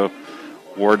 Just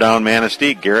wore down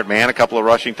Manistique. Garrett Mann, a couple of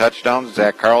rushing touchdowns.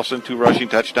 Zach Carlson, 2 rushing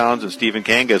touchdowns. And Stephen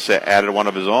Kangas added one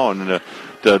of his own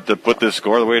to put this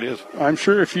score the way it is. I'm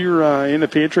sure if you're in the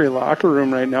Patriot locker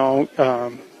room right now,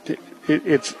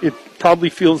 it probably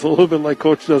feels a little bit like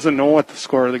Coach doesn't know what the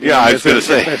score of the game is. Yeah, I was going to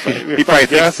say. He probably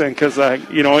guessing, because,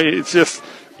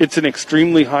 it's an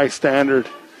extremely high standard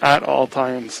at all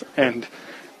times. And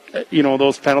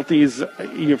those penalties,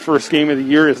 your first game of the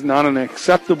year is not an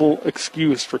acceptable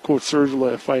excuse for Coach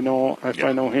Sergila if I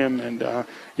know him. And,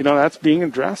 that's being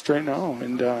addressed right now.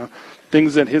 And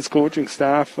things that his coaching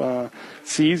staff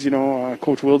sees,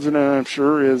 Coach Wilson, I'm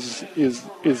sure, is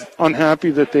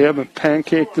unhappy that they haven't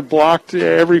pancaked and blocked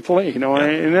every play,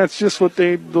 and that's just what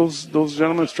those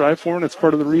gentlemen strive for, and it's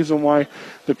part of the reason why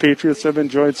the Patriots have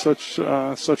enjoyed such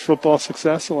football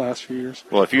success the last few years.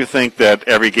 Well, if you think that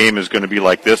every game is going to be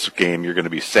like this game, you're going to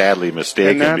be sadly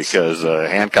mistaken, because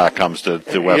Hancock comes to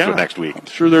Westwood next week. I'm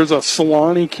sure there's a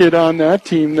Solani kid on that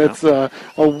team that's a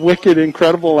wicked,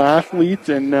 incredible athlete,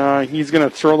 and he's going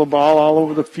to throw the ball all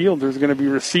over the field. There's going to be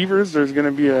receivers. There's going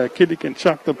to be a kid that can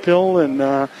chuck the pill, and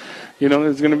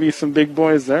there's going to be some big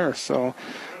boys there. So.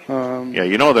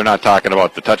 They're not talking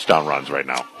about the touchdown runs right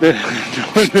now.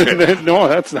 No,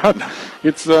 that's not.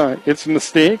 It's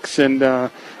mistakes and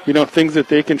things that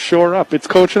they can shore up. It's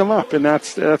coaching them up, and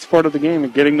that's part of the game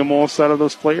and getting the most out of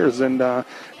those players. And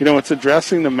it's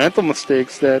addressing the mental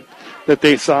mistakes that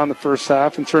they saw in the first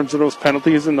half in terms of those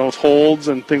penalties and those holds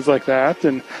and things like that,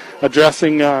 and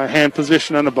addressing hand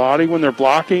position on the body when they're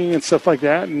blocking and stuff like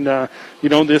that. And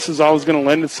this is always going to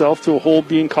lend itself to a hold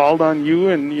being called on you,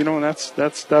 and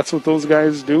that's what those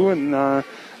guys do,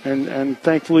 and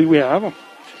thankfully we have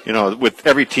them. With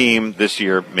every team this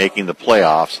year making the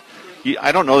playoffs,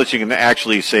 I don't know that you can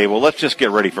actually say, well, let's just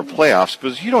get ready for playoffs,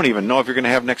 because you don't even know if you're going to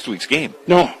have next week's game.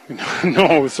 No,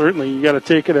 certainly. You got to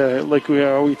take it like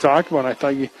we talked about. I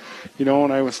thought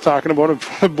when I was talking about it,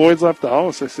 the boys left the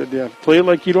house, I said, play it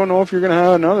like you don't know if you're going to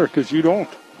have another, because you don't.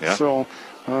 Yeah. So,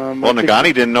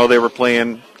 Nagani didn't know they were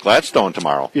playing Gladstone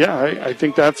tomorrow. Yeah, I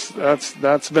think that's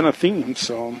been a theme.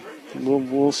 So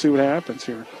we'll see what happens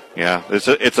here. Yeah,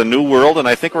 it's a new world, and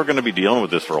I think we're going to be dealing with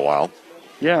this for a while.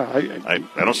 Yeah, I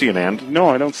don't see an end. No,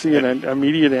 I don't see an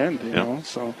immediate end. You know,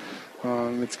 so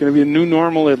it's going to be a new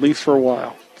normal at least for a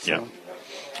while. So. Yeah.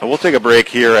 And we'll take a break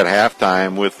here at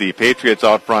halftime with the Patriots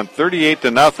out front,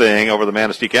 38-0 over the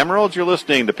Manistique Emeralds. You're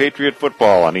listening to Patriot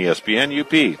Football on ESPN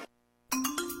UP.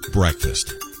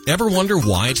 Breakfast. Ever wonder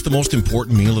why it's the most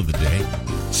important meal of the day?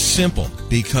 Simple.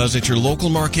 Because at your local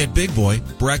Marquette Big Boy,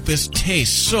 breakfast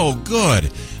tastes so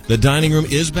good. The dining room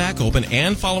is back open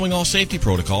and following all safety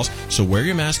protocols, so wear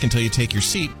your mask until you take your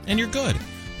seat, and you're good.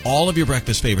 All of your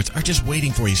breakfast favorites are just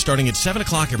waiting for you starting at 7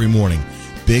 o'clock every morning.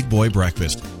 Big Boy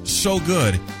Breakfast. So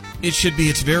good, it should be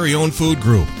its very own food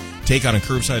group. Takeout and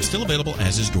curbside still available,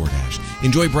 as is DoorDash.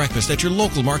 Enjoy breakfast at your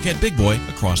local Marquette Big Boy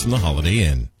across from the Holiday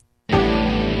Inn.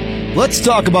 Let's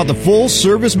talk about the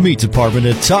full-service meat department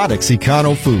at Toddick's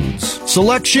Econo Foods.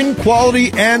 Selection,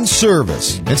 quality, and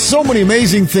service. And so many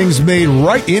amazing things made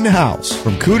right in-house.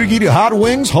 From kudigi to hot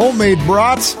wings, homemade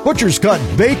brats, butcher's cut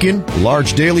bacon,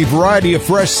 large daily variety of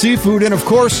fresh seafood, and of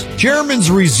course,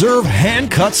 Chairman's Reserve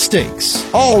hand-cut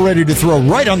steaks. All ready to throw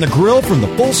right on the grill from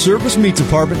the full-service meat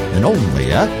department, and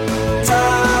only at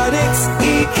Toddick's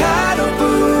Econo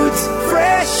Foods.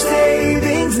 Fresh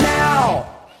savings now.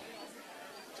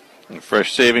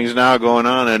 Fresh savings now going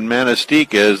on in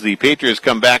Manistique as the Patriots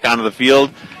come back onto the field,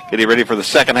 getting ready for the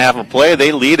second half of play.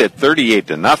 They lead at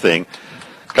 38-0.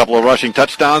 A couple of rushing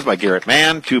touchdowns by Garrett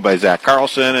Mann, 2 by Zach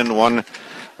Carlson, and 1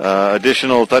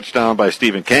 additional touchdown by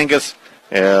Stephen Kangas.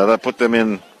 That put them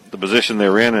in the position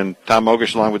they're in, and Tom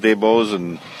Mogish along with Dave Bowes,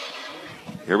 and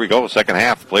here we go, second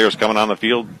half. The players coming on the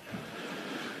field,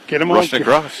 Get them rushing out,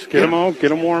 across. Get them out, get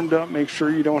them warmed up. Make sure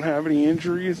you don't have any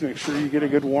injuries. Make sure you get a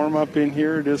good warm-up in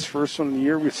here. It is first one of the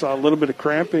year. We saw a little bit of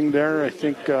cramping there. I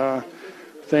think,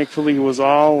 thankfully, it was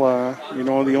all,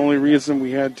 the only reason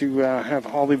we had to have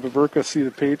Holly Baburka see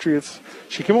the Patriots.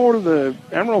 She came over to the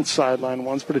Emerald sideline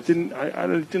once, but it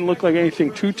didn't look like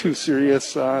anything too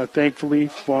serious, thankfully.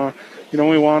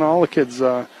 We want all the kids,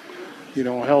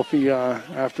 healthy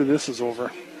after this is over.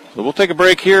 So we'll take a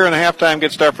break here and a halftime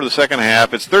get started for the second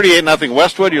half. It's 38-0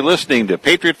 Westwood. You're listening to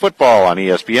Patriot Football on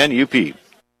ESPN UP.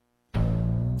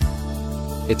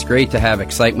 It's great to have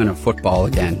excitement of football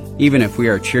again, even if we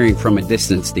are cheering from a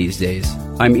distance these days.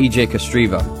 I'm EJ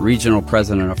Kostriva, Regional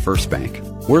President of First Bank.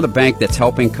 We're the bank that's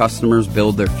helping customers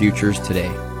build their futures today.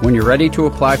 When you're ready to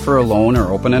apply for a loan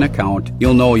or open an account,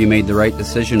 you'll know you made the right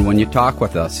decision when you talk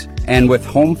with us. And with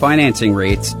home financing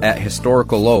rates at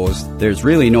historical lows, there's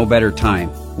really no better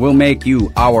time. We'll make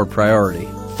you our priority.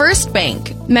 First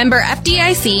Bank, member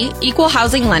FDIC, equal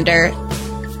housing lender.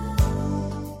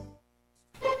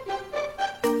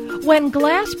 When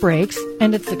glass breaks,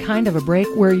 and it's the kind of a break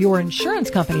where your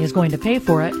insurance company is going to pay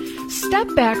for it, step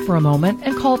back for a moment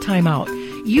and call timeout.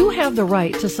 You have the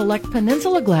right to select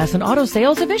Peninsula Glass and Auto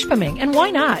Sales of Ishpeming, and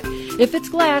why not? If it's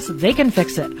glass, they can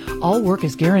fix it. All work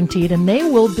is guaranteed, and they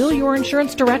will bill your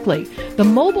insurance directly. The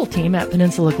mobile team at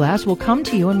Peninsula Glass will come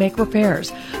to you and make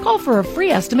repairs. Call for a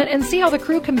free estimate and see how the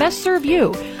crew can best serve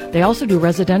you. They also do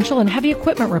residential and heavy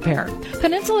equipment repair.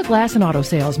 Peninsula Glass and Auto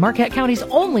Sales, Marquette County's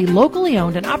only locally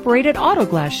owned and operated auto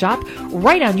glass shop,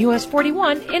 right on US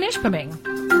 41 in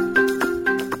Ishpeming.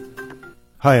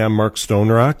 Hi, I'm Mark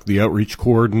Stonerock, the Outreach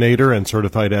Coordinator and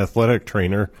Certified Athletic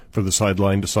Trainer for the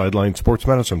Sideline to Sideline Sports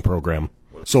Medicine Program.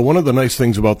 So one of the nice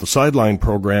things about the Sideline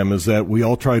program is that we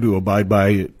all try to abide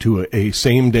by to a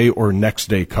same day or next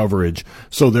day coverage.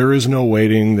 So there is no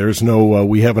waiting. There's no,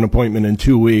 we have an appointment in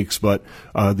 2 weeks, but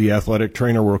the athletic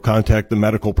trainer will contact the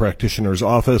medical practitioner's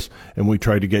office, and we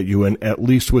try to get you in at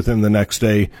least within the next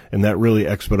day, and that really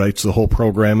expedites the whole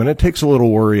program, and it takes a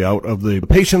little worry out of the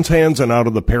patient's hands and out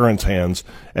of the parents' hands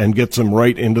and gets them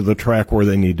right into the track where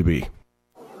they need to be.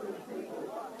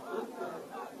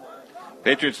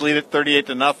 Patriots lead it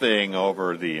 38-0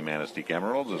 over the Manistique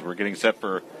Emeralds as we're getting set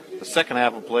for the second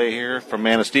half of play here from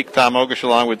Manistique. Tom Ogish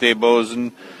along with Dave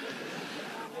Bozen.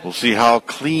 We'll see how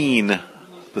clean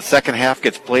the second half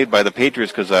gets played by the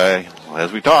Patriots because,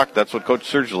 as we talked, that's what Coach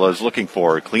Sergila is looking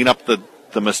for, clean up the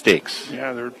mistakes.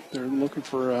 Yeah, they're looking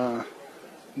for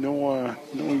no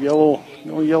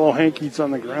yellow hankies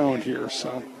on the ground here.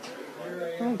 So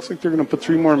it looks like they're going to put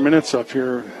 3 more minutes up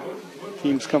here.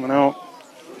 Team's coming out.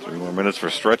 3 more minutes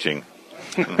for stretching.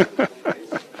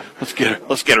 Let's get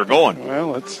her going. Well,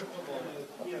 let's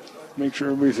make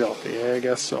sure everybody's healthy. Yeah, I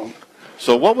guess so.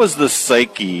 So what was the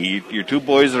psyche, your two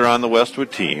boys that are on the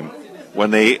Westwood team,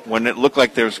 when it looked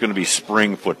like there was going to be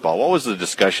spring football? What was the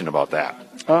discussion about that?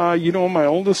 My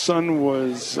oldest son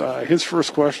was, his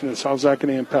first question is, how's that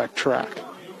going to impact track?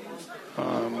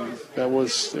 That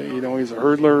was, he's a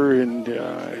hurdler and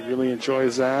he really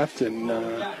enjoys that. And,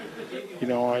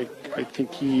 I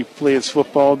think he plays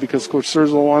football because Coach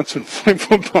Sergila wants him to play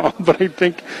football. But I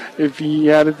think if he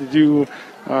had it to do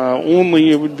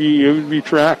only, it would be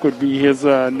track would be his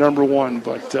number one.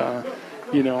 But I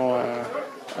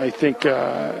think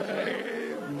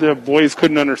the boys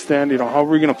couldn't understand. How are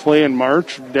we going to play in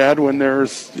March, Dad, when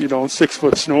there's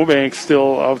 6-foot snowbanks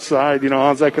still outside?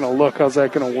 How's that going to look? How's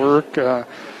that going to work?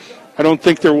 I don't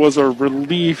think there was a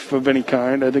relief of any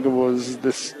kind. I think it was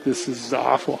this is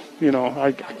awful.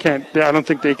 I don't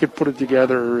think they could put it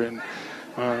together. And,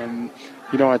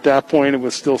 at that point, it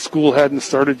was still school hadn't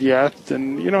started yet.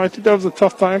 And, I think that was a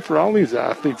tough time for all these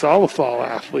athletes, all the fall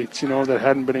athletes, that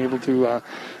hadn't been able to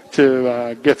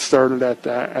get started at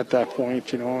that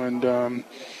point, And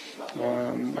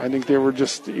I think they were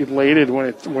just elated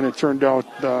when it turned out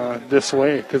this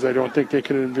way because I don't think they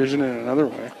could envision it another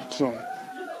way. So.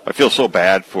 I feel so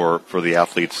bad for the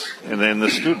athletes and then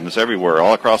the students everywhere,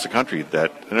 all across the country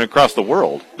and across the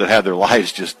world that had their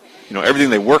lives just, everything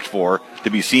they worked for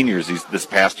to be seniors, this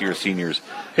past year's seniors,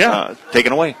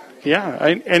 taken away. Yeah,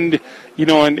 and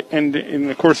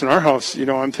of course in our house,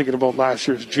 I'm thinking about last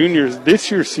year's juniors. This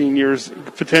year's seniors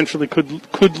potentially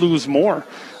could lose more.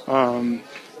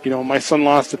 My son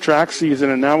lost the track season,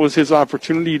 and that was his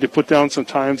opportunity to put down some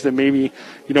times that maybe,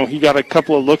 he got a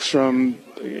couple of looks from,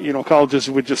 colleges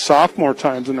with just sophomore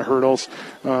times in the hurdles.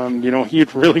 He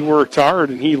had really worked hard,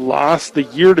 and he lost the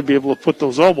year to be able to put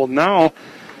those out. Well, now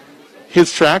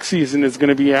his track season is going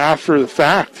to be after the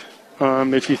fact.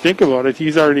 If you think about it,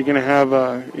 he's already going to have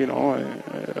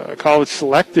a college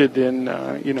selected in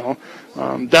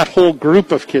that whole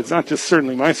group of kids, not just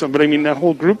certainly my son, but I mean that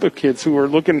whole group of kids who are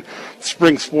looking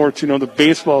spring sports, the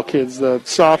baseball kids, the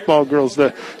softball girls,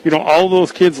 all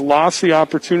those kids lost the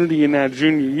opportunity in that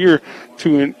junior year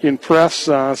to impress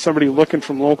somebody looking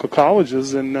from local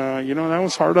colleges, and that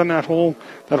was hard on that whole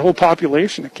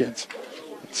population of kids.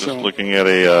 Just looking at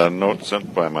a note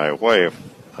sent by my wife,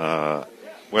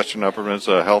 Western Upper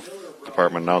Peninsula Health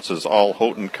Department announces all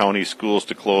Houghton County schools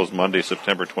to close Monday,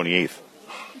 September 28th.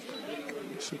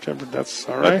 September, that's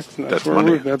all right.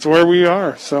 That's where we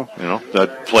are. So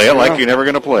play it like you're never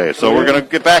going to play. So we're going to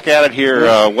get back at it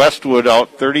here. Westwood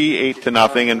out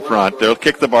 38-0 in front. They'll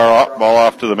kick the ball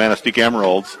off to the Manistique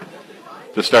Emeralds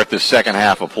to start this second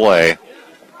half of play.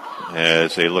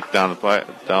 As they look down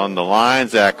the line,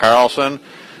 Zach Carlson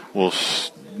will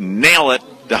nail it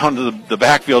down to the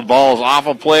backfield. Ball is off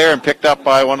a player and picked up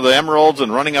by one of the Emeralds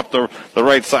and running up the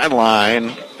right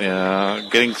sideline,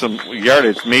 getting some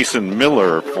yardage. Mason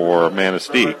Miller for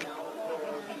Manistique.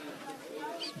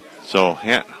 So,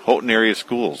 Houghton area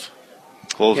schools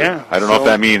closing. Yeah, I don't know if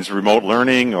that means remote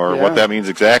learning or what that means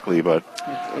exactly, but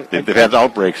they've had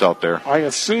outbreaks out there. I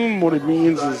assume what it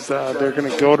means is they're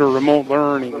going to go to remote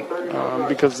learning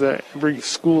because every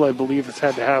school, I believe, has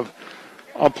had to have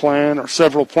a plan or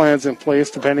several plans in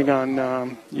place depending on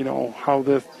how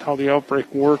the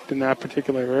outbreak worked in that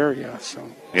particular area. So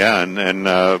and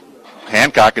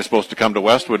Hancock is supposed to come to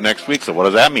Westwood next week. So what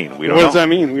does that mean? We don't know. What does that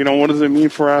mean? What does it mean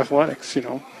for athletics?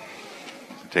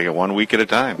 Take it 1 week at a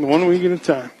time. 1 week at a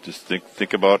time. Just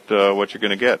think about what you're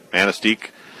going to get. Manistique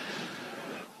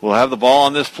will have the ball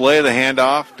on this play. The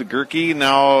handoff to Gerke,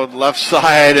 now left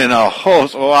side, and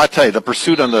I tell you, the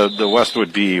pursuit on the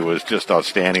Westwood D was just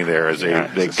outstanding there as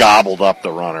they gobbled up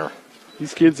the runner.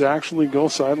 These kids actually go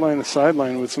sideline to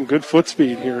sideline with some good foot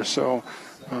speed here, so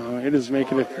it is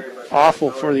making it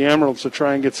awful for the Emeralds to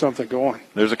try and get something going.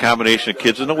 There's a combination of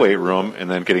kids in the weight room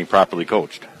and then getting properly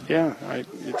coached. Yeah,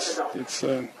 it's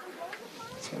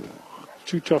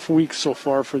 2 tough weeks so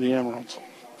far for the Emeralds.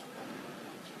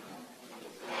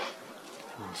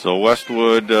 So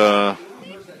Westwood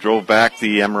drove back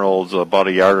the Emeralds about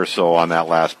a yard or so on that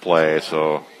last play.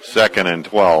 So 2nd and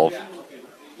 12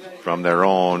 from their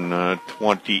own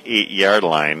 28-yard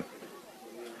line.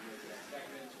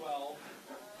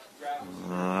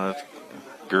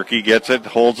 Gerke gets it,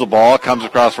 holds the ball, comes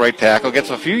across right tackle, gets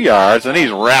a few yards, and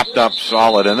he's wrapped up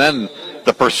solid. And then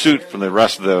the pursuit from the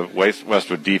rest of the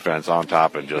Westwood defense on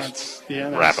top and just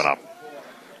wrapping up.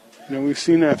 We've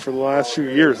seen that for the last few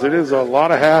years. It is a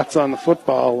lot of hats on the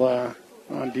football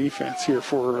on defense here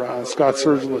for Scott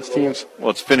Surgela's teams. Well,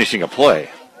 it's finishing a play.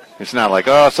 It's not like,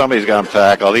 somebody's got him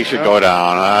tackled. He should go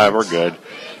down. We're good.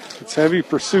 It's heavy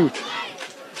pursuit.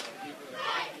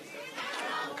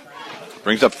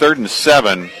 Brings up 3rd and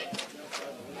 7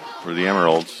 for the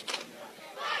Emeralds.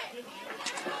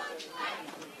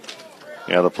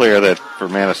 Yeah, the player for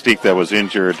Manistique that was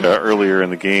injured earlier in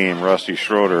the game, Rusty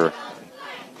Schroeder,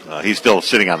 he's still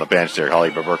sitting on the bench there. Holly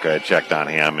Baburka had checked on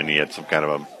him, and he had some kind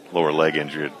of a lower leg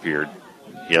injury, it appeared.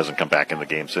 He hasn't come back in the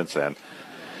game since then.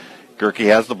 Gerke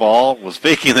has the ball, was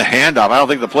faking the handoff. I don't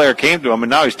think the player came to him, and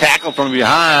now he's tackled from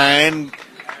behind.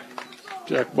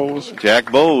 Jack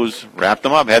Bowes wrapped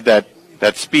him up, had that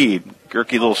speed.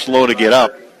 Gerke a little slow to get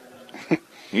up.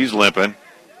 He's limping.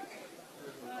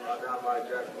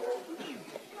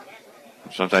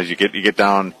 Sometimes you get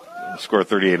down, score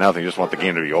 38-0, you just want the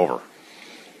game to be over.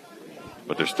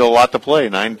 But there's still a lot to play.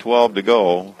 9:12 to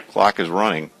go. Clock is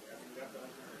running.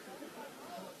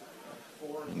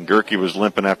 And Gerke was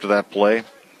limping after that play.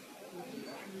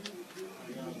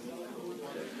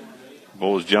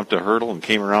 Bowes jumped a hurdle and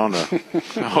came around the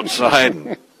outside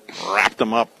and wrapped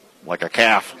him up like a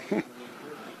calf.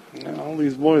 All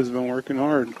these boys have been working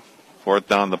hard. 4th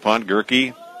down the punt.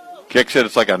 Gerke kicks it.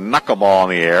 It's like a knuckleball in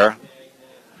the air.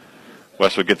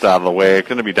 Westwood gets out of the way. It's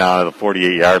going to be down at the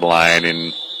 48-yard line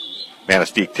in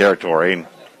Manistique territory. And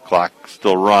clock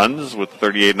still runs with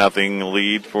 38-0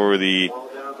 lead for the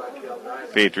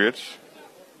Patriots.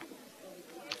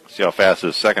 See how fast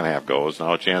this second half goes.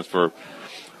 Now a chance for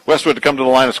Westwood to come to the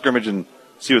line of scrimmage and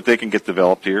see what they can get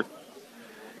developed here.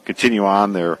 Continue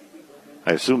on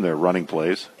I assume their running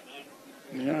plays.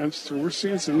 Yeah, we're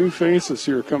seeing some new faces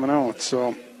here coming out,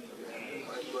 so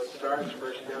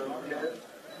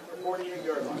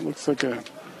it looks like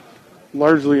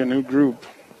largely a new group.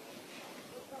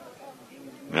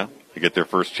 Yeah, they get their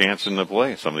first chance in the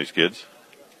play, some of these kids.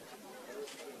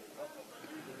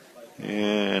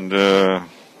 And it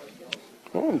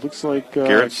looks like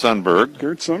Garrett Sundberg.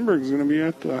 Garrett Sundberg is going to be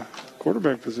at the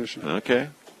quarterback position. Okay.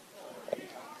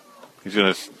 He's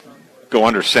going to go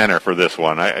under center for this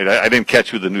one. I didn't catch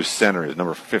who the new center is,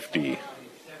 number 50.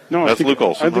 No, that's Luke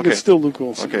Olson. I think it's still Luke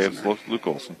Olson. Okay, it's Luke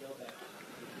Olson.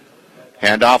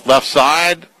 Handoff left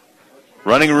side.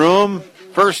 Running room.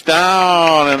 First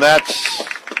down, and that's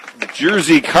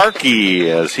Jersey Karki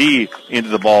as he into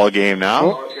the ball game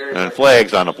now. And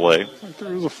flags on the play.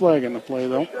 There was a flag in the play,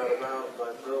 though.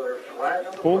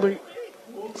 Holding.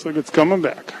 Looks like it's coming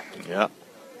back. Yeah.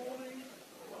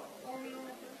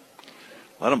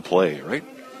 Let him play, right?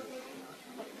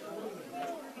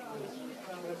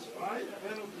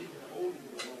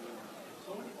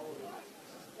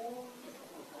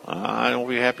 I won't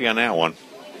be happy on that one.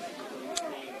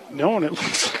 No, and it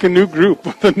looks like a new group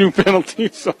with a new penalty.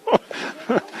 So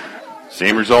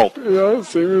same result. Yeah,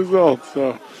 same result.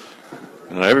 So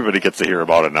everybody gets to hear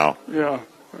about it now. Yeah,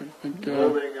 I think.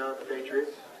 Holding on the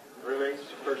Patriots remains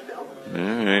first down.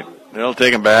 All right, they'll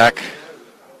take him back.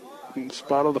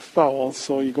 Spot of the foul,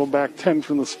 so you go back 10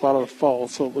 from the spot of the foul.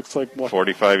 So it looks like what?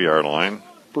 45-yard line.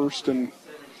 First and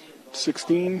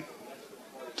 16.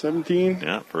 17?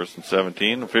 Yeah, first and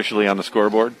 17, officially on the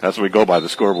scoreboard. That's what we go by, the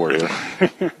scoreboard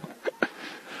here.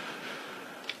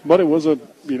 But it was a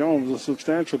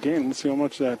substantial game. Let's see how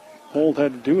much that hold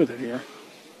had to do with it here.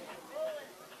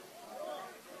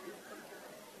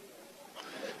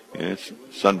 It's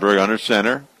Sundberg under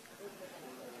center.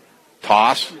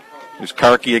 Toss. There's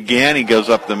Karki again. He goes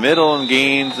up the middle and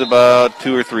gains about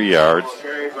 2 or 3 yards.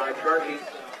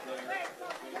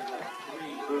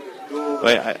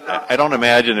 I don't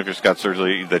imagine if you're Scott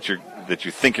Surgley that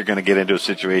you think you're going to get into a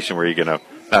situation where you're going to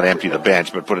not empty the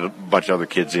bench but put a bunch of other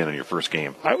kids in your first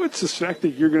game. I would suspect that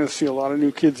you're going to see a lot of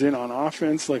new kids in on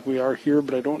offense like we are here,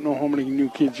 but I don't know how many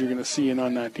new kids you're going to see in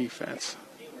on that defense.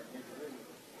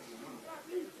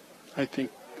 I think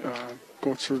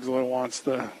Coach Surgley wants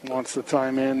the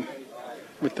time in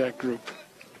with that group.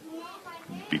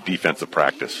 Be defensive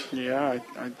practice. Yeah,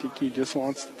 I think he just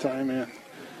wants the time in.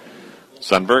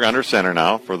 Sundberg under center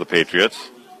now for the Patriots.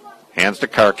 Hands to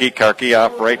Karki. Karki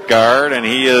off right guard, and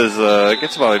he is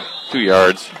gets about 2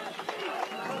 yards.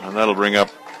 And that'll bring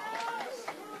up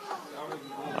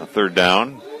a third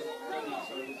down.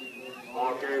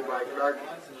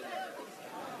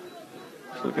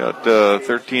 So we've got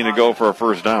 13 to go for a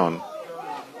first down.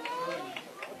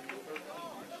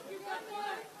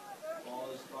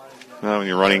 Now when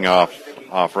you're running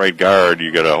off right guard,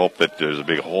 you got to hope that there's a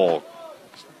big hole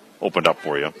opened up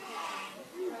for you.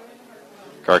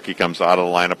 Karki comes out of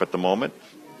the lineup at the moment.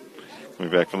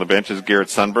 Coming back from the bench is Garrett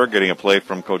Sundberg, getting a play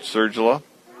from Coach Surgela.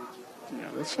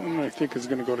 Yeah, this one I think is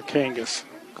going to go to Kangas.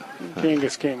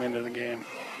 Kangas came into the game.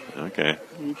 Okay.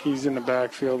 He's in the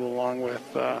backfield along with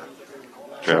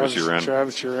Travis Uren.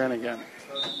 Travis Uren again.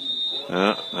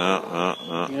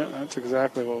 Yeah, that's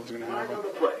exactly what was going to happen.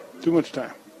 Too much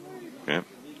time. Okay. It'd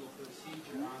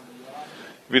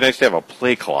be nice to have a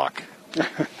play clock.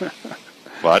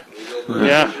 But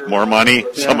more money,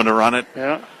 someone to run it.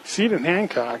 Yeah. Seed and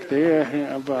Hancock, they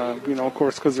have, of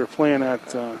course, because they're playing at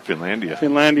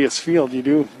Finlandia's field. They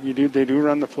do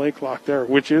run the play clock there,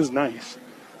 which is nice.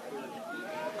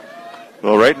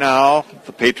 Well, right now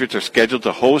the Patriots are scheduled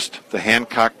to host the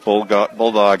Hancock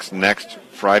Bulldogs next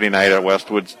Friday night at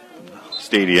Westwood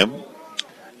Stadium.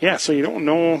 Yeah, so you don't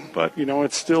know, but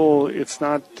it's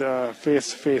not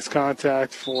face-to-face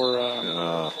contact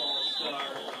for.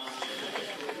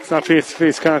 It's not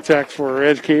face-to-face contact for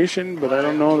education, but I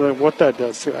don't know what that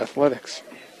does to athletics.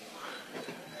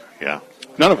 Yeah,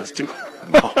 none of us do.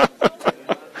 No.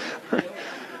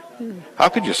 How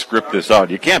could you script this out?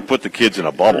 You can't put the kids in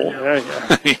a bubble. Yeah.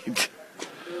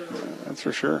 That's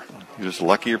for sure. You're just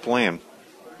lucky you're playing.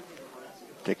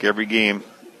 Take every game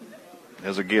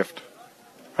as a gift.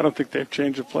 I don't think they've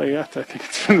changed the play yet. I think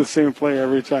it's been the same play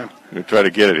every time. We'll try to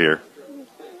get it here.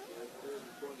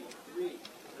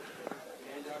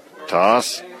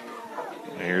 Toss.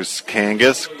 Here's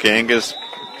Kangas. Kangas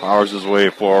powers his way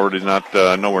forward. He's not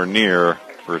nowhere near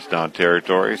first down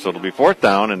territory, so it'll be fourth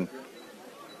down. And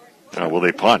will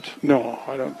they punt? No,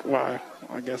 I don't. Well,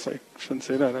 I guess I shouldn't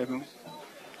say that.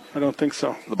 I don't think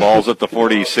so. The ball's at the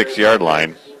 46-yard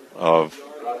line of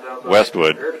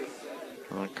Westwood.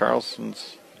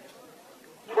 Carlson's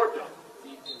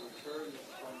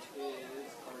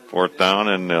fourth down,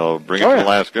 and they'll bring it to the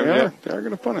last scrimmage. Yeah, they're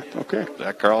going to punt it. Okay.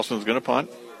 Zach Carlson's going to punt.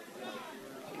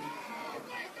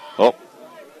 Oh,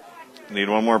 need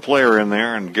one more player in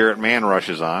there, and Garrett Mann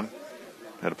rushes on.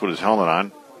 Had to put his helmet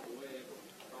on.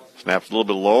 Snaps a little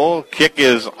bit low. Kick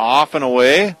is off and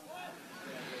away.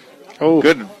 Oh,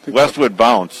 good Westwood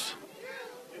bounce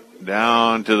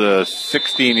down to the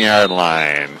 16-yard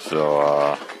line.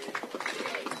 So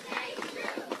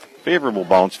favorable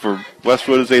bounce for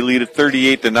Westwood as they lead at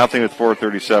 38-0 with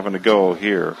 4:37 to go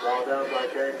here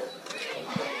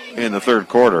in the third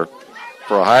quarter.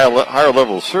 For a higher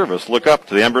level of service, look up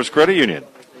to the Embers Credit Union.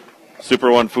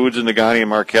 Super One Foods in Negaunee and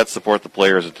Marquette support the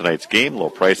players at tonight's game. Low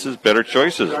prices, better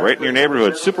choices, right in your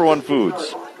neighborhood. Super One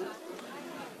Foods.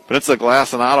 Peninsula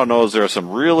Glass and Auto knows there are some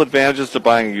real advantages to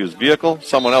buying a used vehicle.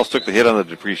 Someone else took the hit on the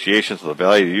depreciation, so the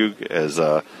value to you is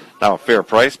now a fair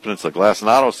price. Peninsula Glass and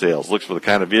Auto Sales looks for the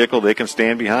kind of vehicle they can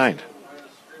stand behind.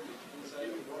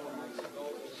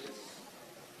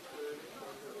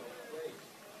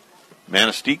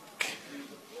 Manistique.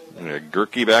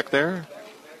 Gerke back there.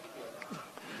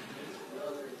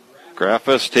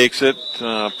 Graffus takes it,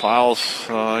 piles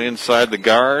inside the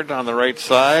guard on the right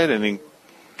side, and he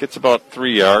gets about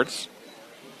 3 yards.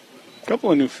 A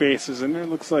couple of new faces in there.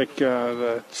 Looks like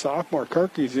the sophomore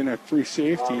Karki's in at free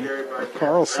safety.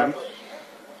 Carlson.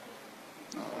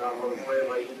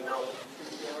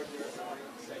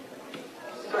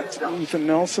 Ethan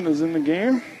Nelson is in the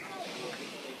game.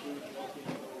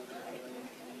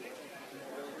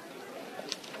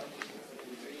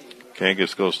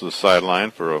 Kangas goes to the sideline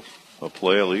for a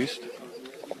play at least.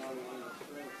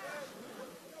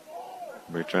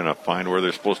 We're trying to find where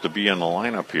they're supposed to be in the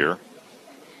lineup here.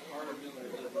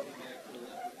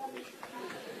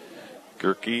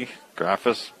 Gerke,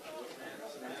 Graffus.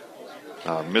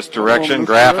 Misdirection.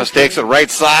 Graffus takes it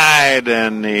right side,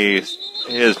 and he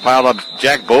is piled up.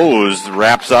 Jack Bowes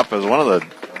wraps up as one of the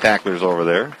tacklers over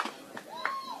there.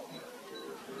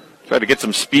 Tried to get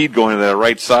some speed going to that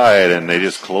right side, and they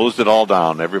just closed it all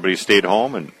down. Everybody stayed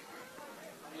home and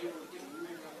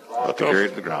about to carry it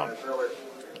to the ground.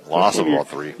 Loss of all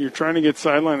 3. You're trying to get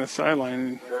sideline to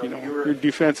sideline. You know, your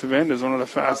defensive end is one of the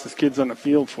fastest kids on the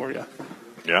field for you.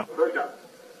 Yeah.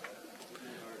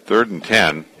 3rd and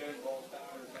 10.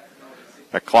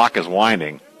 That clock is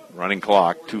winding. Running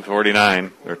clock,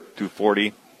 2:49 or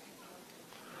 2:40.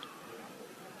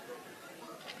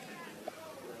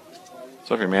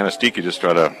 So if you're Manistique, you just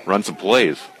try to run some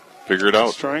plays, figure it out.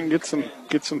 Let's try and get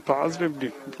some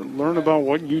positive, learn about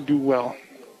what you do well.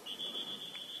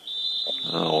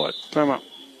 Oh, what? Timeout.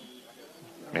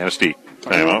 Manistique.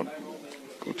 Timeout.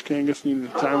 Coach Kangas needed a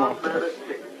timeout there.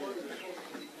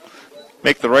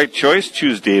 Make the right choice.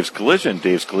 Choose Dave's Collision.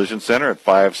 Dave's Collision Center at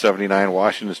 579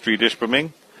 Washington Street,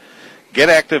 Ishpeming. Get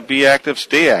active, be active,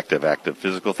 stay active. Active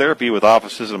Physical Therapy with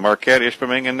offices in Marquette,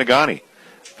 Ishpeming, and Negaunee.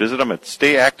 Visit them at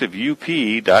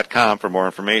stayactiveup.com for more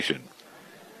information.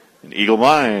 And Eagle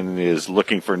Mine is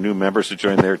looking for new members to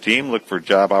join their team. Look for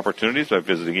job opportunities by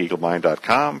visiting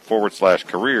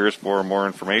eaglemine.com/careers for more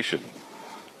information.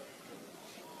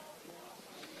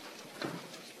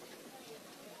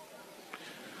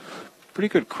 Pretty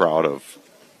good crowd of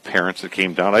parents that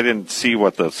came down. I didn't see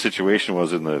what the situation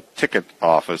was in the ticket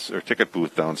office or ticket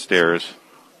booth downstairs.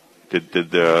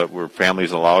 Were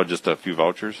families allowed just a few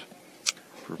vouchers?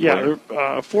 Yeah,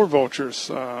 4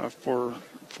 vouchers for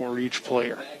each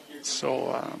player.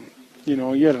 So,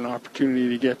 you had an opportunity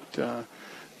to get, a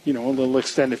little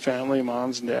extended family,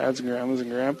 moms and dads and grandmas and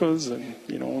grandpas and,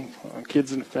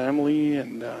 kids in the family.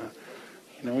 And,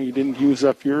 you didn't use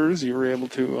up yours. You were able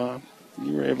to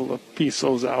piece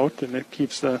those out, and it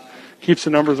keeps the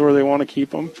numbers where they want to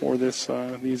keep them for these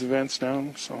events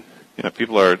now. So, yeah,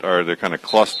 people they're kind of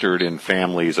clustered in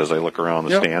families as I look around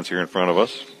the stands here in front of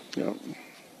us. Yep.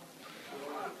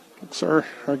 Are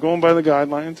going by the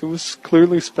guidelines. It was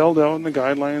clearly spelled out in the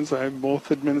guidelines.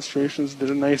 Both administrations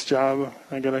did a nice job.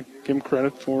 I got to give them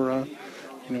credit for,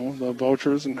 the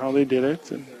vouchers and how they did it,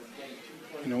 and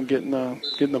getting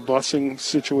the busing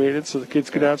situated so the kids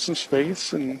could have some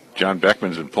space. And John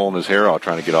Beckman's been pulling his hair out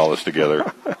trying to get all this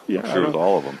together. Yeah, I'm sure with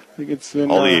all of them. I think it's been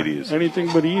all the 80s.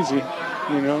 Anything but easy,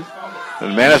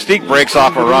 And Manistique breaks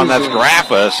off a run. That's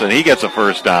Graffus, and he gets a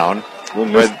first down.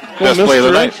 Best play of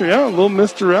the night. Yeah, a little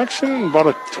misdirection, about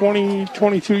a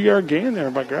 22-yard gain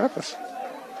there by Graffus.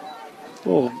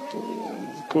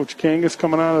 Coach Kangas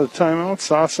coming out of the timeout,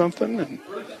 saw something, and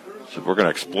so we're going to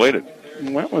exploit it.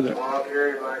 And went with it.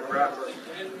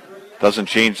 Doesn't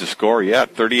change the score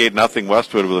yet. 38-0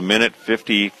 Westwood with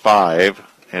 1:55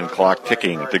 and clock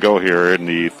ticking to go here in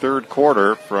the third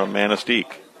quarter from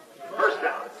Manistique.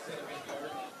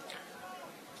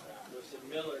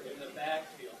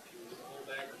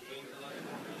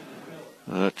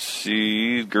 Let's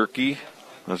see, Gerke.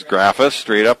 That's Graffus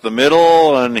straight up the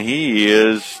middle, and he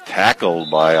is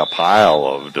tackled by a pile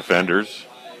of defenders.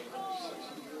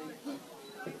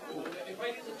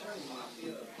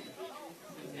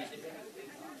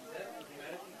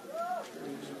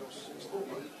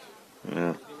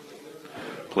 Yeah.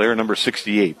 Player number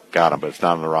 68 got him, but it's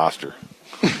not on the roster.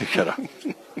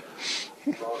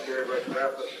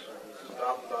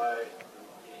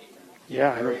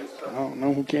 Yeah, I don't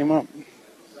know who came up.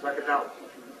 Second down.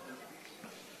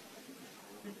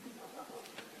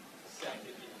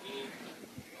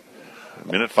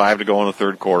 Minute 5 to go in the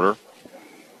third quarter.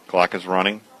 Clock is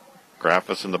running.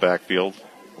 Graffis in the backfield,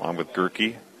 along with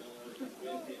Gerke.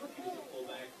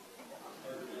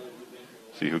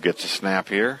 See who gets a snap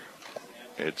here.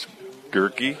 It's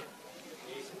Gerke.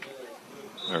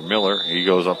 Or Miller. He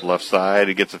goes up left side.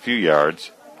 He gets a few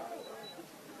yards.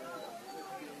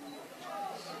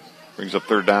 Brings up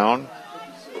third down.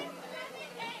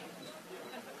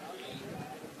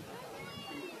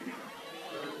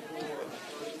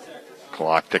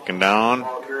 Clock ticking down.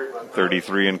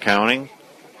 33 and counting.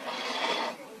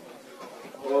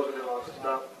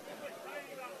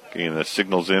 Getting the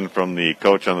signals in from the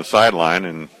coach on the sideline,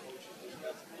 and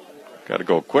got to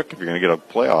go quick if you're going to get a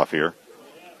playoff here.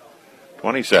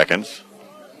 20 seconds.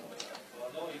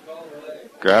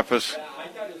 Graffis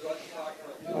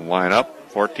will line up.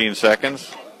 14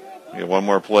 seconds. Get one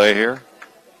more play here.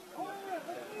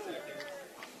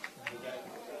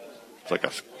 It's like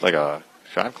a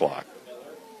shot clock.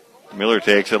 Miller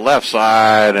takes it left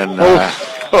side, and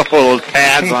those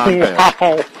pads on there.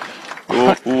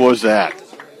 Wow. Who was that?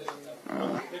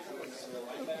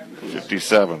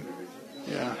 57.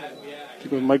 Yeah. I think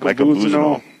it was Michael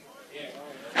Buzino.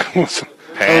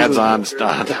 Pads on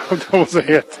stop. That was a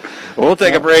hit. We'll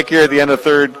take a break here at the end of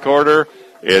third quarter.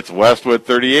 It's Westwood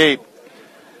 38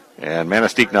 and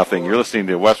Manistique nothing. You're listening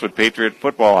to Westwood Patriot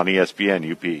Football on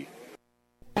ESPN UP.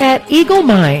 At Eagle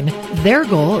Mine, their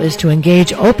goal is to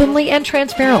engage openly and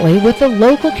transparently with the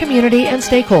local community and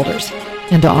stakeholders,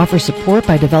 and to offer support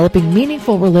by developing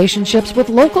meaningful relationships with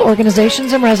local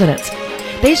organizations and residents.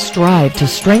 They strive to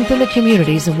strengthen the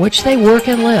communities in which they work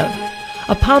and live.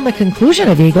 Upon the conclusion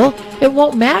of Eagle, it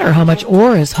won't matter how much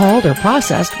ore is hauled or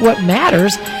processed. What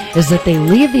matters is that they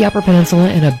leave the Upper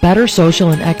Peninsula in a better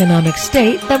social and economic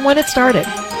state than when it started.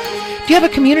 Do you have a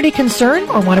community concern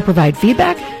or want to provide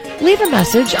feedback? Leave a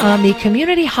message on the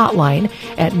community hotline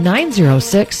at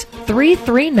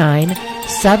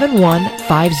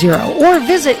 906-339-7150 or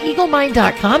visit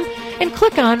eaglemine.com and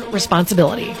click on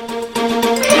Responsibility.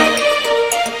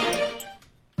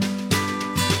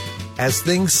 As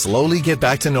things slowly get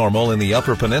back to normal in the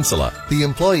Upper Peninsula, the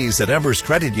employees at Embers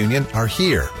Credit Union are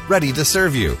here, ready to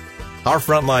serve you. Our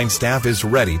frontline staff is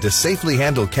ready to safely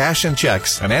handle cash and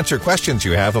checks and answer questions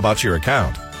you have about your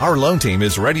account. Our loan team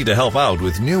is ready to help out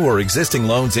with new or existing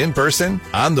loans in person,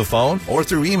 on the phone, or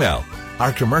through email.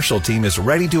 Our commercial team is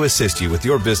ready to assist you with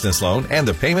your business loan and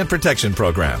the payment protection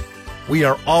program. We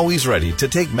are always ready to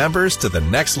take members to the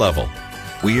next level.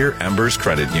 We're Embers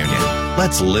Credit Union.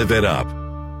 Let's live it up.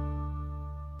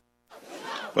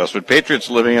 Westwood Patriots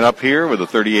living it up here with a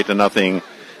 38-0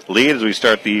 lead as we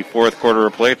start the fourth quarter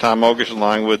of play. Tom Mogish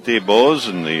along with Dave Bose,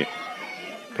 and the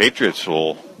Patriots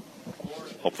will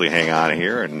hopefully hang on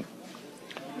here and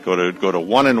go to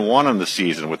 1-1 on the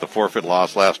season with the forfeit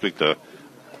loss last week to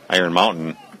Iron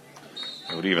Mountain.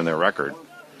 It would even their record.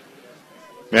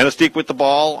 Manistique with the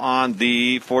ball on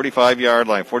the 45-yard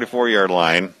line, 44-yard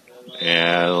line,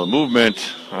 and a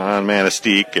movement on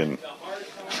Manistique, and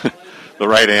the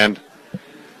right end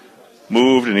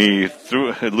moved, and he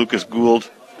threw at Lucas Gould,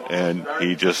 and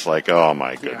he just like, oh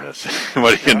my goodness.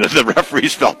 But the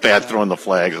referees felt bad throwing the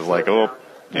flags. It's like,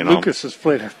 Lucas has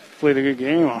played a good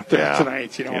game out there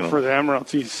tonight. For the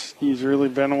Emeralds, he's really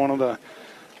been one of the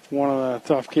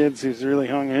tough kids who's really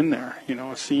hung in there.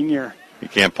 A senior. You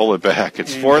can't pull it back.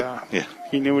 It's fourth.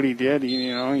 He knew what he did.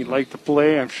 He liked the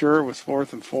play. I'm sure it was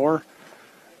 4th and 4,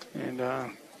 and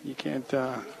you can't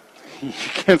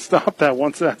stop that.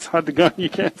 Once that's on the gun, you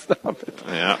can't stop it.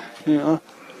 Yeah.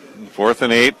 4th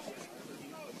and 8.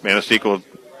 Manistique will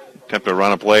attempt to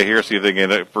run a play here, see if they can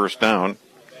get a first down.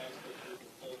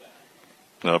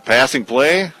 Now, passing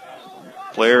play.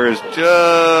 Player is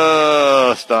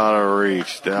just out of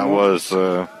reach. That was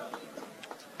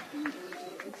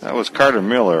Carter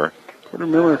Miller. Carter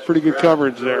Miller, pretty good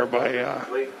coverage there by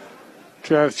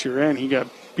Travis Churan. He got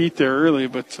beat there early,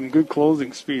 but some good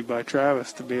closing speed by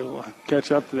Travis to be able to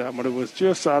catch up to that, but it was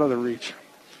just out of the reach.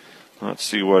 Let's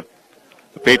see what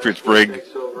the Patriots bring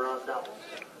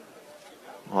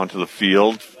onto the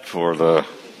field for the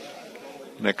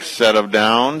next set of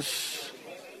downs.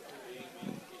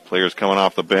 Players coming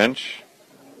off the bench.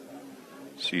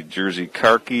 See Jersey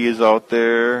Karki is out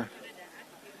there.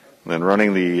 And then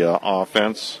running the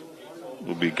offense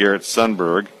will be Garrett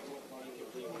Sundberg.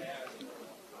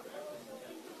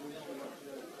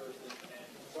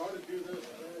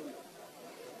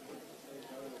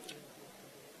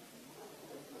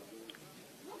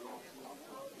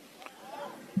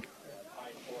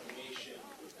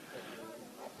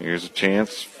 Here's a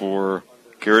chance for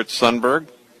Garrett Sundberg.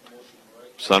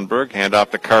 Sundberg, hand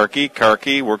off to Karki.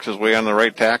 Karki works his way on the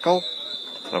right tackle.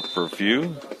 Up for a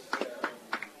few.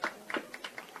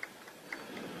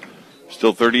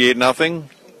 Still 38-0.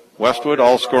 Westwood,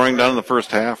 all scoring done in the first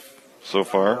half so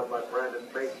far.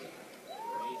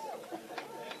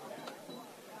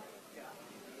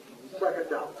 Second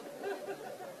down.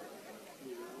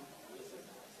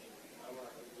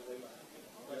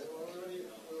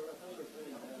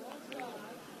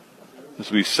 This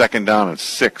will be second down and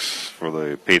 6 for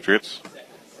the Patriots.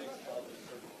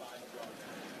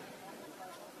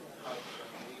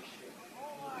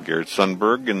 Garrett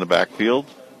Sundberg in the backfield,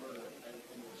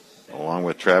 along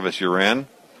with Travis Uran.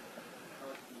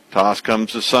 Toss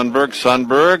comes to Sundberg.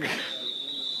 Sundberg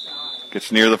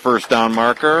gets near the first down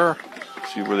marker.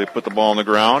 See where they put the ball on the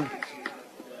ground.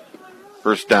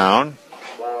 First down.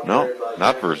 No,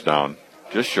 not first down.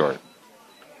 Just short.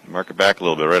 Mark it back a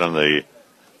little bit, right on the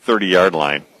 30-yard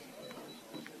line.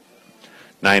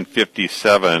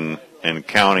 9:57 and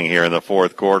counting here in the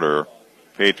fourth quarter.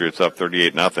 Patriots up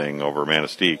 38-0 over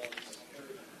Manistique.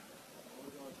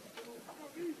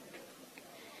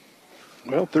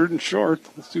 Well, third and short.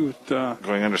 Let's do it.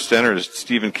 Going under center is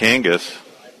Stephen Kangas.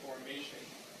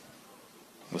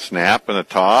 The snap and the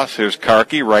toss. Here's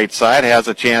Karki, right side, has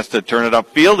a chance to turn it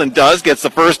upfield and does. Gets the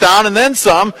first down and then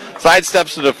some.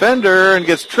 Sidesteps the defender and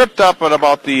gets tripped up at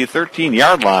about the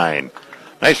 13-yard line.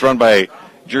 Nice run by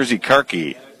Jersey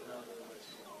Karki.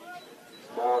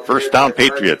 First down,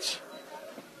 Patriots.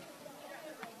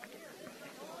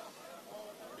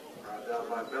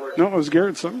 No, it was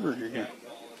Garrett Sundberg again.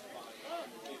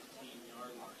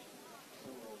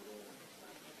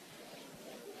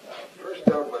 First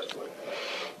down, Westwood.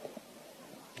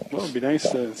 Well, it'd be nice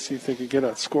to see if they could get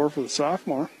a score for the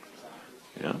sophomore.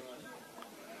 Yeah.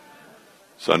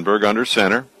 Sundberg under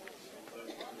center.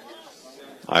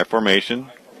 I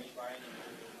formation.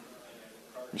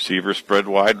 Receiver spread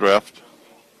wide left.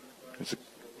 It's a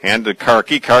hand to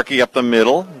Karki. Karki up the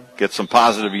middle. Gets some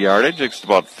positive yardage. It's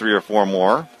about 3 or 4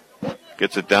 more.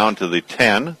 Gets it down to the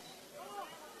 10.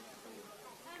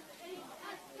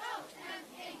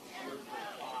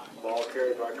 Ball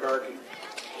carried by Karki.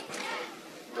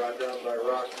 Brought down by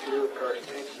Ross Pugh,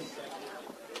 Carson.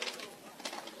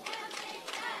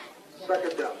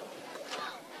 Second down.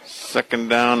 Second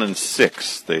down and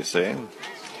 6, they say.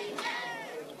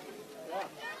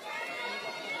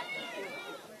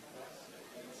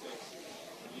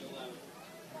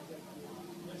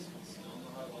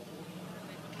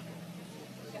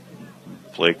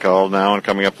 Play call now and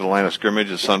coming up to the line of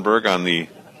scrimmage is Sundberg on the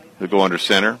go under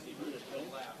center.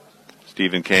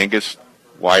 Stephen Kangas,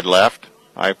 wide left,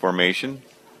 I formation.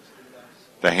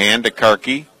 The hand to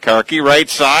Karki. Karki, right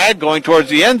side, going towards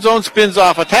the end zone, spins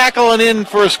off a tackle and in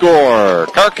for a score.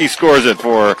 Karki scores it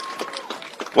for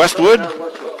Westwood.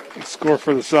 Score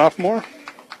for the sophomore.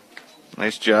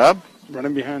 Nice job.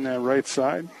 Running behind that right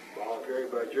side. Ball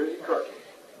carried by Jersey Karki.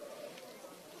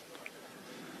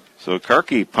 So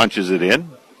Karki punches it in.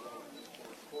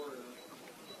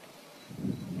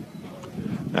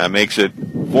 That makes it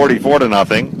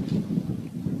 44-0.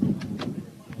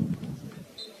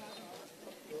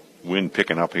 Wind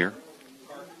picking up here.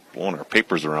 Blowing our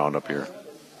papers around up here.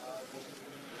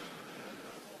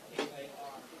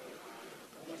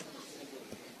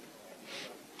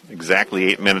 Exactly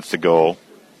 8 minutes to go.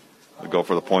 We go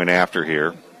for the point after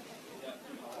here.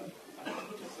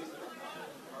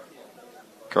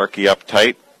 Karki up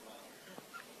tight.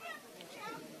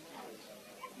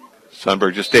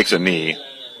 Sundberg just takes a knee.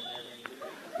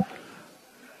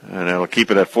 And it'll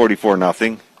keep it at 44-0. I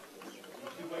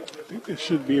think there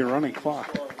should be a running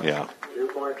clock. Yeah.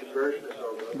 2-point conversion is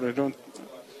over. But I don't.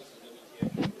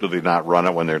 Do they not run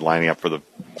it when they're lining up for the...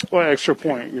 Well, extra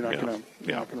point. You're not Yeah. going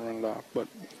to run it off. But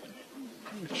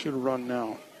it should run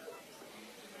now.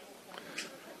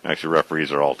 Actually,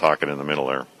 referees are all talking in the middle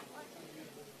there.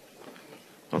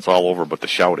 It's all over but the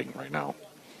shouting right now.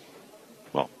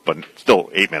 Well, but still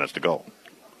 8 minutes to go.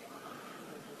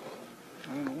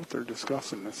 I don't know what they're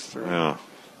discussing necessarily. Yeah.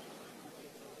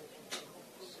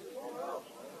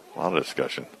 A lot of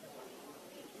discussion.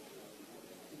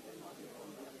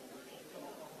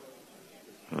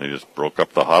 And they just broke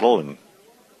up the huddle, and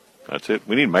that's it.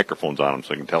 We need microphones on them so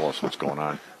they can tell us what's going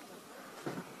on.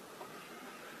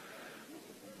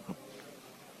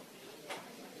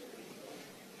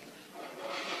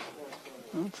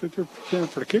 Looks like they're preparing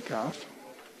for the kickoff.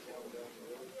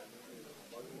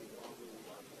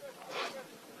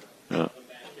 Yeah.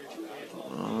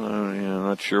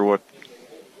 Not sure what.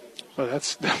 Well,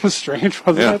 that was strange,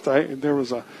 wasn't Yeah. it?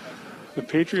 The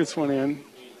Patriots went in,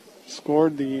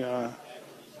 scored the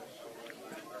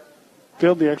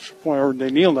failed the extra point, or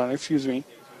they kneeled on it, excuse me.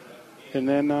 And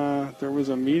then there was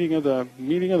a meeting of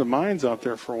the minds out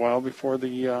there for a while before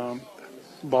the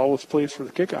ball was placed for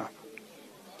the kickoff.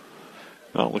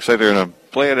 Well, it looks like they're going to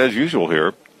play it as usual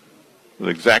here, with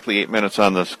exactly 8 minutes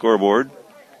on the scoreboard.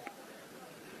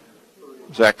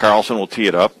 Zach Carlson will tee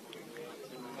it up.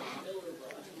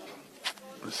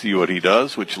 Let's see what he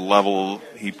does, which level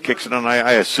he kicks it on.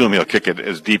 I assume he'll kick it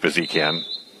as deep as he can.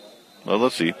 Well,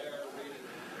 let's see.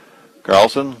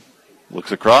 Carlson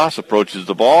looks across, approaches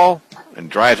the ball, and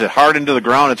drives it hard into the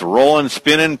ground. It's rolling,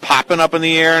 spinning, popping up in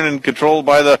the air, and controlled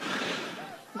by the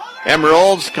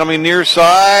Emeralds, coming near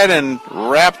side and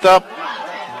wrapped up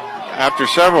after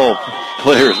several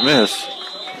players miss.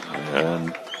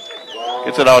 And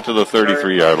gets it out to the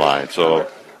 33-yard line. So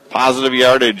positive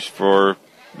yardage for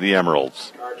the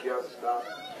Emeralds.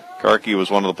 Karki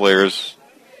was one of the players,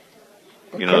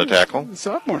 the tackle. The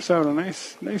sophomore's having a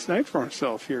nice night for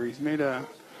himself here. He's made a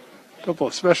couple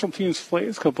of special teams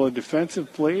plays, a couple of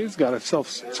defensive plays, got himself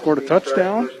scored a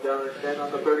touchdown.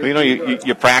 Well,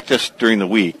 you practice during the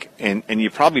week, and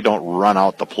you probably don't run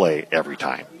out the play every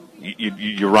time.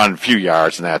 You run a few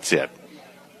yards, and that's it.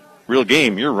 Real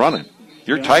game, you're running.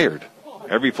 You're tired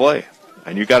every play,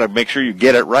 and you got to make sure you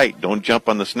get it right. Don't jump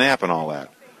on the snap and all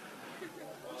that.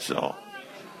 So, all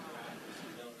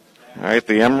right,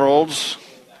 the Emeralds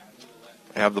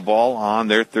have the ball on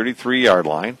their 33-yard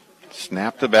line.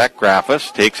 Snap to back.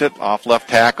 Graffis takes it off left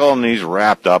tackle, and he's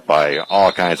wrapped up by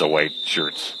all kinds of white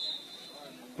shirts.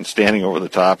 And standing over the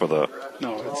top of the...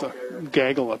 No, it's a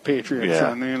gaggle of Patriots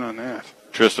on that.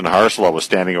 Tristan Harslow was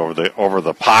standing over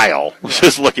the pile,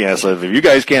 just looking at us. If you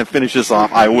guys can't finish this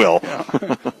off, I will.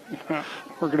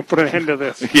 We're going to put an end to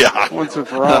this. Yeah. Once and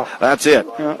for all. That's it.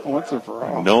 Yeah, once and for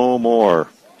all. No more.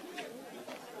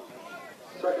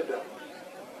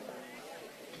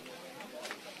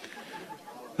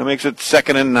 That makes it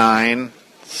 2nd and 9,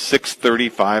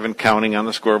 6:35 and counting on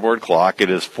the scoreboard clock.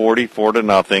 It is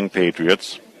 44-0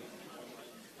 Patriots.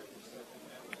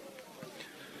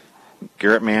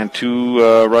 Garrett Mann,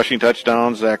 2 rushing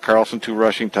touchdowns. Zach Carlson, 2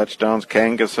 rushing touchdowns.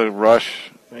 Kangas, a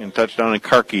rush and touchdown. And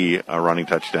Karki, a running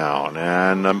touchdown.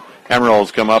 And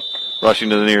Emeralds come up, rushing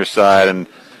to the near side and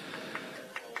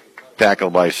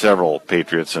tackled by several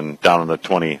Patriots and down on the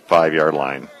 35-yard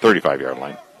line.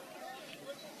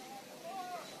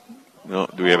 No,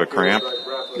 do we have a cramp?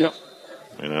 Yep.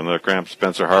 And another cramp,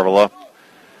 Spencer Harvilla.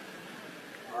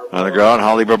 On the ground,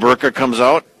 Holly Baburka comes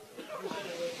out.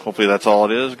 Hopefully that's all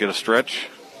it is. Get a stretch.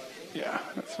 Yeah.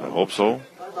 I hope so.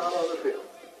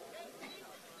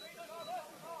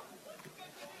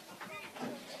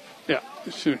 Yeah.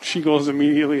 She goes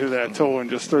immediately to that toe and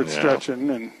just starts stretching.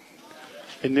 And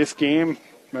in this game,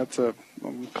 I'll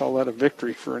call that a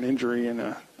victory for an injury in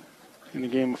a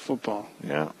game of football.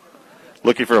 Yeah.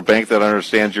 Looking for a bank that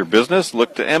understands your business?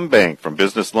 Look to M-Bank. From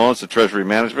business loans to treasury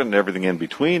management and everything in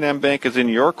between, M-Bank is in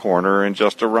your corner and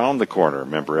just around the corner.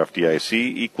 Member FDIC,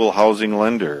 equal housing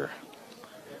lender.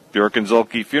 Bjork and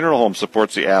Zolke Funeral Home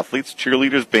supports the athletes,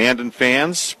 cheerleaders, band, and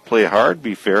fans. Play hard,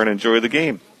 be fair, and enjoy the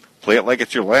game. Play it like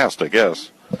it's your last, I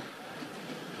guess. A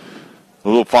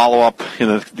little follow-up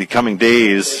in the coming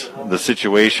days, the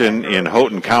situation in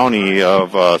Houghton County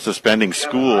of suspending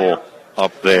school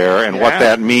up there and what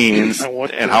that means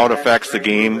and how it affects the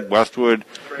game. Westwood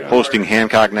hosting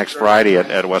Hancock next Friday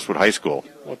at Westwood High School.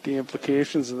 What the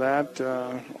implications of that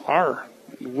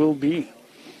will be.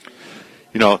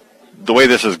 The way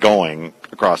this is going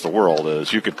across the world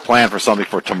is you could plan for something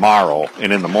for tomorrow,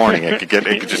 and in the morning it could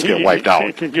just get wiped out.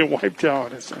 It could get wiped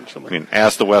out, essentially. I mean,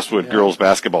 ask the Westwood girls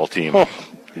basketball team. Oh,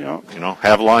 yeah.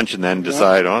 Have lunch and then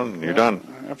decide, you're done.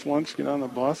 Have lunch, get on the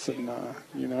bus, and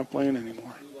you're not playing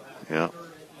anymore. Yeah.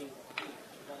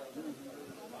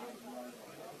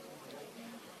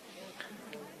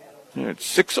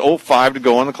 It's 6:05 to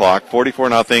go on the clock.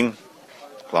 44-0.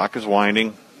 Clock is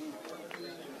winding.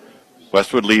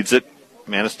 Westwood leads it.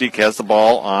 Manistique has the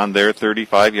ball on their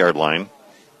 35-yard line.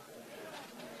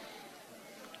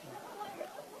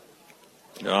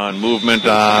 On movement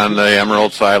on the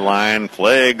Emerald sideline.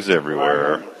 Flags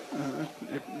everywhere.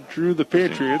 It drew the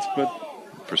Patriots, but...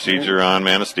 Procedure on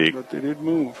Manistique. But they did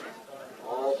move.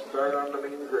 All start on the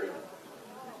main green.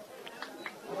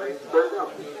 Main start now.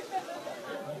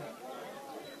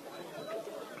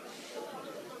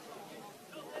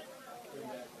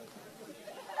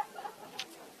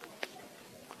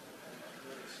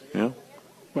 Yeah.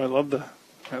 Well, I love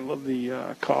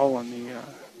the call on the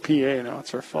PA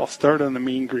announcer. False start on the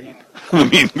mean green. The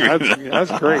mean green.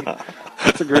 That's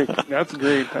great.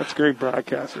 That's great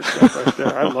broadcaster stuff right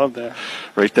there. I love that.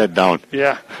 Write that down.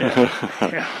 Yeah.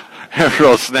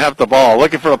 Emerald snapped the ball,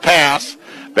 looking for a pass.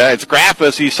 It's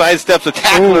Graffis. He sidesteps a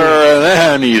tackler, and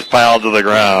then he's piled to the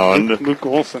ground. Luke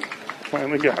Olson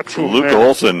finally got to him Luke there.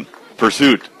 Olson,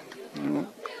 pursuit.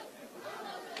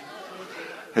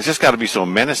 It's just got to be so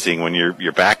menacing when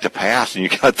you're back to pass and you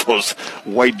got those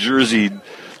white jersey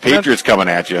Patriots coming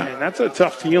at you. And that's a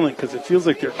tough feeling because it feels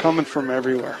like they're coming from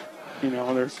everywhere.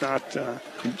 There's not.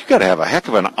 You got to have a heck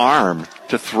of an arm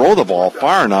to throw the ball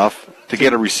far enough to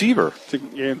get a receiver.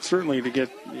 And certainly to get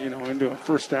into a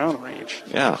first down range.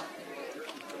 Yeah.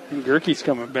 And Gerke's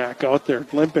coming back out there,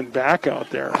 limping back out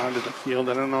there onto the field.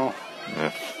 I don't know.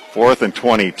 4th and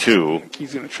 22.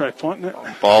 He's going to try punting it.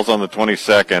 Ball's on the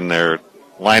 22nd. They're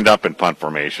lined up in punt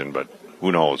formation, but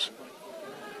who knows?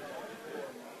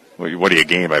 What do you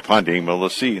gain by punting? Well,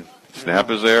 let's see. Snap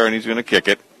is there, and he's going to kick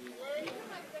it.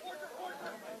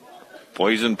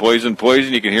 Poison, poison,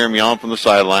 poison. You can hear him yelling from the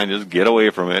sideline. Just get away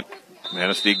from it.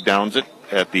 Manistique downs it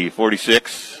at the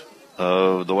 46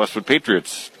 of the Westwood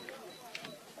Patriots.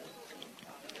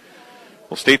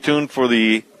 Well, stay tuned for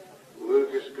the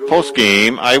post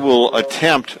game. I will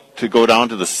attempt to go down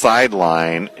to the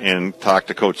sideline and talk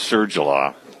to Coach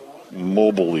Sergila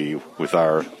mobilely with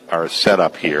our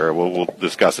setup here. We'll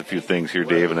discuss a few things here,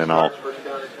 Dave, and then I'll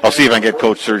see if I can get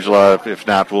Coach Sergila. If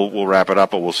not, we'll wrap it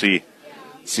up, but we'll see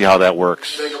how that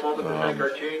works.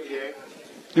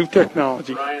 New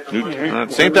technology.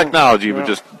 Same technology, but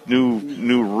just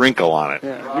new wrinkle on it.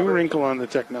 Yeah, new wrinkle on the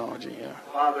technology, yeah.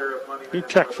 New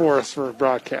tech for us for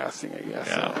broadcasting, I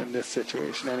guess, in this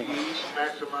situation anyway.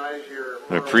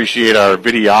 I appreciate our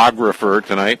videographer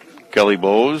tonight, Kelly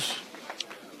Bowes.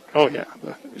 Oh, yeah.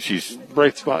 She's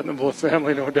bright spot in the Bliss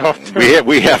family, no doubt.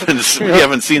 We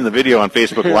haven't seen the video on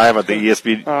Facebook Live at the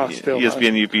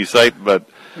ESPN UP site, but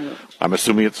I'm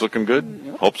assuming it's looking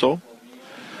good. Hope so.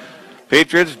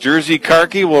 Patriots, Jersey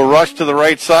Karki will rush to the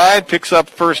right side, picks up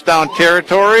first down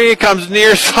territory, comes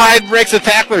near side, breaks a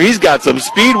tackler. He's got some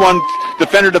speed. One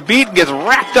defender to beat, gets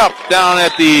wrapped up down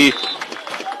at the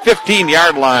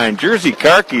 15-yard line. Jersey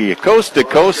Karki, coast to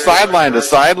coast, sideline to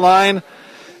sideline,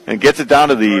 and gets it down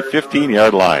to the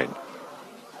 15-yard line.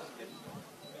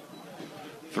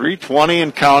 3:20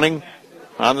 and counting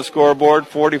on the scoreboard,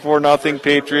 44-0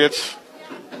 Patriots.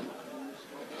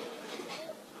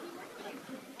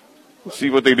 We'll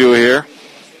see what they do here.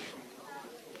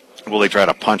 Will they try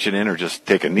to punch it in or just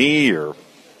take a knee or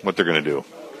what they're going to do?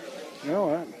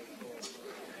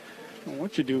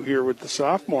 What you do here with the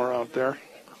sophomore out there.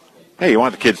 Hey, you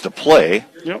want the kids to play.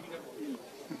 Yep.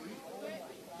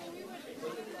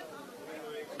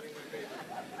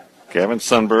 Kevin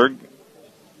Sundberg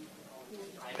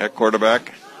at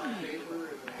quarterback.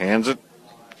 Hands it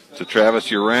to Travis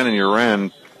Uren, and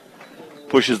Uren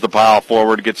pushes the pile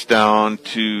forward, gets down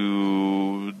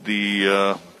to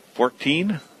the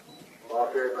 14?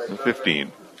 The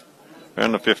 15.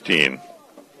 And the 15.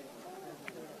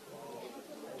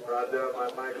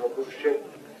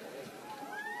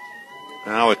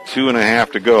 Now with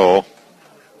 2.5 to go,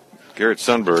 Garrett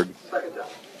Sundberg.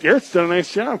 Garrett's done a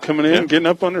nice job coming in, getting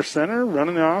up under center,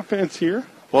 running the offense here.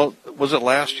 Well, was it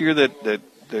last year that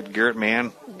Garrett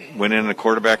Mann went in the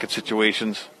quarterback at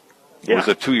situations? Or was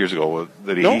it 2 years ago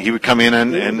that he would come in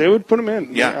and they would put him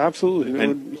in? Yeah,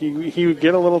 absolutely. He would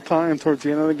get a little time towards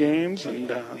the end of the games, and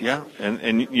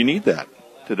and you need that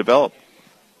to develop.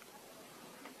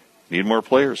 Need more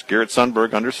players. Garrett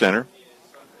Sundberg under center.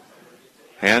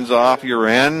 Hands off your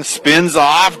end, spins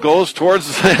off, goes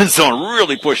towards the end zone,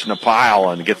 really pushing the pile,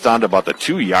 and gets down to about the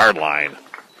 2-yard line.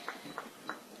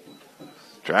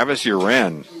 Travis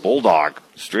Uren, Bulldog,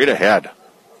 straight ahead.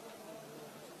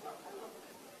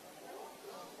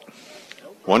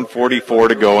 1:44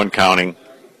 to go and counting.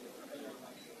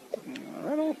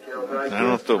 I don't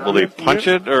know if will they punch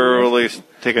it or will they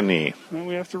take a knee? Well,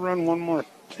 we have to run one more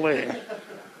play.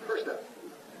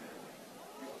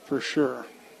 For sure.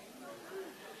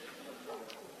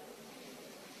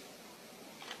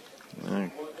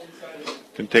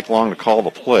 Didn't take long to call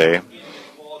the play,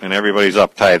 and everybody's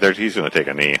uptight. He's going to take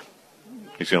a knee.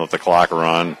 He's going to let the clock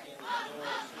run,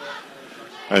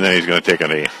 and then he's going to take a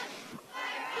knee.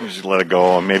 Just let it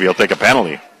go, and maybe he'll take a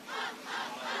penalty.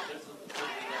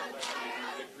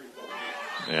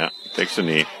 Yeah, takes a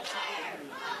knee.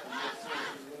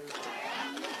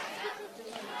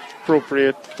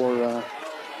 Appropriate for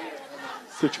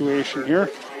situation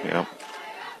here. Yeah.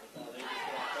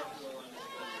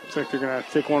 Looks like they're going to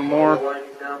take one more.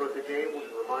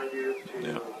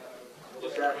 Yeah.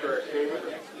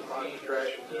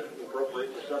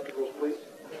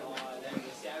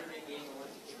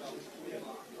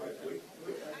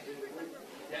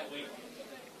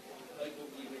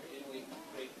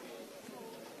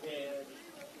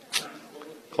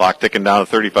 Clock ticking down to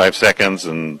 35 seconds,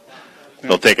 and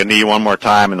they'll take a knee one more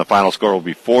time, and the final score will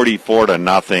be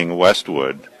 44-0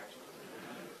 Westwood.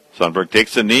 Sundberg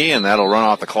takes a knee, and that'll run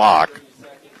off the clock.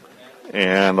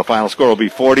 And the final score will be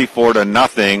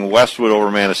 44-0 Westwood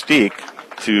over Manistique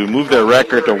to move their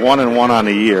record to 1-1 on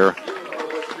the year.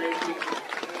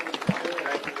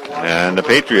 And the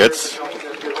Patriots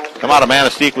come out of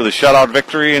Manistique with a shutout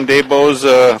victory. And Dave Bowes,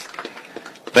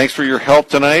 thanks for your help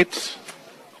tonight.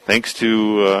 Thanks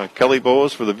to Kelly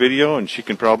Bowes for the video, and she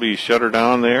can probably shut her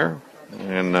down there.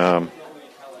 And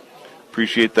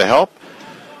appreciate the help.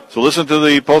 So listen to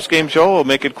the post-game show. We'll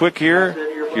make it quick here.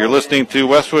 You're listening to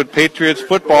Westwood Patriots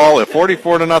football, a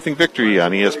 44-0 victory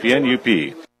on ESPN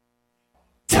UP.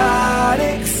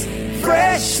 Tonics,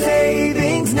 fresh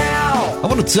savings now. I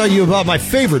want to tell you about my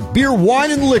favorite beer,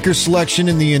 wine, and liquor selection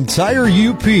in the entire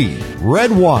UP.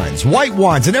 Red wines, white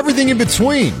wines, and everything in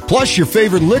between, plus your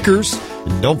favorite liquors.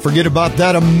 And don't forget about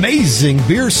that amazing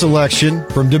beer selection,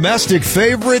 from domestic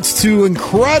favorites to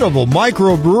incredible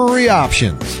microbrewery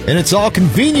options. And it's all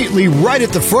conveniently right at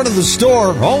the front of the store,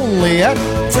 only at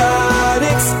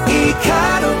Tonics,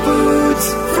 Econo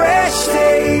Foods, fresh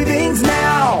savings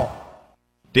now.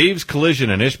 Dave's Collision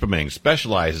in Ishpeming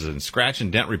specializes in scratch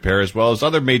and dent repair as well as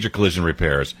other major collision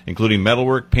repairs, including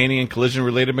metalwork, painting, and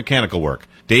collision-related mechanical work.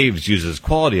 Dave's uses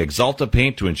quality Axalta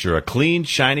paint to ensure a clean,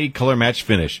 shiny, color-matched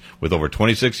finish. With over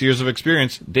 26 years of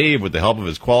experience, Dave, with the help of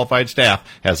his qualified staff,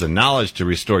 has the knowledge to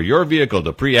restore your vehicle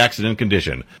to pre-accident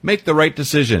condition. Make the right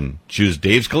decision. Choose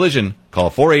Dave's Collision. Call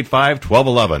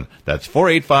 485-1211. That's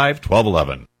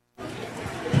 485-1211.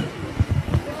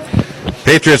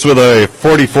 Patriots with a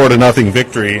 44-0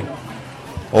 victory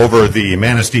over the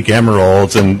Manistique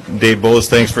Emeralds. And Dave Bowes,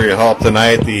 thanks for your help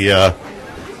tonight. The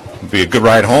be a good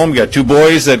ride home. You got two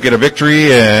boys that get a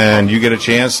victory, and you get a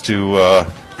chance to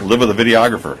live with a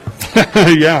videographer.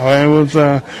 Yeah, it was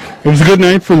a good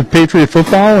night for the Patriot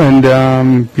football,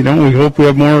 and we hope we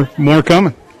have more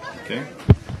coming. Okay,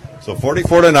 so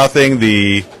 44-0,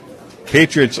 the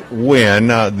Patriots win.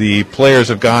 The players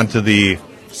have gone to the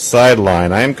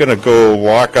sideline. I'm going to go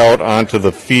walk out onto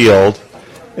the field,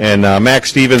 and Max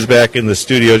Stevens back in the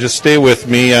studio. Just stay with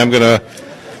me. I'm going to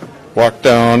walk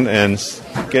down and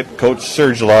get Coach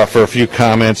Sergela for a few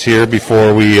comments here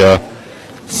before we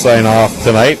sign off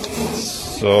tonight.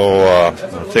 So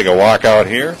I'll take a walk out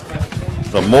here.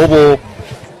 The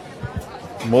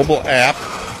mobile app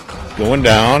going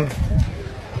down.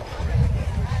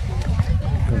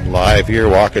 Live here,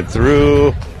 walking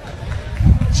through.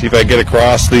 See if I get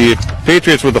across. The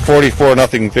Patriots with a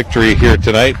 44-0 victory here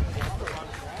tonight.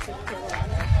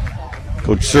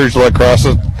 Coach Sergela across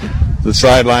the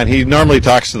sideline. He normally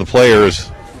talks to the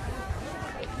players,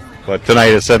 but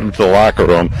tonight he sent him to the locker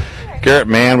room. Garrett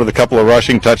Mann with a couple of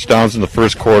rushing touchdowns in the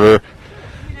first quarter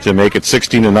to make it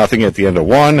 16-0 at the end of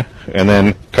one. And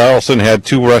then Carlson had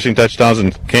two rushing touchdowns,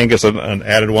 and Kangas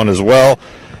added one as well.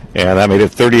 And that made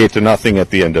it 38-0 at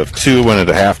the end of two, went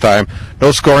into halftime.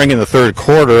 No scoring in the third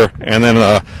quarter, and then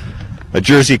a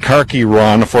Jersey Karki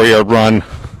run, a 4-yard run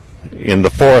in the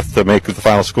fourth to make the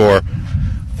final score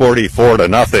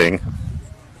 44-0.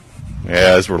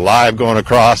 As we're live going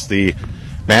across the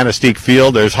Manistique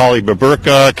field, there's Holly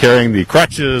Baburka carrying the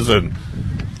crutches and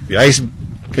the ice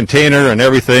container and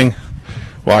everything,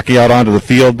 walking out onto the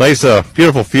field. Nice,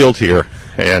 beautiful field here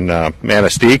in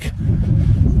Manistique.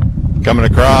 Coming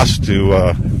across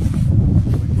to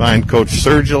find Coach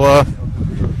Sergela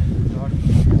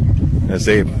as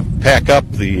they pack up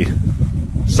the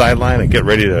sideline and get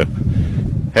ready to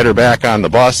head her back on the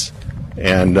bus.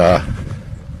 And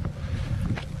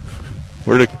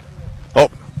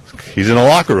he's in the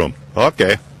locker room.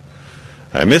 Okay.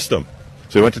 I missed him.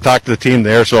 So we went to talk to the team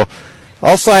there. So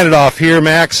I'll sign it off here,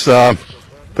 Max. Play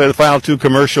the final two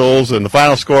commercials, and the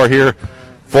final score here,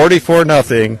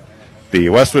 44-0. The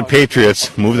Westwood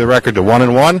Patriots move their record to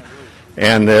 1-1,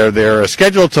 and they're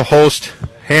scheduled to host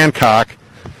Hancock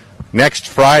next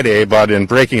Friday. But in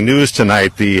breaking news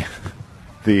tonight, the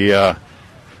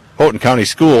Houghton County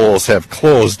schools have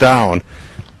closed down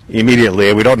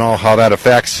immediately. We don't know how that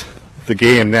affects the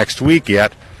game next week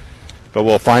yet, but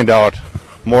we'll find out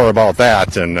more about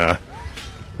that, and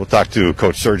we'll talk to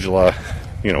Coach Sergela,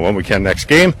 when we can next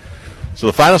game. So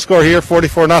the final score here,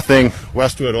 44-0,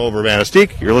 Westwood over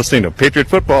Manistique. You're listening to Patriot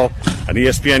Football on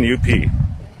ESPN UP.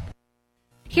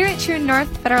 Here at True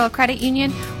North Federal Credit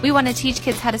Union, we want to teach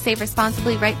kids how to save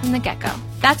responsibly right from the get-go.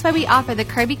 That's why we offer the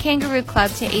Kirby Kangaroo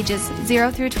Club to ages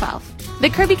 0 through 12. The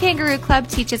Kirby Kangaroo Club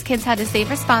teaches kids how to save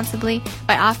responsibly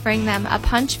by offering them a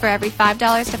punch for every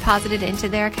 $5 deposited into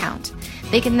their account.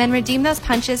 They can then redeem those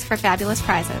punches for fabulous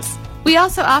prizes. We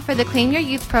also offer the Claim Your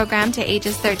Youth program to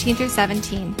ages 13 through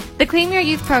 17. The Claim Your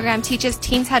Youth program teaches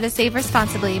teens how to save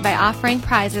responsibly by offering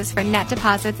prizes for net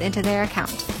deposits into their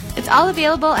account. It's all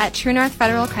available at True North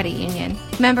Federal Credit Union.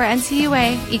 Member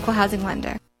NCUA, Equal Housing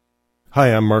Lender. Hi,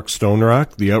 I'm Mark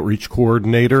Stonerock, the Outreach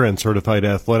Coordinator and Certified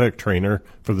Athletic Trainer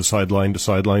for the Sideline to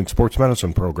Sideline Sports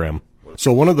Medicine Program.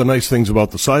 So one of the nice things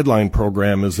about the Sideline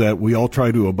program is that we all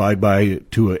try to abide by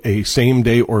to a same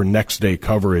day or next day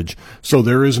coverage. So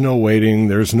there is no waiting.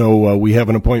 There's no, we have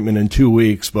an appointment in 2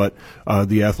 weeks, but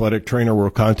the athletic trainer will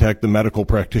contact the medical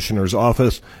practitioner's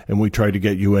office, and we try to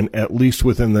get you in at least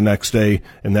within the next day,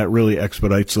 and that really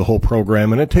expedites the whole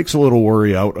program, and it takes a little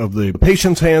worry out of the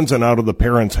patient's hands and out of the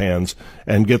parents' hands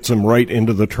and gets them right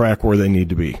into the track where they need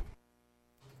to be.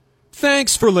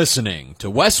 Thanks for listening to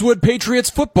Westwood Patriots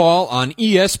football on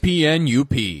ESPN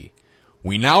UP.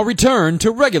 We now return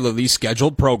to regularly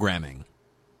scheduled programming.